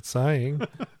favourite saying.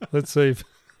 Let's see if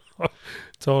I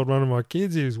told one of my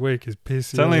kids he was weak as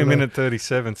piss. It's only a minute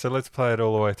 37, so let's play it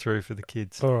all the way through for the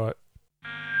kids. All right.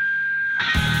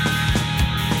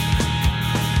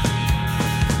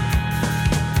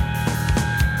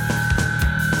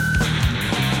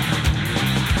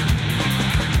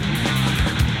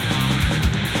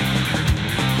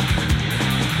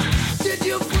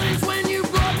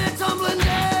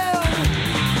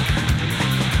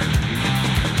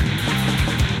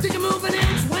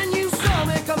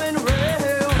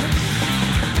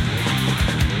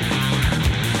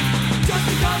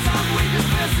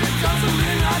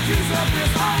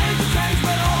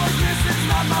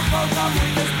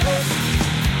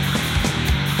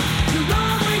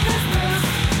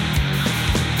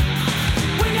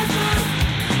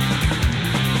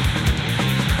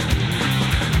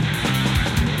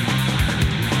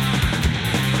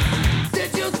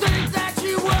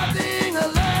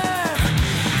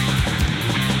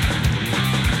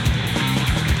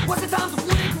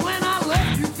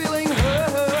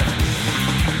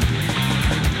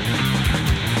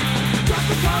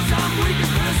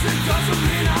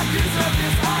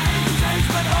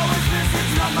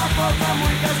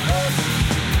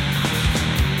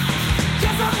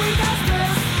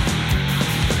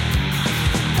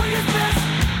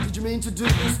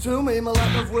 To me, my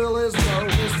lack of will is no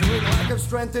history. Lack of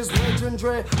strength is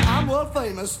legendary. I'm world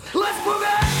famous. Let's move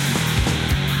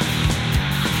it!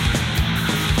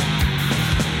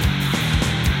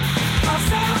 I'll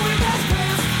stand with this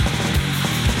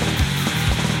piss.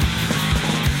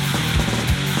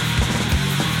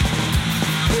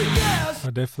 Yes. I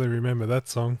definitely remember that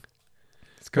song.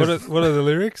 It's 'cause- What are the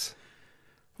lyrics?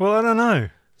 well, I don't know.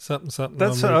 Something.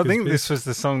 That's. I'm I weak as think piss. this was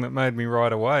the song that made me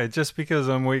right away. Just because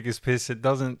I'm weak as piss, it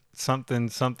doesn't something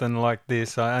like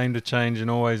this. I aim to change and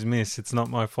always miss. It's not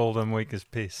my fault. I'm weak as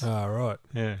piss. Ah, right.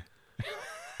 Yeah.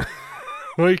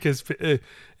 Weak as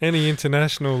any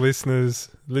international listeners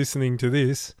listening to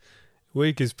this,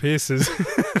 weak as piss is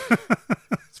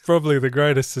it's probably the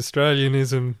greatest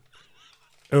Australianism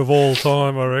of all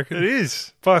time, I It reckon.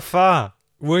 is by far.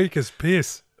 Weak as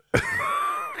piss,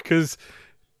 because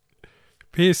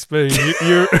piss being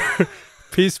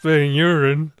piss being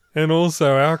urine and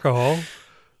also alcohol.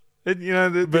 You know,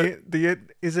 the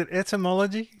is it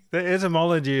etymology? The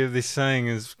etymology of this saying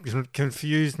has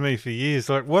confused me for years.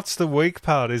 Like, what's the weak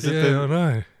part? Is it Yeah, I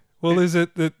know. Well, is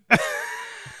it that?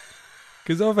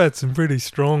 Because I've had some pretty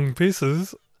strong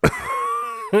pisses.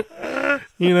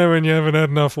 You know, when you haven't had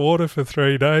enough water for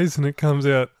 3 days and it comes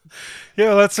out yeah,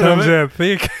 well, that's what I mean. out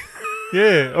thick.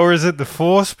 Yeah, or is it the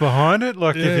force behind it?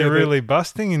 Like Yeah, if you're but- really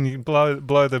busting and you blow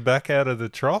the back out of the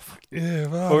trough. Yeah,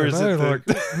 well, Or I is don't it know, like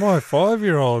my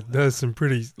 5-year-old has some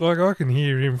pretty. Like I can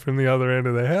hear him from the other end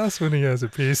of the house when he has a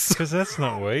piss. Because that's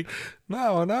not weak.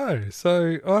 No, I know.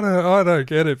 So I don't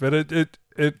get it, but it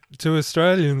to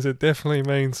Australians it definitely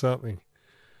means something.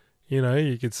 You know,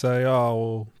 you could say, oh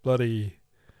well, bloody.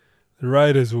 The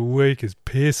Raiders were weak as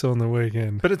piss on the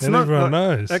weekend. But it's and not everyone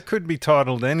like- knows. That could be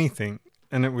titled anything,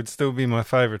 and it would still be my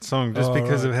favourite song just Oh,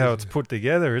 because right, of how yeah. it's put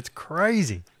together. It's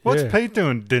crazy. What's Yeah. Pete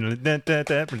doing?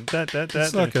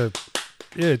 It's like a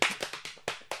yeah.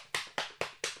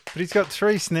 But he's got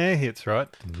 3 snare hits, right?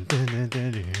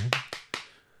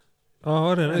 Oh,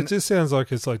 I don't know. It And- just sounds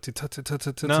like it's like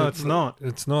No, it's not.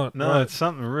 It's not. No, right. it's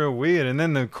something real weird. And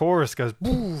then the chorus goes,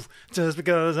 "Boof, just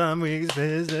because I'm weak as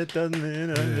piss, that doesn't mean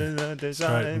I'm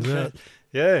Straightens out.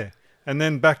 Yeah. And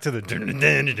then back to the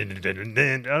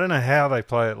I don't know how they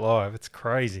play it live. It's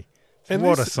crazy. And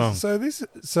What this- a song.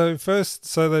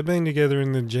 So they've been together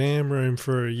in the jam room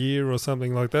for a year or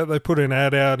something like that. They put an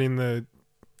ad out in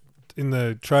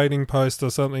the trading post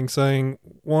or something saying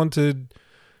wanted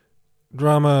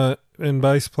drummer and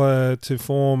bass player to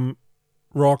form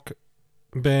rock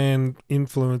band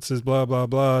influences, blah blah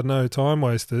blah, no time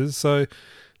wasters. So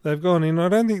they've gone in. I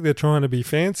don't think they're trying to be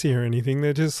fancy or anything.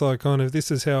 They're just like kind of, this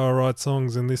is how I write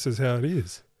songs and this is how it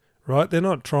is. Right? They're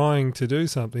not trying to do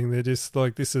something. They're just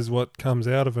like, this is what comes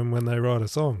out of them when they write a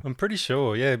song. I'm pretty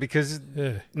sure, yeah, because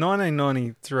Yeah.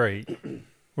 1993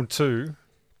 or 2.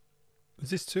 Was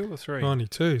this 2 or 3?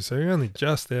 92. So you're only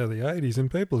just out of the 80s and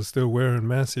people are still wearing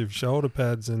massive shoulder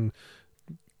pads and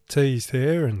teased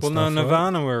hair and Well, stuff. no, right?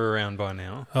 Nirvana were around by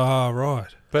now. Ah, right.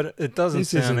 But it doesn't This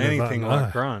sound isn't anything Nirvana.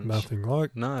 like grunge. Nothing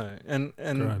like. No, and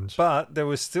Grunge. but there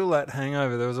was still that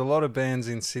hangover. There was a lot of bands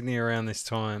in Sydney around this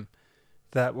time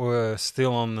that were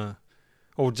still on the,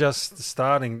 or just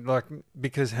starting, like,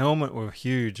 because Helmet were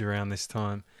huge around this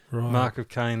time. Right. Mark of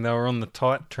Cain, they were on the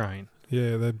tight train.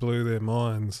 Yeah, they blew their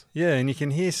minds. Yeah, and you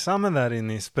can hear some of that in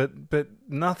this, but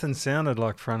nothing sounded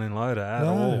like Front End Loader at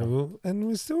all. Well, and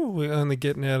we're only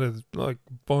getting out of like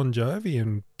Bon Jovi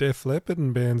and Def Leppard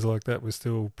and bands like that were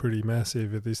still pretty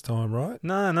massive at this time, right?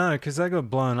 No, because they got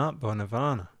blown up by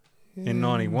Nirvana in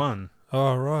 '91.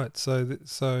 Oh, right. So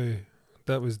so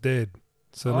that was dead.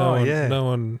 So Oh, yeah. no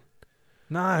one.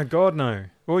 No, God no.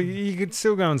 Well, you could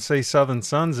still go and see Southern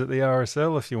Sons at the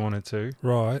RSL if you wanted to.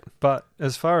 Right. But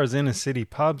as far as inner city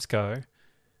pubs go,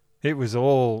 it was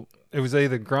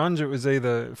either grunge, it was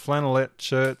either flannelette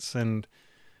shirts and,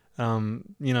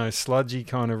 sludgy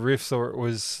kind of riffs, or it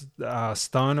was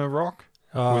stoner rock.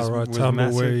 Oh, Was- right. was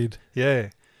Tumbleweed. Yeah.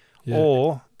 Yeah.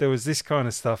 Or there was this kind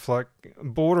of stuff, like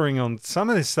bordering on, some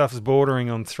of this stuff is bordering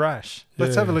on thrash.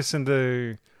 Let's have a Yeah. listen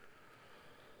to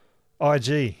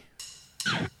IG.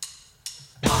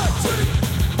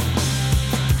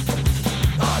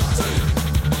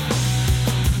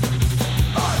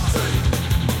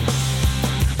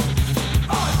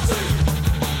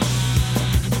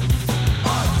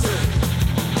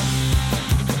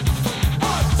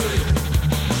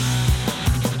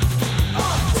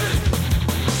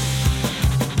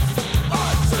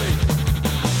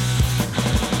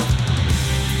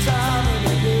 Time and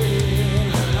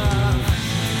again, I've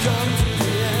come to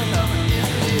the end of an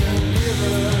Indian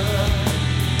river.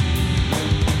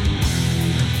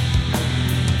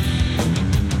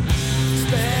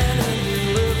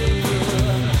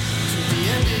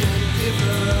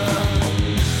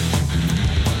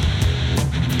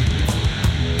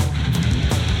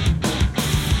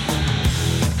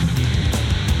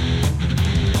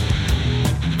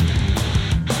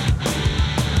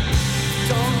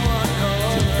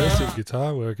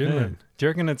 guitar work, isn't Yeah. it? Do you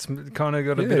reckon it's kind of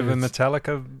got a Yeah, bit of a it's-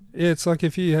 Metallica? Yeah, it's like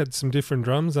if you had some different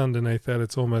drums underneath that,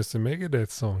 it's almost a Megadeth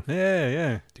song. Yeah,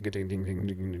 yeah.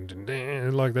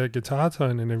 And like that guitar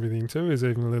tone and everything too is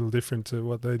even a little different to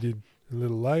what they did a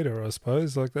little later, I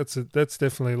suppose. Like that's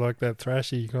definitely like that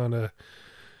thrashy kind of,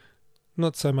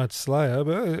 not so much Slayer,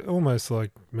 but almost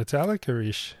like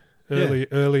Metallica-ish.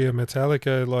 Earlier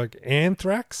Metallica, like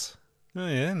Anthrax. Oh,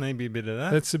 yeah, maybe a bit of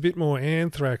that. That's a bit more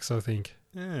Anthrax, I think.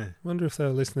 Yeah. Wonder if they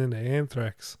were listening to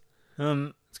Anthrax.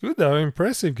 Um, It's good though,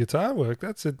 impressive guitar work.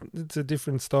 It's a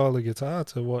different style of guitar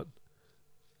to what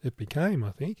it became,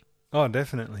 I think. oh,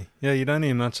 definitely. Yeah, you don't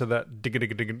hear much of that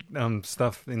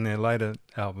stuff in their later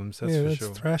albums, that's yeah, for that's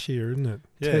sure. thrashier, isn't it?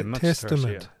 Yeah, much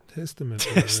Testament. Testament.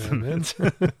 Testament.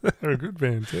 They're a good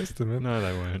band, Testament. No,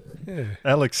 they weren't. Yeah.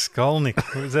 Alex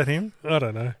Skolnick, was that him? I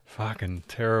don't know. Fucking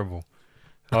terrible,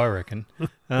 I reckon.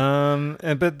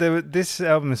 But this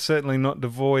album is certainly not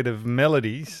devoid of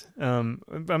melodies. I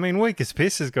mean, Weakest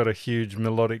Piss has got a huge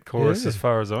melodic chorus Yeah. as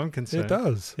far as I'm concerned. It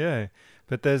does. Yeah,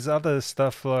 but there's other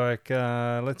stuff like,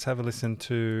 let's have a listen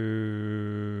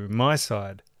to My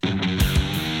Side. Come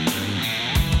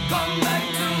back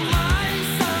to my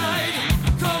side.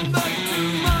 Come back to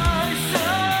my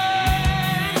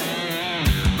side.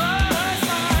 My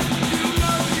side. You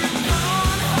know you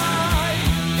can't hide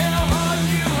how hard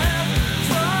you have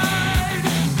tried.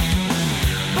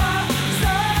 My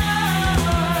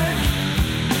side.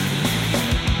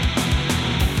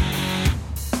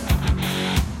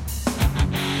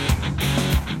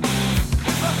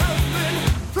 I have been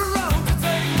proud to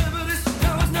take liberties.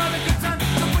 Now is not a good time to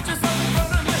put yourself in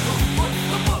front of me. Put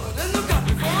the bullet in the gun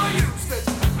before I use it.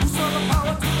 You saw the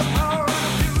power to the power and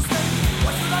abuse it.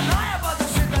 Why should I lie about the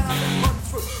shit that I've been put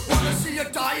through? Wanna see you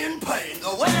die in pain.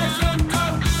 The way I should go.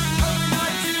 Every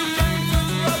night you came to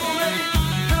trouble me.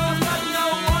 Now I've got no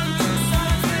one to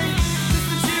save me.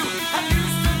 Listen to you and you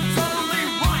stood totally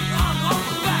right on the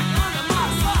back under my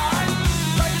side.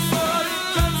 Like a sword, it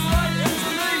cuts right into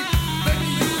me. Baby,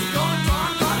 you've gone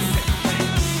darn sick of me.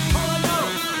 All I know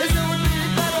is it would be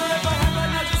better if I had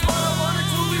right now just what I wanted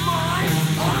to be mine.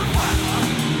 On a platter.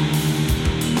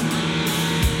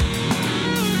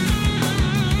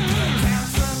 The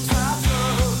tantrums I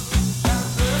throw and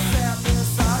the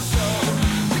sadness I show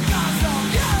because of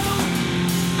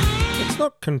you. It's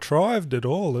not contrived at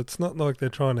all. It's not like they're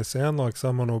trying to sound like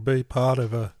someone or be part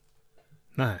of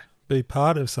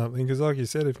something. Because like you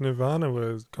said, if Nirvana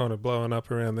was kind of blowing up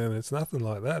around then, it's nothing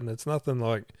like that. And it's nothing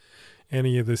like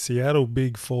any of the Seattle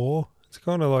Big Four. It's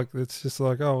kind of like, it's just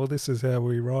like, oh, well, this is how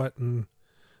we write and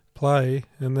play.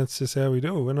 And that's just how we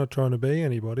do it. We're not trying to be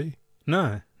anybody.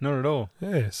 No, not at all.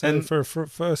 Yeah. So And- for a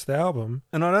first album,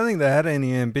 And I don't think they had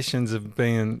any ambitions of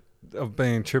being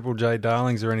Triple J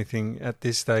darlings or anything at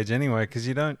this stage anyway, because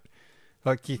you can't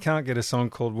get a song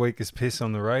called Weakest Piss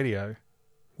on the radio.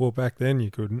 well, back then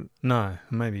you couldn't. No,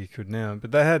 maybe you could now.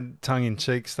 But they had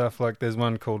tongue-in-cheek stuff, like there's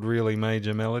one called Really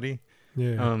Major Melody,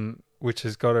 Yeah. which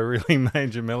has got a really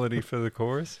major melody for the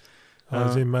chorus. I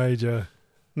was in major.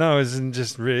 No, it isn't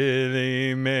just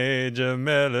really major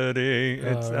melody.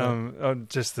 It's right.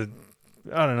 just the,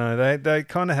 I don't know. They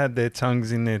kind of had their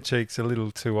tongues in their cheeks a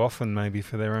little too often, maybe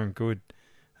for their own good.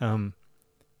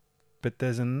 But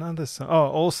there's another song. Oh,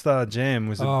 All Star Jam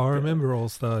was. I remember All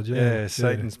Star Jam. Yeah,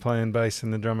 Satan's playing bass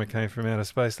and the drummer came from outer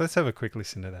space. Let's have a quick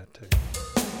listen to that too.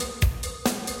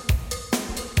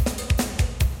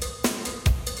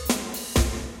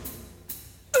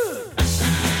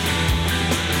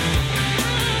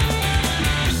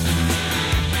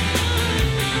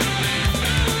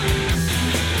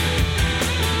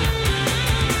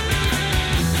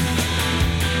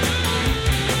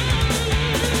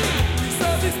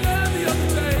 Saw this man the other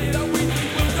day that we think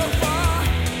will go far.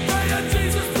 Prayer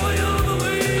Jesus play on the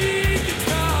lead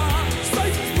guitar.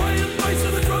 Satan's playing bass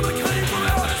and the drummer came from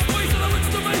outer space. And it looks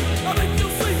to me, I think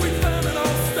you'll see we found an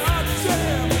all-star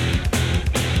jam.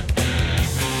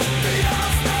 The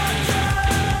all-star jam.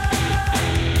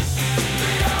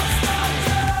 The all-star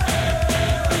jam.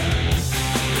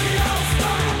 The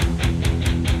all-star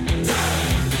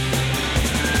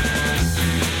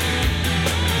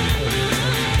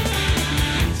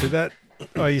So that,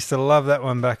 I used to love that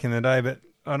one back in the day, but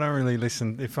I don't really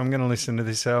listen. If I'm going to listen to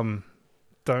this album,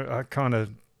 I kind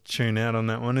of tune out on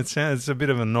that one. It's a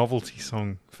bit of a novelty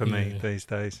song for me Yeah. these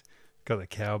days. Got the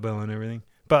cowbell and everything.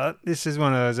 But this is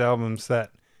one of those albums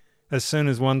that as soon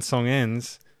as one song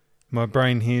ends, my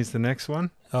brain hears the next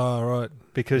one Oh, right.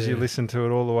 because you Yeah. listen to it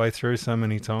all the way through so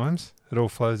many times. It all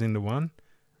flows into one.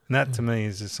 And that to me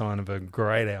is a sign of a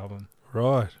great album.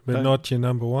 Right. But Don't- not your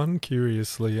number one,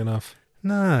 curiously enough.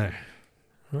 No.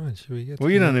 Right, should we get Well,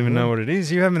 to you don't number even know one? what it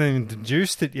is. You haven't even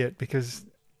deduced it yet because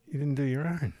you didn't do your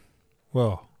own.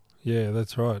 Well, yeah,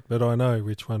 that's right. But I know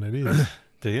which one it is.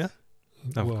 Do you?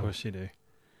 Of Well, course you do.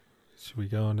 should we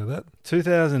go on to that?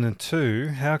 2002,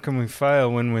 How Can We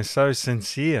Fail When We're So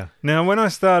Sincere? Now, when I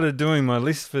started doing my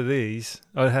list for these,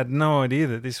 I had no idea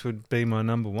that this would be my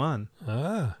number one.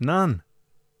 Ah, None.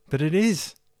 But it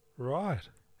is. right.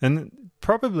 And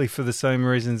probably for the same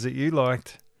reasons that you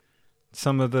liked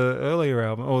some of the earlier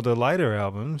album or the later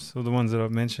albums, or the ones that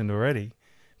I've mentioned already,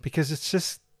 because it's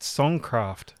just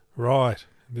songcraft. Right.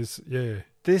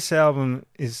 This album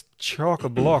is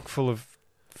chock-a-block full of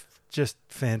just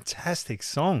fantastic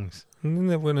songs. And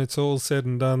then when it's all said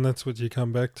and done, that's what you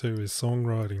come back to is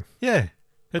songwriting. Yeah.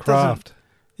 It Craft. doesn't-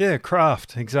 Yeah,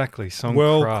 craft, exactly. Song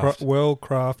Well craft.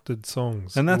 crafted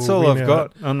songs. And that's will all win I've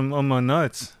out. got on my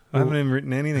notes. I Well- haven't even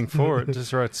written anything for it.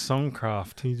 Just wrote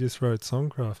songcraft. He just wrote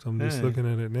Songcraft. I'm just Yeah. looking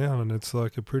at it now, and it's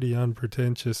like a pretty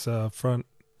unpretentious front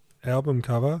album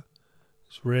cover.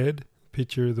 It's red,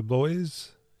 picture of the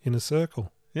boys in a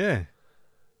circle. Yeah.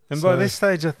 And So- by this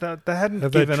stage, I thought they hadn't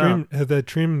Have they given up. Have they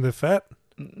trimmed the fat?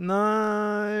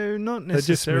 No, not They just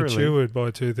necessarily. matured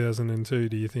by 2002.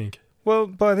 Do you think? Well,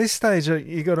 by this stage,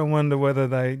 you got to wonder whether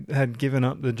they had given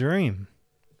up the dream,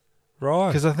 Right,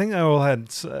 because I think they all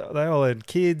had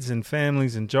kids and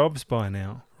families and jobs by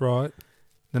now. right.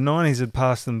 The 90s had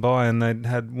passed them by, and they'd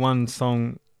had one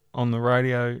song on the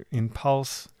radio in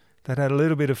Pulse. They'd had a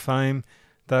little bit of fame.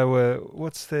 They were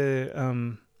what's their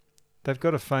they've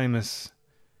got a famous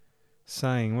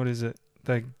saying. What is it?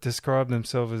 They describe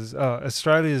themselves as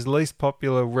Australia's least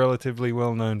popular, relatively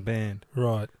well-known band.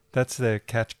 Right. That's their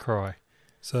catch cry.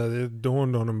 So they've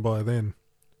dawned on them by then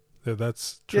that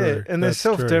that's true. Yeah, and they're That's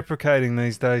true. self-deprecating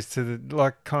these days to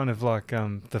the kind of like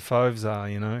the Foves are,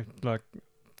 you know, like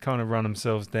kind of run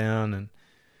themselves down, and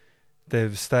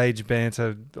their stage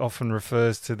banter often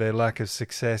refers to their lack of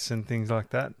success and things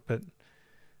like that. But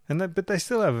they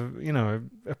still have, you know,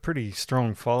 a pretty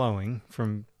strong following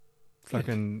from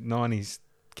fucking 90s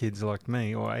kids like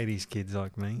me or 80s kids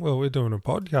like me. Well, we're doing a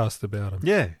podcast about them.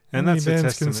 Yeah, and How many that's a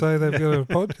bands can testament. say they've got a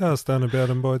podcast done about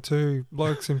them by two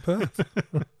blokes in Perth?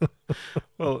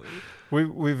 Well,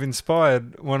 we've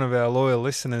inspired one of our loyal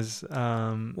listeners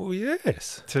Well,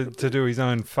 yes. to do his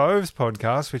own Foves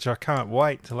podcast, which I can't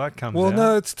wait till that comes Well, out.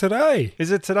 no, it's today.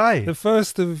 Is it today? The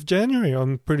 1st of January,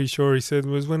 I'm pretty sure he said,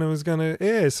 was when it was going to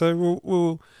air. So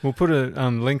We'll put a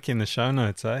link in the show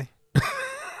notes, eh?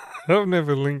 I've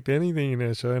never linked anything in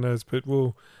our show notes, but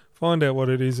we'll find out what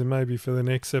it is, and maybe for the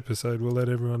next episode we'll let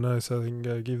everyone know so they can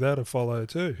go give that a follow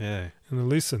too Yeah. and a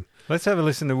listen. Let's have a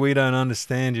listen to We Don't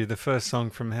Understand You, the first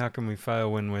song from How Can We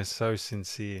Fail When We're So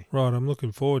Sincere. Right, I'm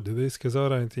looking forward to this because I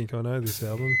don't think I know this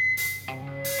album.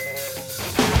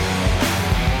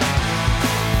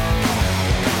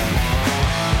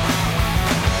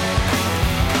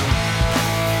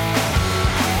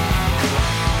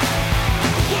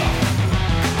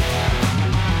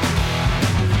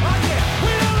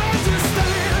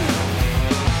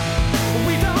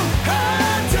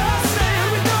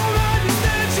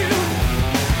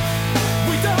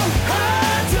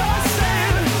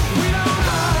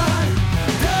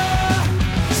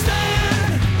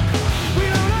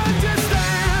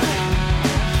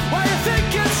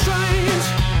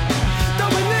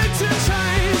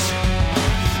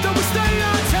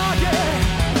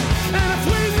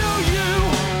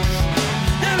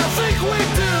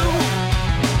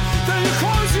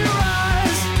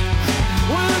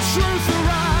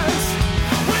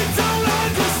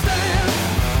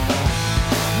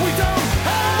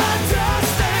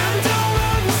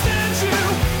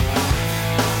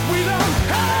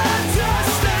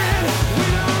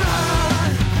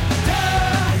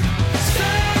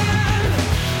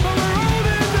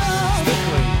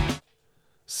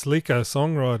 Slicker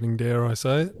songwriting, dare I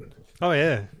say it? Oh,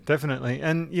 yeah, definitely.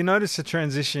 And you notice the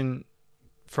transition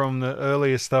from the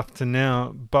earlier stuff to now.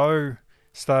 Bo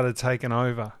started taking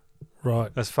over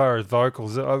Right. as far as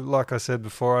vocals. Like I said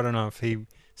before, I don't know if he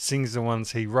sings the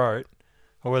ones he wrote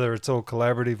or whether it's all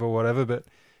collaborative or whatever, but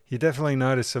you definitely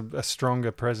notice a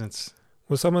stronger presence.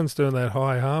 Well, someone's doing that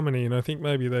high harmony, and I think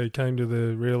maybe they came to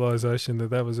the realisation that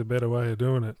that was a better way of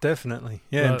doing it. Definitely.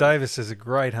 Yeah, and Right. Davis is a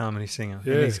great harmony singer.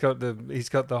 Yeah. And he's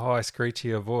got the high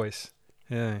screechier voice.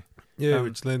 Yeah. Yeah,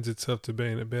 which lends itself to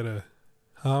being a better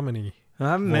harmony.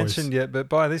 I haven't voice. mentioned yet, but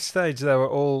by this stage they were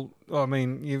all, I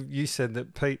mean, you said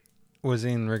that Pete was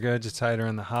in Regurgitator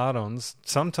and the Hard-Ons,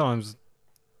 sometimes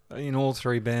in all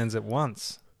three bands at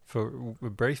once for a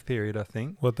brief period, I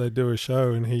think. What, they do a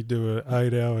show and he'd do a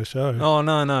 8-hour show. Oh,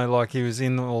 no, like he was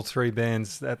in all three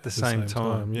bands at the same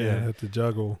time. Yeah, had to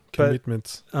juggle But-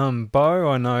 commitments. Bo,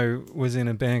 I know, was in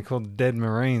a band called Dead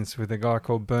Marines with a guy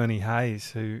called Bernie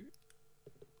Hayes, who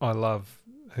I love,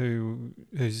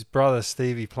 whose brother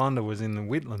Stevie Plunder was in the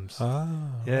Whitlams.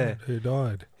 Yeah. Right, who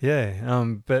died? Yeah,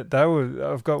 but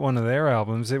I've got one of their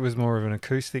albums. It was more of an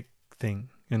acoustic thing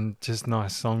and just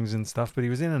nice songs and stuff. But he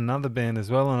was in another band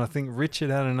as well, and I think Richard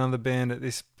had another band at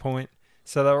this point.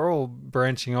 So they were all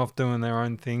branching off, doing their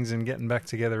own things and getting back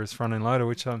together as Front End Loader,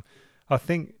 which I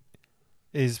think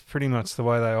is pretty much the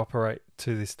way they operate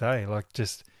to this day. Like,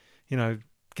 just, you know,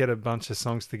 get a bunch of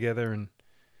songs together and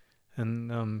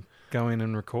go in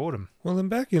and record them. Well, then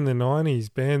back in the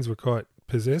 90s, bands were quite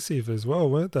possessive as well,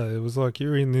 weren't they? It was like,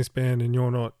 you're in this band and you're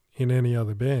not in any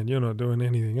other band. You're not doing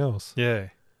anything else. Yeah.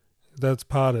 That's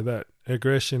part of that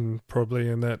aggression probably,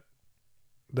 and that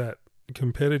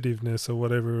competitiveness or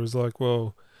whatever. It was like,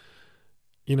 well,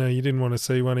 you know, you didn't want to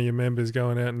see one of your members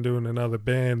going out and doing another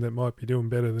band that might be doing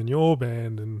better than your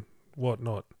band and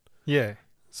whatnot. Yeah.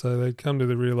 So they'd come to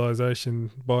the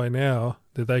realisation by now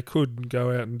that they could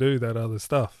go out and do that other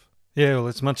stuff. Yeah, well,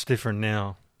 it's much different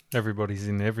now. Everybody's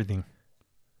in everything.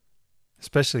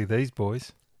 Especially these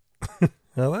boys.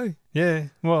 Are they? Yeah,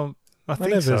 well, I think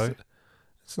Whenever so.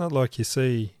 It's not like you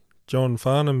see John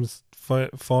Farnham's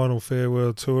final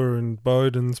farewell tour and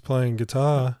Bowden's playing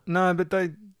guitar. No, but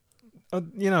they,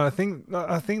 you know, I think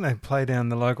they play down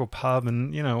the local pub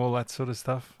and, you know, all that sort of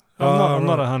stuff. I'm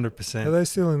not 100%. Are they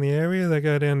still in the area? They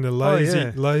go down to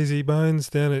Lazy Bones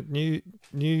down at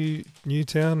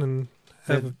Newtown and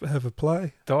have a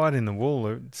play. Died in the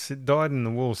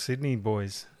wool Sydney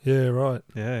boys. Yeah, right.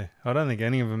 Yeah, I don't think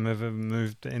any of them ever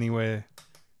moved anywhere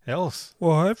else.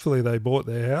 Well, hopefully they bought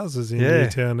their houses in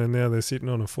Newtown and now they're sitting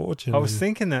on a fortune. I was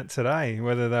thinking that today,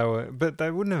 whether they were, but they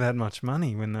wouldn't have had much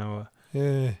money when they were.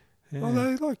 Yeah. Yeah. Well,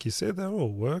 they, like you said, they're all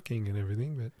working and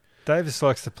everything, but. Davis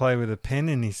likes to play with a pen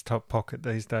in his top pocket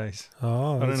these days.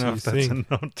 Oh, I don't know if that's a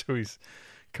nod to his.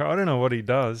 I don't know what he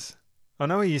does. I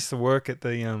know he used to work at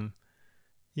the.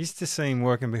 Used to see him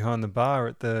working behind the bar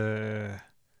at the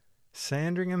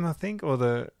Sandringham, I think,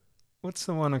 or what's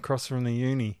the one across from the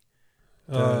uni?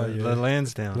 The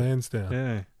Lansdowne. Lansdowne.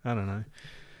 Yeah, I don't know.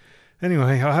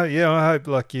 Anyway, I hope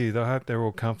like you, I hope they're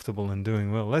all comfortable and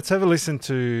doing well. Let's have a listen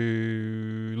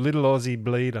to Little Aussie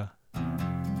Bleeder.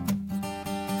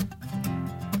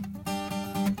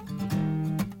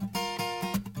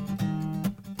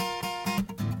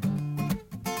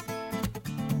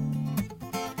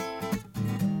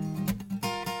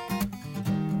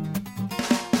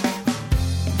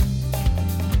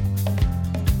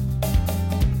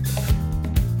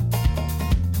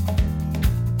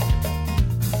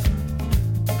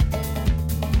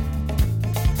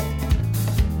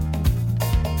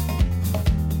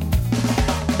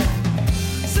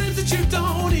 Seems that you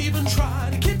don't even try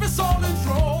to keep us all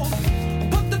enthralled.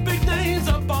 Put the big names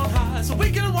up on high so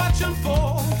we can watch them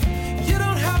fall. You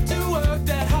don't have to work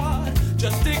that hard.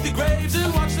 Just dig the graves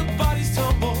and watch the bodies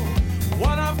tumble,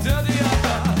 one after the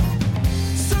other.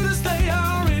 Soon as they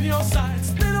are in your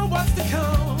sights, they know what's to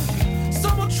come.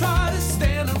 Some will try to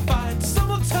stand and fight, some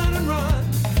will turn and run.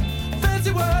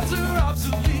 Fancy words are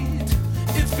obsolete.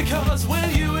 It's because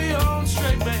when you are your own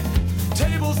straight man,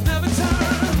 tables never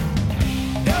turn.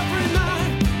 Every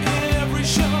night, in every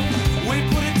show, we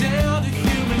put it down to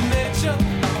human nature.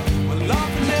 We're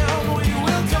laughing now, but we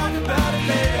will talk about it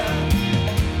later.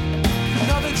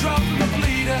 Another drop from the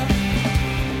bleeder.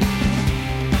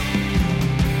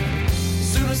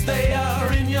 Soon as they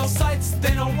are in your sights,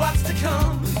 they know what's to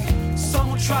come.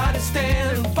 Some will try to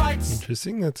stand and fight.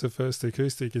 Interesting. That's the first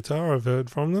acoustic guitar I've heard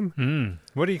from them.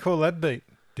 What do you call that beat?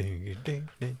 Ding, ding,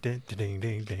 ding, ding, ding,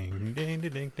 ding, ding, ding,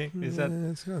 ding, ding. Is that?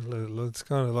 Yeah, it's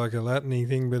kind of like a Latin-y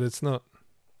thing, but it's not.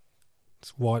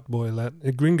 It's white boy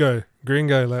Latin. Gringo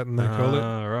Latin, they call it.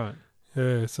 Ah, right.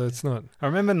 Yeah, so it's not. I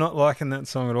remember not liking that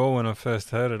song at all when I first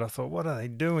heard it. I thought, what are they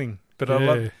doing? But I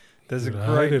love. There's a But I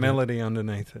great hated it. melody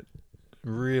underneath it.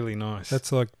 Really nice.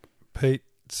 That's like Pete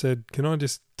said, can I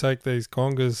just take these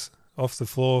congas off the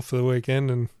floor for the weekend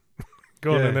and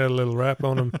go on Yeah. and add a little rap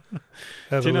on them?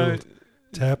 Have Do you a know? little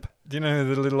tap. Do you know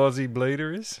who the Little Aussie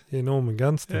Bleeder is? Yeah, Norman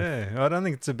Gunston. Yeah, I don't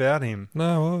think it's about him.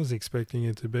 No, I was expecting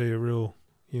it to be a real,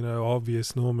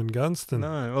 obvious Norman Gunston.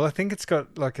 No, well, I think it's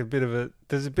got like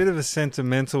there's a bit of a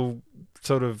sentimental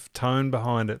sort of tone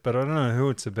behind it, but I don't know who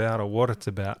it's about or what it's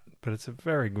about, but it's a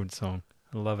very good song.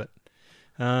 I love it.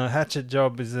 Hatchet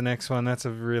Job is the next one. That's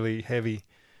a really heavy,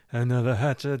 another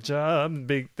hatchet job.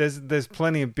 Big. There's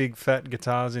plenty of big fat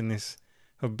guitars in this,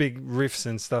 or big riffs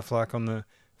and stuff like on the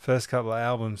first couple of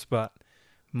albums, but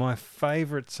my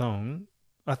favourite song,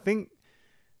 I think,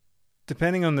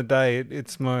 depending on the day,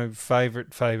 it's my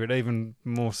favourite, even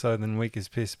more so than Weak as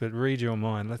Piss, but Read Your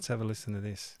Mind. Let's have a listen to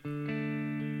this.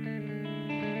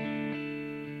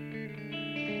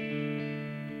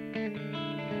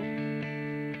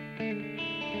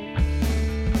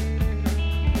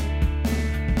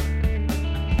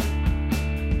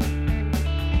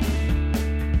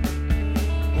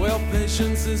 Well,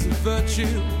 patience is a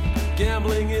virtue,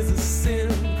 gambling is a sin,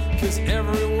 'cause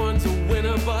everyone's a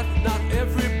winner, but not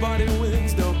everybody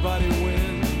wins, nobody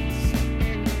wins.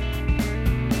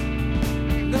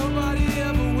 Nobody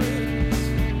ever wins.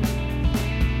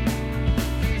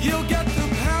 You'll get the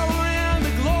power and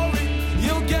the glory,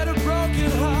 you'll get a broken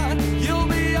heart, you'll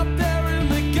be up there in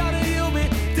the gutter, you'll be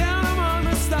down among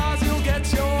the stars, you'll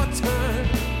get your turn.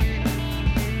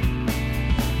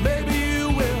 Maybe you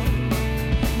will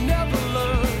never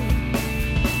learn.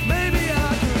 Maybe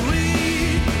I could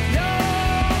read your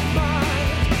mind.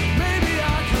 Maybe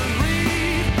I could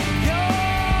read your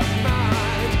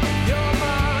mind.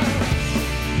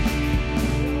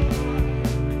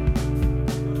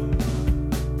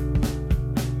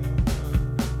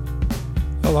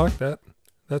 I like that.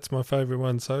 That's my favourite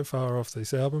one so far off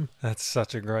this album. That's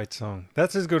such a great song.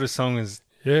 That's as good a song as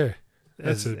Yeah.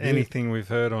 That's a anything we've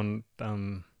heard on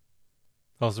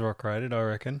Oz Rock Rated, I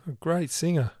reckon. a great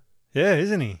singer. Yeah,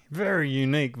 isn't he? Very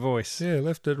unique voice. Yeah,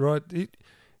 left it right.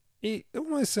 It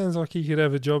almost sounds like he could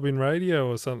have a job in radio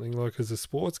or something, like as a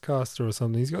sportscaster or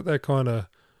something. He's got that kind of,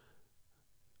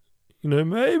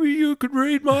 maybe you could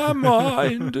read my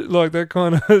mind. Like that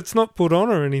kind of, it's not put on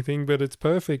or anything, but it's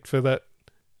perfect for that.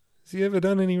 Has he ever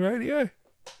done any radio?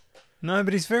 No,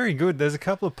 but he's very good. There's a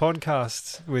couple of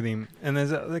podcasts with him, and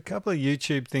there's a couple of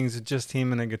YouTube things with just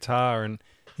him and a guitar, and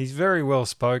he's very well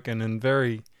spoken and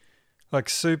very,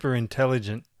 super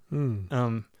intelligent.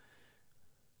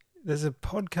 There's a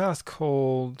podcast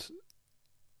called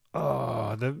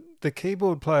the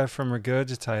keyboard player from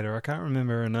Regurgitator. I can't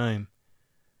remember her name.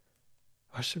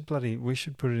 We should put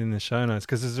it in the show notes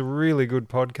because it's a really good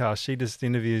podcast. She just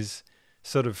interviews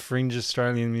sort of fringe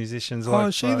Australian musicians.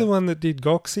 Is she the one that did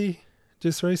Goxie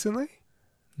just recently?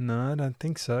 No, I don't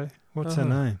think so. What's her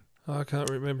name? I can't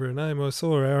remember her name. I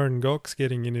saw Aaron Gox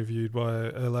getting interviewed by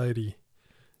a lady.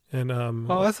 And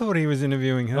I thought he was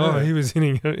interviewing her. Oh, he was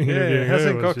interviewing her.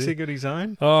 Hasn't was Goxie he? got his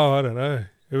own? Oh, I don't know.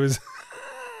 It was...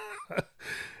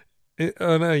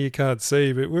 I know you can't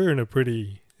see, but we're in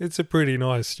it's a pretty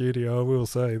nice studio, I will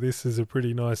say. This is a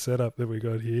pretty nice setup that we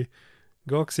got here.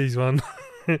 Goxie's one,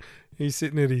 he's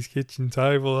sitting at his kitchen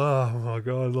table. Oh, my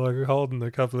God, holding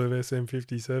a couple of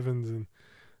SM57s, and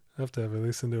I have to have a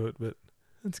listen to it, but...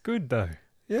 It's good, though.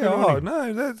 Yeah,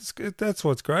 that's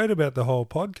what's great about the whole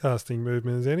podcasting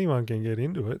movement is anyone can get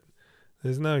into it.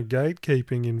 There's no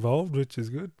gatekeeping involved, which is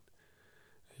good.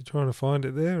 Are you trying to find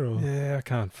it there? Or? Yeah, I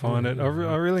can't find it. I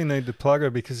really need to plug her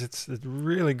because it's a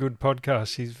really good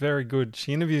podcast. She's very good.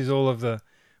 She interviews all of the...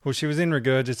 Well, she was in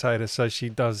Regurgitator, so she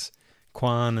does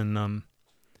Quan and...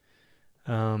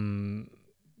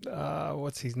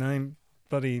 what's his name?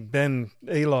 Bloody Ben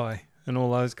Eli and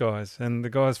all those guys. And the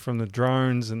guys from the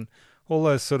Drones and... all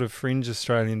those sort of fringe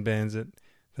Australian bands that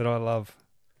I love.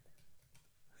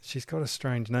 She's got a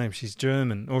strange name. She's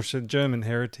German, or she's German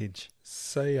heritage.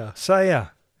 Saya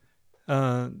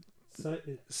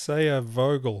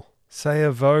Vogel.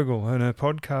 Saya Vogel, and her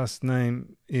podcast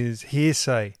name is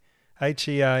Hearsay,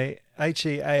 Hearsej.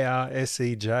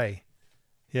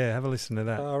 Yeah, have a listen to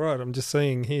that. All right, I'm just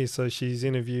seeing here. So she's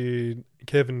interviewed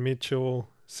Kevin Mitchell,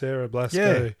 Sarah Blasco.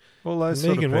 Yeah, all those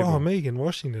sort of people. Megan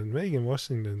Washington. Megan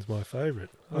Washington's my favourite.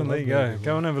 Well, there you go.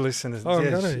 Go and have a listen. She's go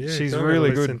really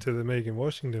and good. Listen to the Megan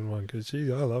Washington one because I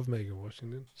love Megan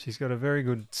Washington. She's got a very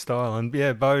good style, and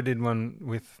yeah, Bo did one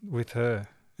with her,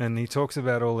 and he talks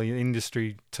about all the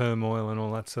industry turmoil and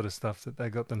all that sort of stuff that they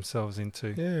got themselves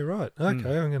into. Yeah, right.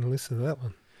 Okay, I'm going to listen to that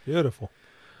one. Beautiful.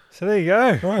 So there you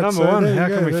go. Right, Number one. How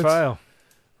can we fail?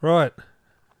 Right.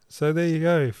 So there you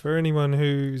go. For anyone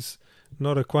who's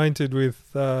not acquainted with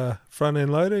Front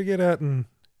End Loader, get out and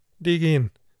dig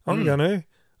in. I'm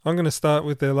going to start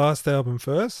with their last album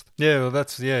first. Yeah, well,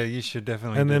 you should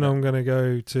definitely. And then I'm going to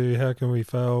go to How Can We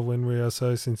Fail When We Are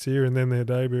So Sincere, and then their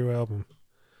debut album.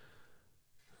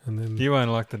 And then you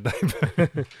won't like the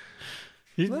debut.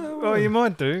 You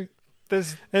might do.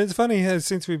 And it's funny how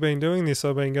since we've been doing this,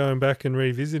 I've been going back and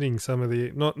revisiting some of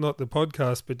the not the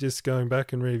podcast, but just going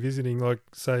back and revisiting, like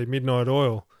say Midnight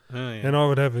Oil. Oh, yeah. And I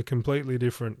would have a completely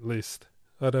different list.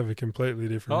 I'd have a completely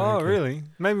different. Oh, ranking. really?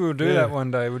 Maybe we'll do that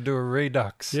one day. We'll do a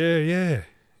redux. Yeah.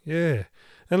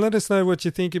 And let us know what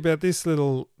you think about this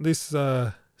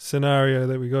scenario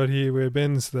that we got here where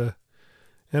Ben's and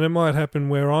it might happen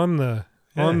where I'm the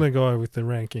guy with the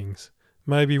rankings.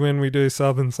 Maybe when we do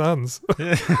Southern Suns.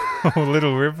 Yeah. Or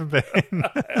Little River Band.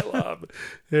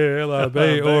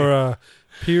 LRB or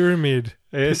Pyramid.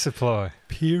 Air Supply.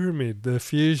 Pyramid, the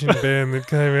fusion band that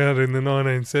came out in the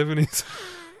 1970s.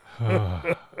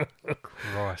 Oh,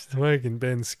 Christ. Making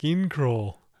Ben's skin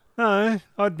crawl. No,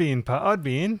 I'd be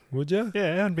in. Would you?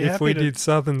 Yeah, I'd be If happy we to. did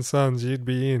Southern Suns, you'd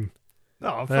be in.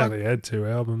 Oh, They fuck. only had 2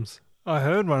 albums. I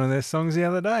heard one of their songs the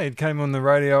other day. It came on the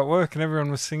radio at work and everyone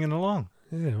was singing along.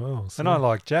 Yeah, well. And I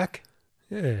like Jack.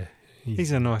 Yeah.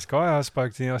 He's a nice guy. I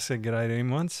spoke to him. I said g'day to him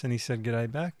once and he said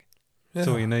g'day back. That's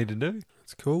all you need to do.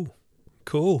 It's cool.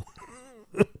 Cool.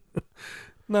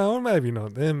 No, maybe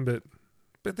not them,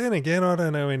 but then again, I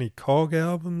don't know any COG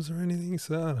albums or anything,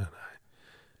 so I don't know.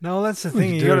 No, that's the We thing.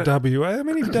 could You do got a WA. How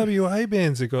many WA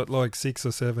bands have got like 6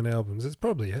 or 7 albums? It's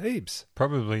probably heaps.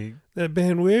 probably, That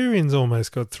band We're In's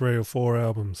almost got 3 or 4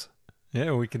 albums.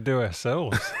 yeah, we could do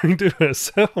ourselves. We do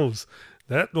ourselves.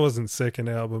 That wasn't second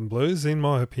album blues. In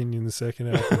my opinion, the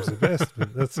second album's the best,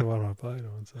 but that's the one I played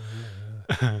on. So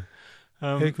yeah.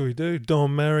 Who could we do?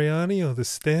 Don Mariani or the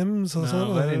Stems or no,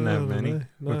 something? they didn't I have don't many. know.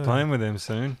 We're No. playing with them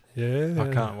soon. Yeah.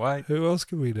 I can't wait. Who else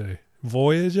could we do?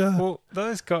 Voyager? Well,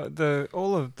 those guys,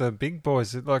 all of the big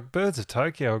boys, like Birds of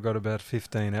Tokyo, have got about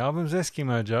 15 albums.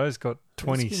 Eskimo Joe's got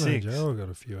 26. Eskimo Joe have got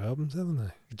a few albums, haven't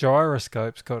they?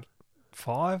 Gyroscope's got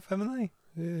 5, haven't they?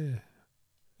 Yeah.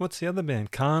 What's the other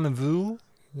band? Carnival?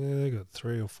 Yeah, they got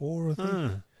 3 or 4, I think.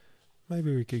 Ah.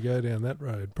 Maybe we could go down that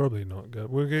road. Probably not go.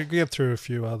 We'll get through a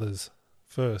few others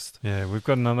first. Yeah, we've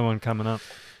got another one coming up.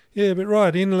 Yeah, but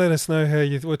write in, let us know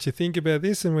what you think about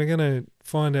this, and we're going to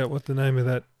find out what the name of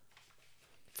that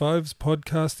Foves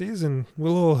podcast is, and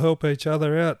we'll all help each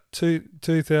other out.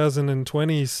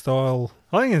 2020 style.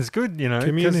 I think it's good, 'cause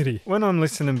Community. when I'm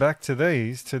listening back to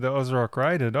these, to the Ozrock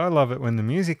Rated, I love it when the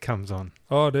music comes on.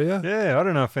 Oh, do you? Yeah, I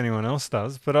don't know if anyone else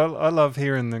does, but I love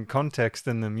hearing the context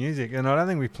and the music, and I don't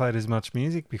think we played as much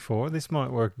music before. This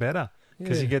might work better,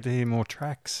 because you get to hear more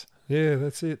tracks. Yeah,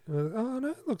 that's it. Oh, no,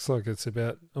 it looks like it's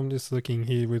about... I'm just looking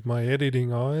here with my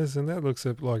editing eyes, and that looks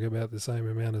like about the same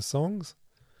amount of songs.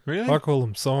 Really? I call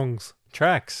them songs.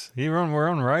 Tracks. We're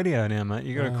on radio now, mate.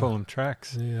 You got to Ah. call them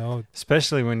tracks. Yeah,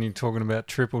 Especially when you're talking about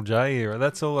Triple J era.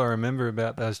 That's all I remember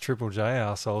about those Triple J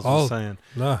arseholes Oh, were saying,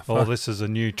 no, oh, fuck. this is a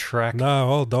new track.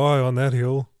 No, I'll die on that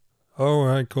hill. I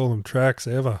won't call them tracks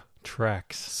ever.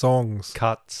 Tracks. Songs.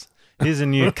 Cuts. Here's a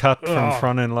new cut from Oh.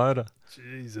 Front End Loader.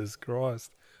 Jesus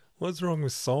Christ. What's wrong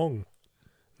with song?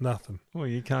 Nothing. Well,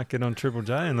 you can't get on Triple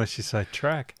J unless you say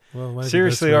track. Well, maybe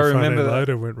Seriously, that's where I remember Front End that.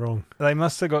 Loader went wrong. They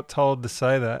must have got told to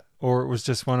say that, or it was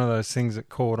just one of those things that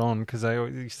caught on, because they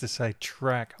always used to say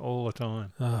track all the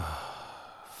time.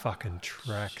 Fucking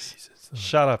tracks. Jesus.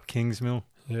 Shut up, Kingsmill.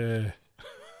 Yeah.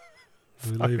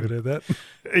 We leave it at that.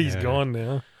 He's Yeah. gone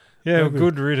now. Yeah, Maybe-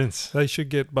 good riddance. They should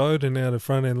get Bowden out of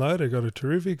Front End Loader. Got a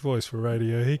terrific voice for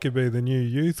radio. He could be the new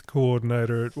youth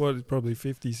coordinator at he's probably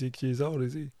 56 years old,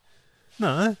 is he?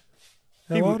 No,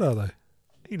 How He old would- are they?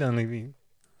 he'd only be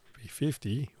Be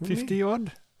 50. wouldn't he? 50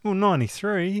 odd. Well,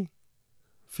 93.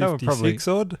 They were 56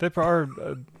 odd? They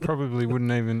probably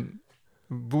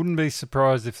wouldn't be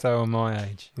surprised if they were my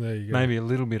age. There you go. Maybe a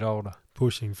little bit older.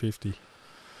 Pushing 50.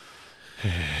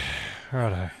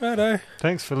 Righto. Righto.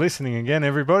 Thanks for listening again,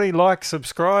 everybody. Like,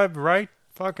 subscribe, rate,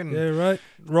 fucking... Yeah, right.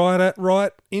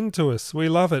 Right into us. We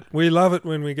love it. We love it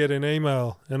when we get an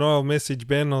email and I'll message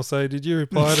Ben and I'll say, did you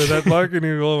reply to that bloke? And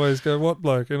he'll always go, what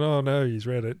bloke? And oh no, he's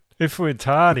read it. If we're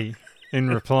tardy in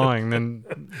replying, then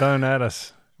don't add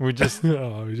us. We just...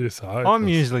 Oh, we just hope. I'm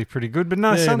usually pretty good, but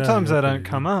no, Yeah, no, sometimes you're they don't pretty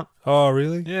come good. up. Oh,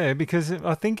 really? Yeah, because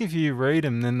I think if you read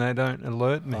them, then they don't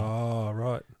alert me. Oh,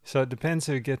 right. So it depends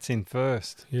who gets in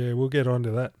first. Yeah, we'll get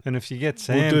onto that. And if you get We'll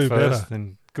Sam do first, better.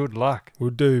 then good luck. We'll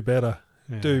do better.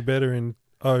 Yeah. Do better in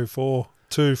 24.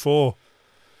 2-4.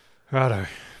 Righto.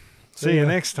 See See you ya.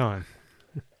 next time.